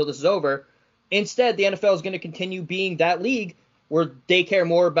participate until this is over. Instead, the NFL is going to continue being that league where they care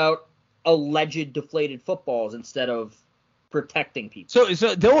more about alleged deflated footballs instead of protecting people.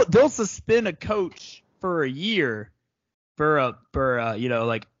 So they'll suspend a coach for a year for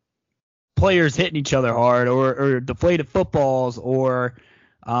like players hitting each other hard or deflated footballs or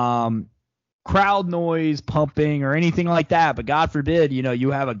crowd noise pumping or anything like that. But God forbid,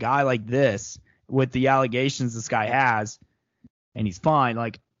 you have a guy like this with the allegations this guy has, and he's fine.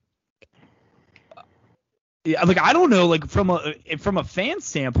 I don't know, like from a fan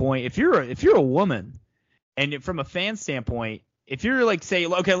standpoint, if you're a woman, and from a fan standpoint, if you're like, say,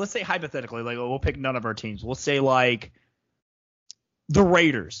 okay, let's say hypothetically, like we'll pick none of our teams. We'll say like the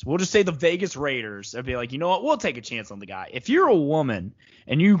Raiders. We'll just say the Vegas Raiders. I'd be like, you know what? We'll take a chance on the guy. If you're a woman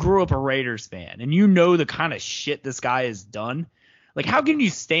and you grew up a Raiders fan and you know the kind of shit this guy has done, like how can you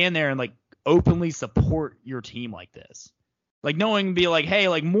stand there and like openly support your team like this? Like knowing and be like, hey,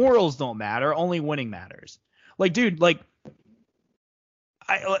 like morals don't matter, only winning matters. Like, dude, like,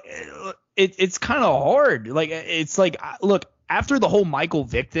 it's kind of hard. Like, it's like, look, after the whole Michael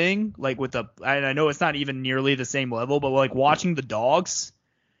Vick thing, like and I know it's not even nearly the same level, but like watching the Dogs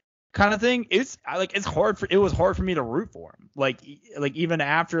kind of thing. It was hard for me to root for him. Like even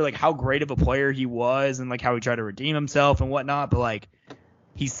after like how great of a player he was and like how he tried to redeem himself and whatnot, but like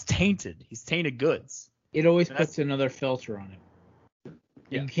he's tainted. He's tainted goods. It always puts another filter on it.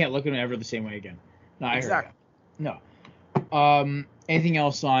 Yeah. You can't look at him ever the same way again. No, I Exactly. heard that. No. Anything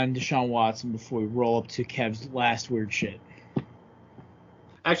else on Deshaun Watson before we roll up to Kev's last weird shit?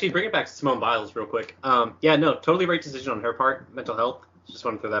 Actually, bring it back to Simone Biles real quick. Yeah, no, totally right decision on her part. Mental health. Just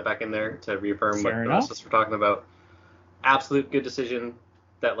want to throw that back in there to reaffirm what the rest of us were talking about. Absolute good decision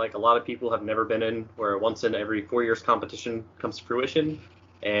that like a lot of people have never been in, where once in every 4 years competition comes to fruition,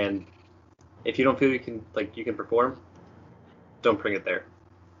 and if you don't feel you can perform, don't bring it there.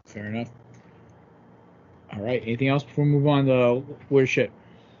 Fair enough. All right. Anything else before we move on to weird shit?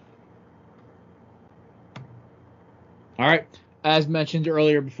 All right. As mentioned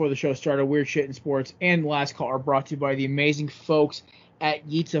earlier before the show started, weird shit in sports and the last call are brought to you by the amazing folks at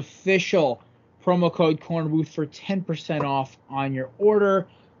Yeats Official. Promo code Corner Booth for 10% off on your order.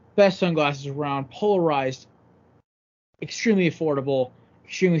 Best sunglasses around, polarized, extremely affordable,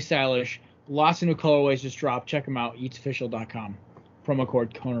 extremely stylish. Lots of new colorways just dropped. Check them out, yeatsofficial.com. Promo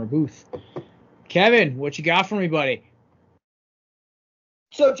code Corner Booth. Kevin, what you got for me, buddy?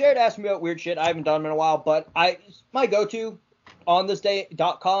 So Jared asked me about weird shit. I haven't done them in a while, but my go-to on this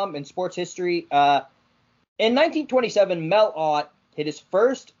day.com in sports history. In 1927, Mel Ott hit his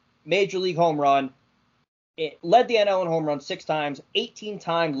first major league home run. It led the NL in home runs 6 times, 18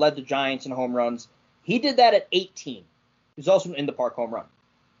 times led the Giants in home runs. He did that at 18. He was also an in-the-park home run.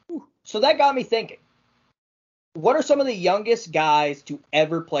 So that got me thinking. What are some of the youngest guys to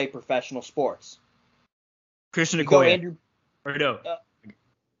ever play professional sports? Christian Okoye.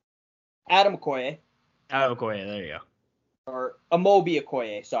 Adam Okoye. Adam Okoye, there you go. Or Amobi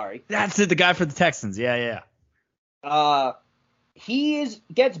Okoye, sorry. That's it, the guy for the Texans. Yeah. He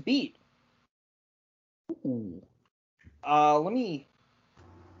gets beat. Ooh.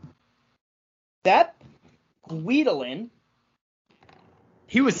 Bep Guidolin.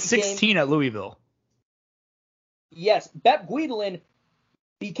 He was 16 at Louisville. Yes, Bep Guidolin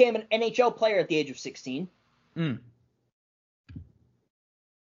became an NHL player at the age of 16.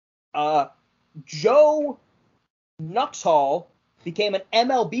 Joe Nuxhall became an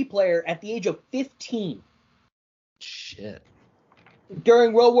MLB player at the age of 15. Shit.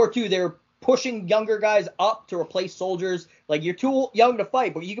 During World War II, they were pushing younger guys up to replace soldiers. Like, you're too young to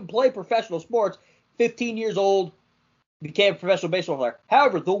fight, but you can play professional sports. 15 years old, became a professional baseball player.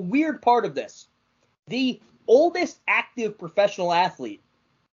 However, the weird part of this, the oldest active professional athlete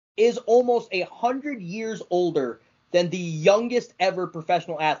is almost 100 years older than the youngest ever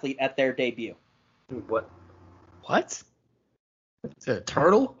professional athlete at their debut. What? Is it a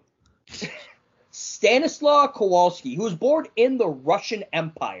turtle? Stanislaw Kowalski, who was born in the Russian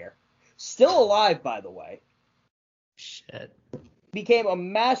Empire, still alive, by the way. Shit. Became a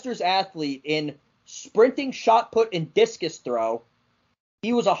master's athlete in sprinting, shot put, and discus throw.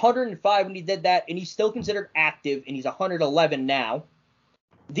 He was 105 when he did that, and he's still considered active, and he's 111 now.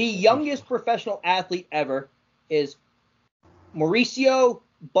 The youngest professional athlete ever is Mauricio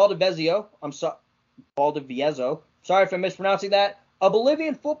Baldivieso. Baldivieso. Sorry if I'm mispronouncing that. A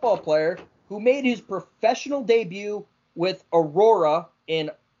Bolivian football player who made his professional debut with Aurora in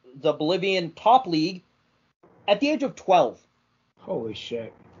the Bolivian top league at the age of 12. Holy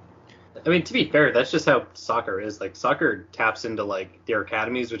shit. I mean, to be fair, that's just how soccer is. Like, soccer taps into, like, their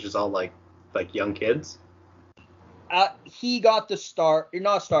academies, which is all, like young kids. He got the start, or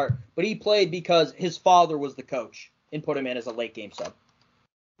not start, but he played because his father was the coach and put him in as a late game sub.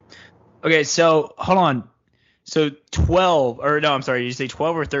 Okay, so, hold on. So, 12, or no, I'm sorry, did you say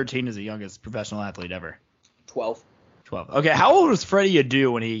 12 or 13 is the youngest professional athlete ever? 12. Okay, how old was Freddie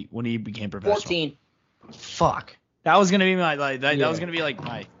Adu when he became professional? 14. Fuck. That was gonna be that was gonna be like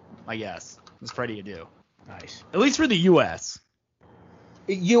my guess. Was Freddie Adu. Nice. At least for the US.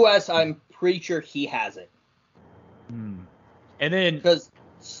 US, I'm pretty sure he has it. And then because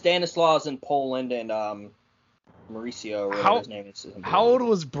Stanislaus in Poland and Mauricio, or whatever his name is. How old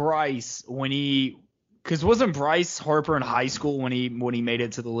was Bryce when he? Because wasn't Bryce Harper in high school when he made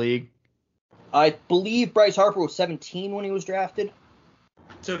it to the league? I believe Bryce Harper was 17 when he was drafted.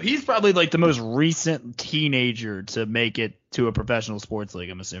 So he's probably like the most recent teenager to make it to a professional sports league,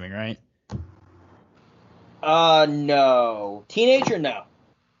 I'm assuming, right? No. Teenager, no.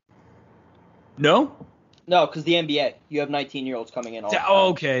 No? No, because the NBA, you have 19-year-olds coming in all the time.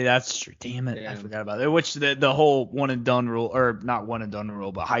 Okay, that's true. Damn it, I forgot about that. Which the whole one and done rule, or not one and done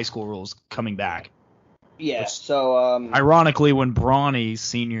rule, but high school rules coming back. Yeah, so ironically, when Bronny's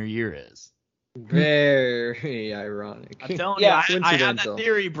senior year is. Very ironic. I'm telling Yeah, you, I have that coincidental.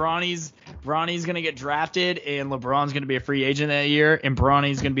 theory. Bronny's gonna get drafted, and LeBron's gonna be a free agent that year, and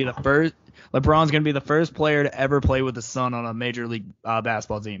Bronny's gonna be the first. LeBron's gonna be the first player to ever play with the Sun on a major league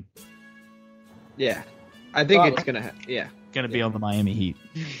basketball team. Yeah, I think Probably. it's gonna. Yeah. Gonna be on the Miami Heat.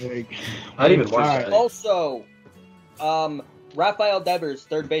 I didn't even watch Alright. that. Also, Rafael Devers,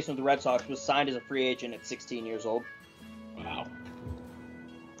 third baseman of the Red Sox, was signed as a free agent at 16 years old. Wow.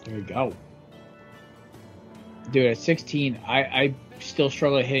 There you go. Dude, at 16, I still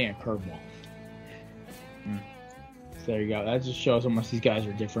struggle at hitting a curveball. So there you go. That just shows how much these guys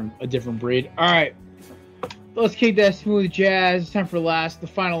are a different breed. All right. Let's keep that smooth jazz. It's time for the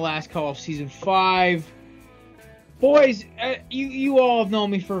final last call of season 5. Boys, you all have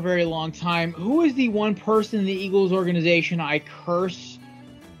known me for a very long time. Who is the one person in the Eagles organization I curse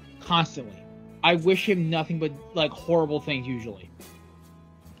constantly? I wish him nothing but like horrible things usually.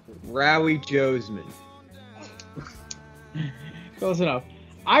 Rowie Josman. Close enough.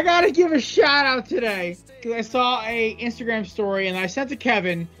 I gotta give a shout out today because I saw a Instagram story and I sent to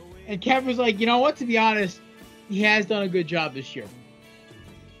Kevin, and Kevin was like, you know what? To be honest, he has done a good job this year.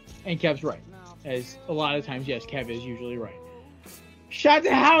 And Kev's right. As a lot of times, yes, Kev is usually right. Shout out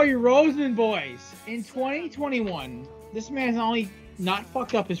to Howie Roseman, boys. In 2021, this man's only not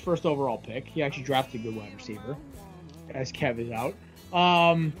fucked up his first overall pick. He actually drafted a good wide receiver, as Kev is out.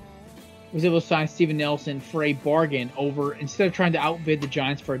 Was able to sign Steven Nelson for a bargain over, instead of trying to outbid the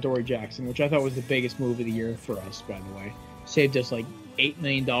Giants for Adoree Jackson, which I thought was the biggest move of the year for us, by the way. Saved us like $8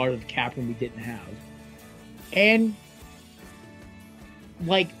 million of cap when we didn't have. And,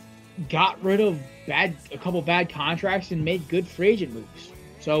 like, got rid of a couple bad contracts and made good free agent moves.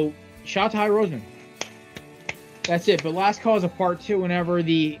 So, shout out to Howie Roseman. That's it. But last call is a part 2 whenever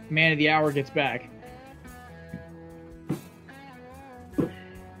the man of the hour gets back.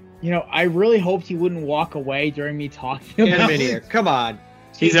 You know, I really hoped he wouldn't walk away during me talking Get about him in here. Come on.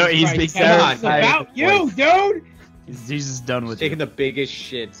 He's Christ, big. Kevin, it's about you, dude! He's just done with Taking it. the biggest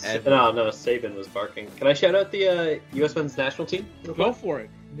shit ever. No, Saban was barking. Can I shout out the U.S. men's national team? Go for it.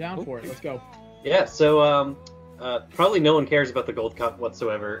 I'm down for it. Let's go. Yeah, so probably no one cares about the Gold Cup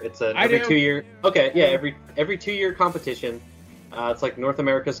whatsoever. It's an I every do. 2 year. Okay, yeah, every 2 year competition. It's like North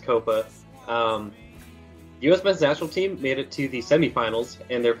America's Copa. U.S. men's national team made it to the semifinals,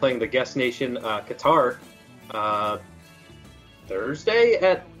 and they're playing the guest nation Qatar Thursday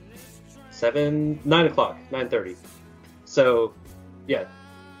at 9:30. So, yeah,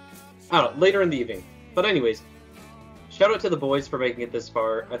 I don't know, later in the evening. But anyways, shout out to the boys for making it this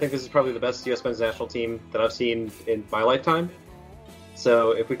far. I think this is probably the best U.S. men's national team that I've seen in my lifetime.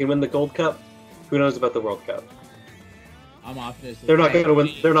 So if we can win the Gold Cup, who knows about the World Cup? I'm optimistic. They're not going to win.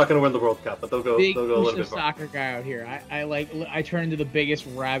 They're not going to win the World Cup, but they'll go. Big They'll go a little bit far. soccer guy out here. I turn into the biggest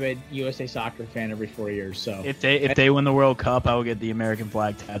rabid USA Soccer fan every 4 years. So If they win the World Cup, I will get the American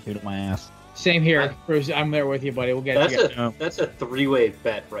flag tattooed on my ass. same here, Bruce. I'm there with you, buddy. We'll get it together. That's a 3-way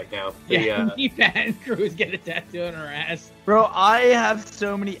bet right now. Yeah, me, Pat, and Cruz get a tattoo on her ass. Bro, I have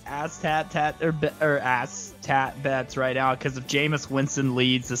so many ass tat bets right now because if Jameis Winston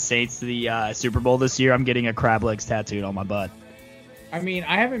leads the Saints to the Super Bowl this year, I'm getting a crab legs tattooed on my butt. I mean,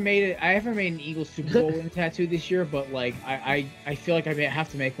 I haven't made an Eagles Super Bowl win tattoo this year, but like I feel like I have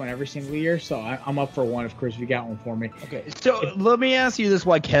to make one every single year, so I'm up for one if Chris, you got one for me. Okay, so let me ask you this: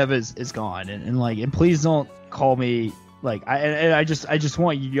 why Kev is gone, and please don't call me like I just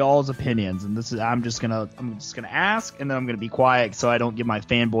want y'all's opinions, and this is I'm just gonna ask, and then I'm gonna be quiet so I don't give my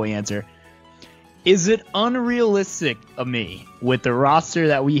fanboy answer. Is it unrealistic of me with the roster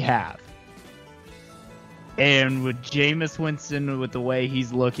that we have? And with Jameis Winston, with the way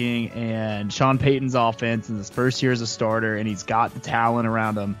he's looking, and Sean Payton's offense in his first year as a starter, and he's got the talent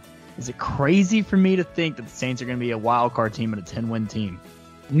around him, is it crazy for me to think that the Saints are going to be a wild card team and a 10-win team?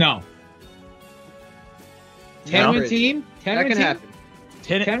 No. 10-win team? 10 That can happen.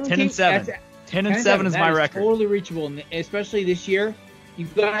 10 and 7. 10 and 7 is that my record. Totally reachable, and especially this year. You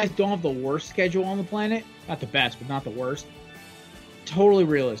guys don't have the worst schedule on the planet. Not the best, but not the worst. Totally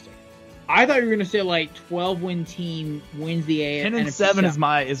realistic. I thought you were gonna say like 12-win team wins the AFC. 10 and 7 is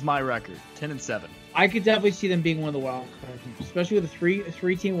my record. 10 and 7. I could definitely see them being one of the wild card teams, especially with a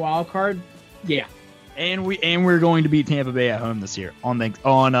three-team wild card. Yeah. And we're going to beat Tampa Bay at home this year on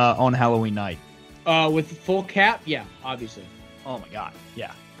Halloween night. With full cap, yeah, obviously. Oh my God,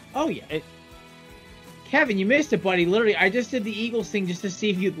 yeah. Oh yeah. Kevin, you missed it, buddy. Literally, I just did the Eagles thing just to see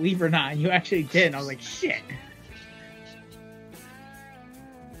if you'd leave or not, and you actually did. And I was like, shit.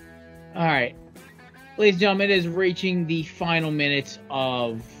 All right. Ladies and gentlemen, it is reaching the final minutes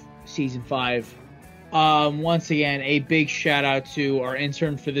of Season 5. Once again, a big shout out to our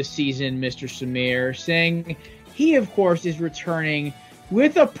intern for the season, Mr. Samir, saying he, of course, is returning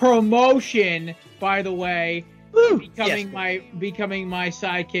with a promotion, by the way, becoming my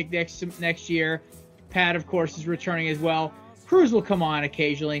sidekick next year. Pat, of course, is returning as well. Cruz will come on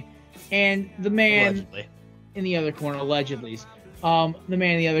occasionally. And the man in the other corner, allegedly, the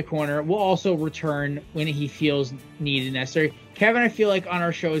man in the other corner will also return when he feels needed and necessary. Kevin, I feel like on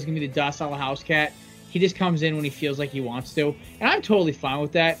our show is going to be the docile house cat. He just comes in when he feels like he wants to. And I'm totally fine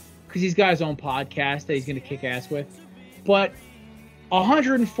with that because he's got his own podcast that he's going to kick ass with. But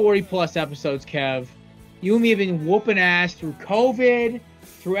 140 plus episodes, Kev. You and me have been whooping ass through COVID,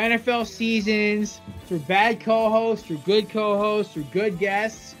 through NFL seasons, through bad co-hosts, through good co-hosts, through good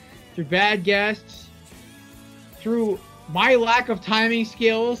guests, through bad guests, through my lack of timing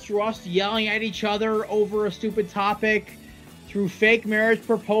skills, through us yelling at each other over a stupid topic, through fake marriage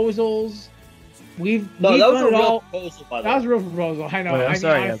proposals. That was a real proposal, by the way. That was a real proposal. I know. Wait, I'm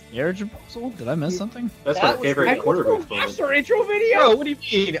sorry. A marriage proposal? Did I miss something? That's my favorite quarterback. That's our intro video. Bro, what do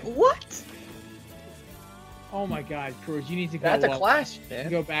you mean? What? Oh my God, Cruz, you need to go. That's a clash, man.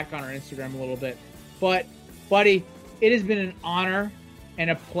 Go back on our Instagram a little bit. But, buddy, it has been an honor and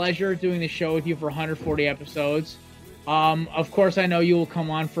a pleasure doing the show with you for 140 episodes. Of course, I know you will come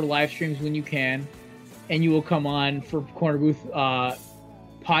on for live streams when you can, and you will come on for Corner Booth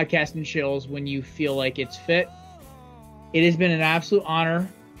podcast and chills when you feel like it's fit. It has been an absolute honor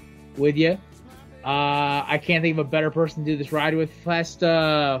with you. I can't think of a better person to do this ride with last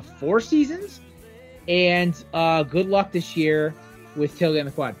 4 seasons. And good luck this year with Tailgate on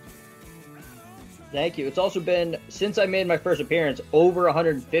the Quad. Thank you. It's also been, since I made my first appearance, over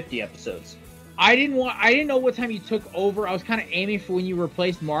 150 episodes. I didn't know what time you took over. I was kind of aiming for when you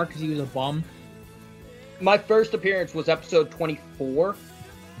replaced Mark because he was a bum. My first appearance was episode 24.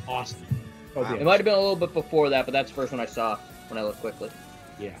 Awesome. Wow. It might have been a little bit before that, but that's the first one I saw when I looked quickly.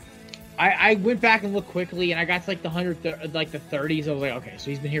 Yeah. I went back and looked quickly, and I got to like the 30s. I was like, okay, so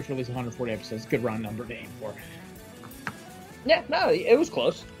he's been here for at least 140 episodes. Good round number to aim for. Yeah, no, it was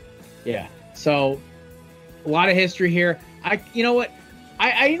close. Yeah. So, a lot of history here. You know what?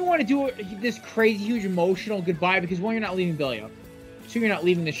 I didn't want to do this crazy, huge emotional goodbye because 1, you're not leaving Billy up. 2, you're not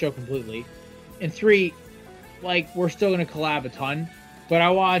leaving the show completely. And 3, like, we're still going to collab a ton. But I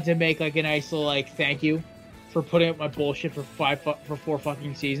wanted to make, like, a nice little, like, thank you for putting up my bullshit for 4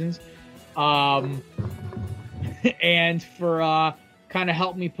 fucking seasons. And for kind of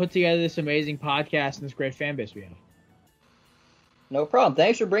helping me put together this amazing podcast and this great fan base we have. No problem.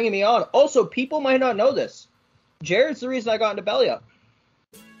 Thanks for bringing me on. Also, people might not know this. Jared's the reason I got into Belly Up.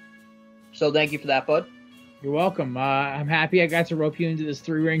 So thank you for that, bud. You're welcome. I'm happy I got to rope you into this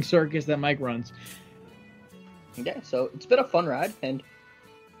 3-ring circus that Mike runs. Yeah, so it's been a fun ride, and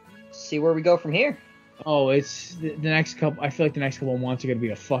see where we go from here. Oh, it's the next couple. I feel like the next couple of months are gonna be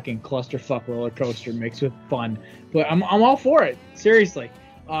a fucking clusterfuck roller coaster mixed with fun. But I'm all for it. Seriously.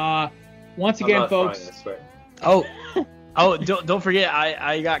 Once again, folks. Crying, I swear. Oh, don't forget,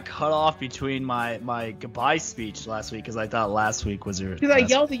 I got cut off between my goodbye speech last week because I thought last week was your. Because I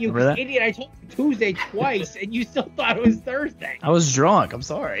yelled at you, idiot. I told you Tuesday twice, and you still thought it was Thursday. I was drunk. I'm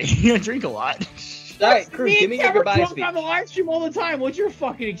sorry. I drink a lot. All right, Cruz, give me your goodbye speech. I'm on the live stream all the time. What's your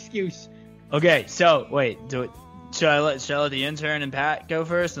fucking excuse? Okay, so wait, do it. Should I let the intern and Pat go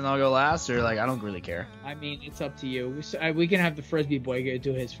first, and I'll go last, or like I don't really care. I mean, it's up to you. We can have the frisbee boy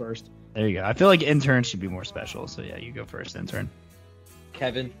do his first. There you go. I feel like intern should be more special, so yeah, you go first, intern.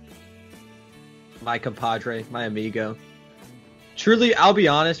 Kevin, my compadre, my amigo. Truly, I'll be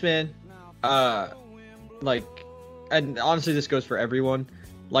honest, man. Like, and honestly, this goes for everyone.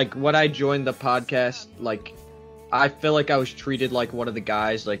 Like, when I joined the podcast, like, I feel like I was treated like one of the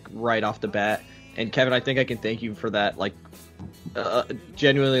guys, like, right off the bat. And Kevin, I think I can thank you for that, like,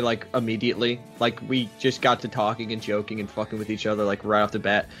 genuinely, like, immediately. Like, we just got to talking and joking and fucking with each other, like, right off the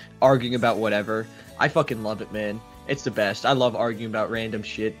bat, arguing about whatever. I fucking love it, man. It's the best. I love arguing about random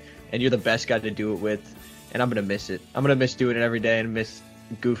shit, and you're the best guy to do it with, and I'm gonna miss it. I'm gonna miss doing it every day and miss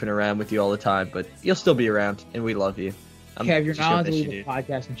goofing around with you all the time, but you'll still be around, and we love you. Kev, you're not on to leave a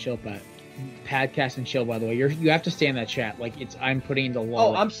podcast and chill, Pat. Podcast and chill, by the way. You have to stay in that chat. Like, I'm putting into law.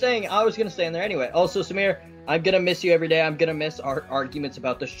 Oh, I'm saying I was gonna stay in there anyway. Also, Samir, I'm gonna miss you every day. I'm gonna miss our arguments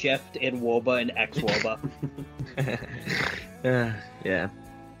about the shift in WOBA and ex-WOBA. Yeah.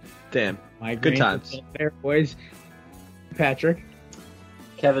 Damn. Good times. There, boys. Patrick.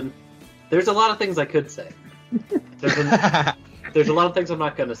 Kevin, there's a lot of things I could say. There's a lot of things I'm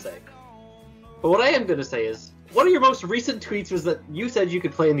not gonna say. But what I am gonna say is, one of your most recent tweets was that you said you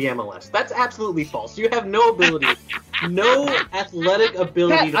could play in the MLS. That's absolutely false. You have no ability no athletic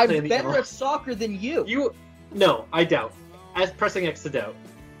ability Pat, to I'm play in the better MLS. at soccer than you. No, I doubt. As pressing X to doubt.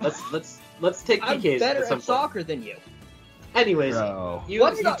 Let's take I'm PKs better at some at point. soccer than you. Anyways, Bro. you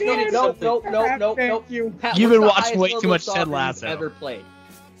What's not? tweeted No. something. Pat, You've what's been the watching highest way level too of much soccer Ted you've Lasso. Ever played?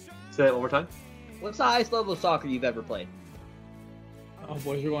 Say that one more time. What's the highest level of soccer you've ever played? Oh,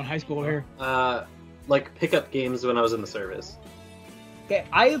 boys, we're going high school here. Like pickup games when I was in the service. Okay,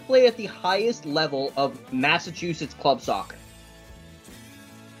 I have played at the highest level of Massachusetts club soccer.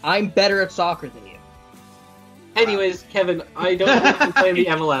 I'm better at soccer than you. Anyways, Kevin, I don't want to play in the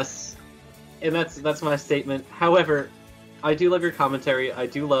MLS, and that's my statement. However, I do love your commentary. I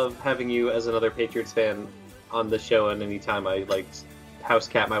do love having you as another Patriots fan on the show, and anytime I house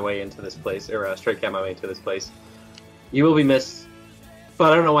cat my way into this place, or stray cat my way into this place. You will be missed,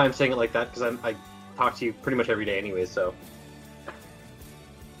 but I don't know why I'm saying it like that, because I talk to you pretty much every day anyway, so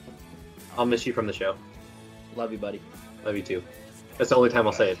I'll miss you from the show. Love you, buddy. Love you too. That's the only time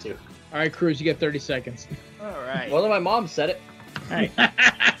I'll say it too. All right, Cruz, you get 30 seconds. All right. Well, my mom said it. Hey.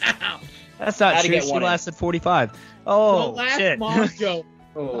 That's not Had to true. get She one in. lasted 45. The Oh, last shit. mom joke.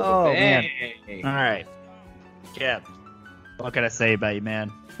 Oh, man. Hey. All right. Kev, what can I say about you,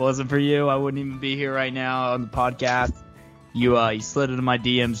 man? If it wasn't for you, I wouldn't even be here right now on the podcast. You slid into my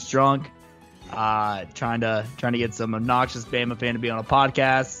DMs drunk, trying to get some obnoxious Bama fan to be on a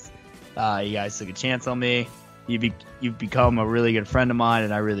podcast. You guys took a chance on me. You've become a really good friend of mine,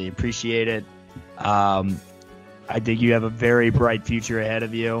 and I really appreciate it. I think you have a very bright future ahead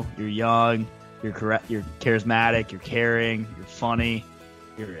of you. You're young, you're charismatic, you're caring, you're funny,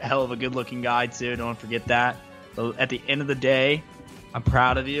 you're a hell of a good-looking guy too. Don't forget that. So at the end of the day, I'm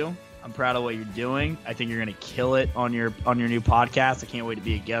proud of you. I'm proud of what you're doing. I think you're gonna kill it on your new podcast. I can't wait to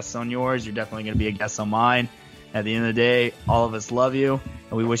be a guest on yours. You're definitely gonna be a guest on mine. At the end of the day, all of us love you,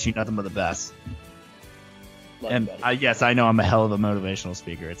 and we wish you nothing but the best. Love And you, buddy. yes, I know I'm a hell of a motivational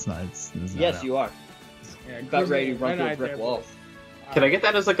speaker. It's not. Yes, you are. Yeah, About ready to run through a red-eyed brick there, wall. boys. Can I get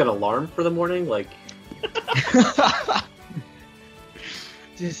that as like an alarm for the morning? Like,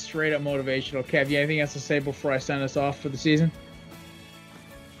 Just straight up motivational. Kev, you have anything else to say before I send us off for the season?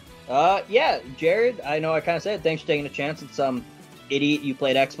 Yeah, Jared, I know I kind of said thanks for taking a chance at some idiot you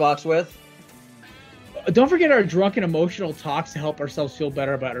played Xbox with. Don't forget our drunken emotional talks to help ourselves feel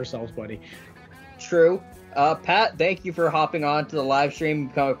better about ourselves, buddy. True. Pat, thank you for hopping on to the live stream and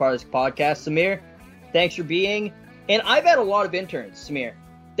becoming a part of this podcast. Samir, thanks for being, and I've had a lot of interns, Samir.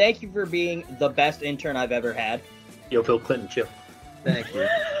 Thank you for being the best intern I've ever had. yo, Bill Clinton, chill. Thank you.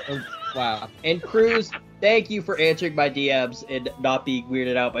 Wow. And Cruz, thank you for answering my DMs and not being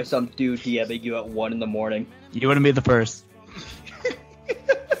weirded out by some dude DMing you at 1 a.m. You wouldn't be the first.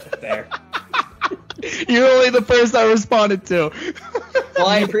 Fair. You're only the first I responded to. Well,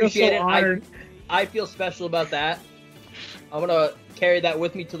 I You feel appreciate so it. honored. I feel special about that. I'm gonna carry that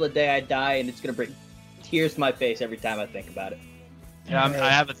with me till the day I die, and it's gonna bring tears to my face every time I think about it. Yeah, I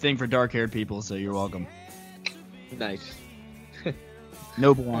have a thing for dark-haired people, so you're welcome. Nice.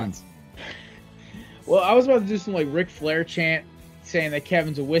 No blondes. Well, I was about to do some like Ric Flair chant saying that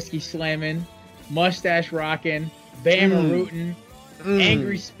Kevin's a whiskey slamming, mustache rocking, Bama rooting,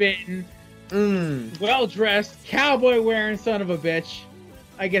 angry spitting, well dressed, cowboy wearing son of a bitch.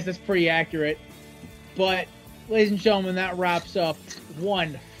 I guess that's pretty accurate. But, ladies and gentlemen, that wraps up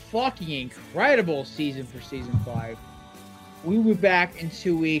one fucking incredible season for season 5. We will be back in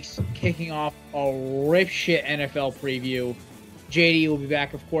 2 weeks, kicking off a rip shit NFL preview. JD will be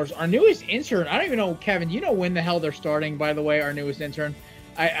back, of course. Our newest intern, I don't even know, Kevin, do you know when the hell they're starting, by the way, our newest intern?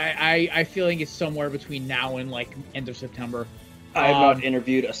 I feel like it's somewhere between now and, like, end of September. I have not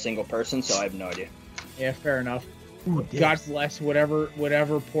interviewed a single person, so I have no idea. Yeah, fair enough. God bless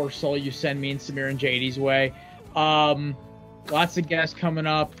whatever poor soul you send me and Samir and JD's way. Lots of guests coming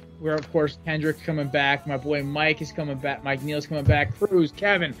up. We're, of course, Kendrick's coming back. My boy Mike is coming back. Mike Neal's coming back. Cruz,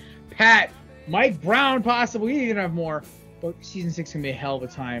 Kevin, Pat, Mike Brown, possibly. We're going to have more. But season 6 is going to be a hell of a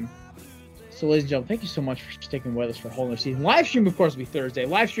time. So, ladies and gentlemen, thank you so much for sticking with us for a whole other season. Live stream, of course, will be Thursday.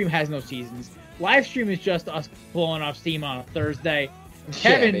 Live stream has no seasons. Live stream is just us blowing off steam on a Thursday. And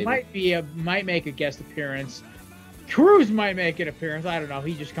Kevin might make a guest appearance. Cruz might make an appearance. I don't know.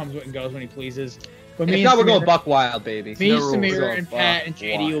 He just comes and goes when he pleases. But If not, we're going buck wild, baby. Me, No rules. We're Samir, going and buck Pat, and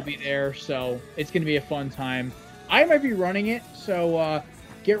JD will wild. be there, so it's going to be a fun time. I might be running it, so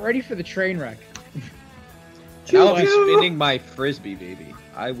get ready for the train wreck. And I'll be spinning my frisbee, baby.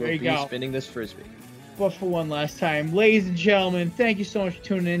 I will There you be go. spinning this frisbee. But for one last time, ladies and gentlemen, thank you so much for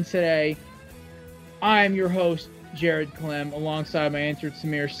tuning in today. I'm your host, Jared Clem, alongside my intern,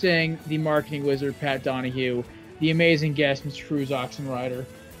 Samir Singh, the marketing wizard, Pat Donahue, the amazing guest, Mr. Cruz Oxenrider.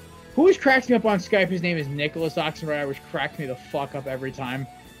 who always cracks me up on Skype. His name is Nicholas Oxenreier, which cracks me the fuck up every time.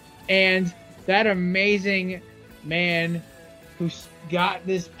 And that amazing man who got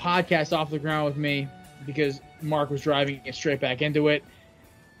this podcast off the ground with me because Mark was driving it straight back into it,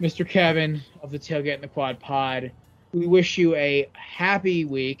 Mr. Kevin of the Tailgate in the Quad Pod. We wish you a happy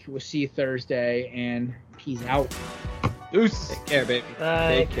week. We'll see you Thursday, and peace out. Deuce. Take care, baby.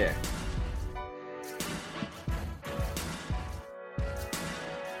 Bye. Take care.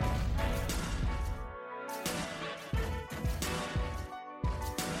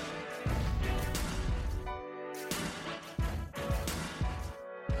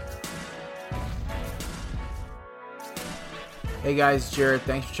 Hey guys, Jared.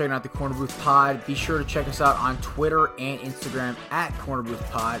 Thanks for checking out the Corner Booth Pod. Be sure to check us out on Twitter and Instagram at Corner Booth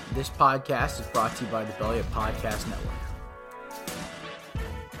Pod. This podcast is brought to you by the Belly Up Podcast Network.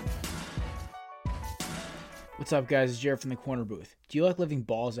 What's up, guys? It's Jared from the Corner Booth. Do you like living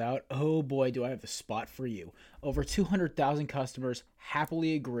balls out? Oh boy, do I have the spot for you. Over 200,000 customers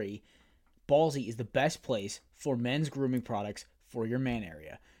happily agree Ballsy is the best place for men's grooming products for your man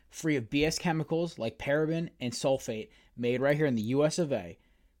area. Free of BS chemicals like paraben and sulfate, made right here in the US of A.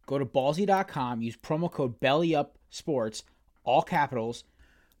 Go to ballsy.com, use promo code BELLYUPSPORTS, all capitals.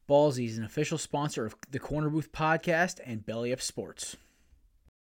 Ballsy is an official sponsor of the Corner Booth Podcast and Belly Up Sports.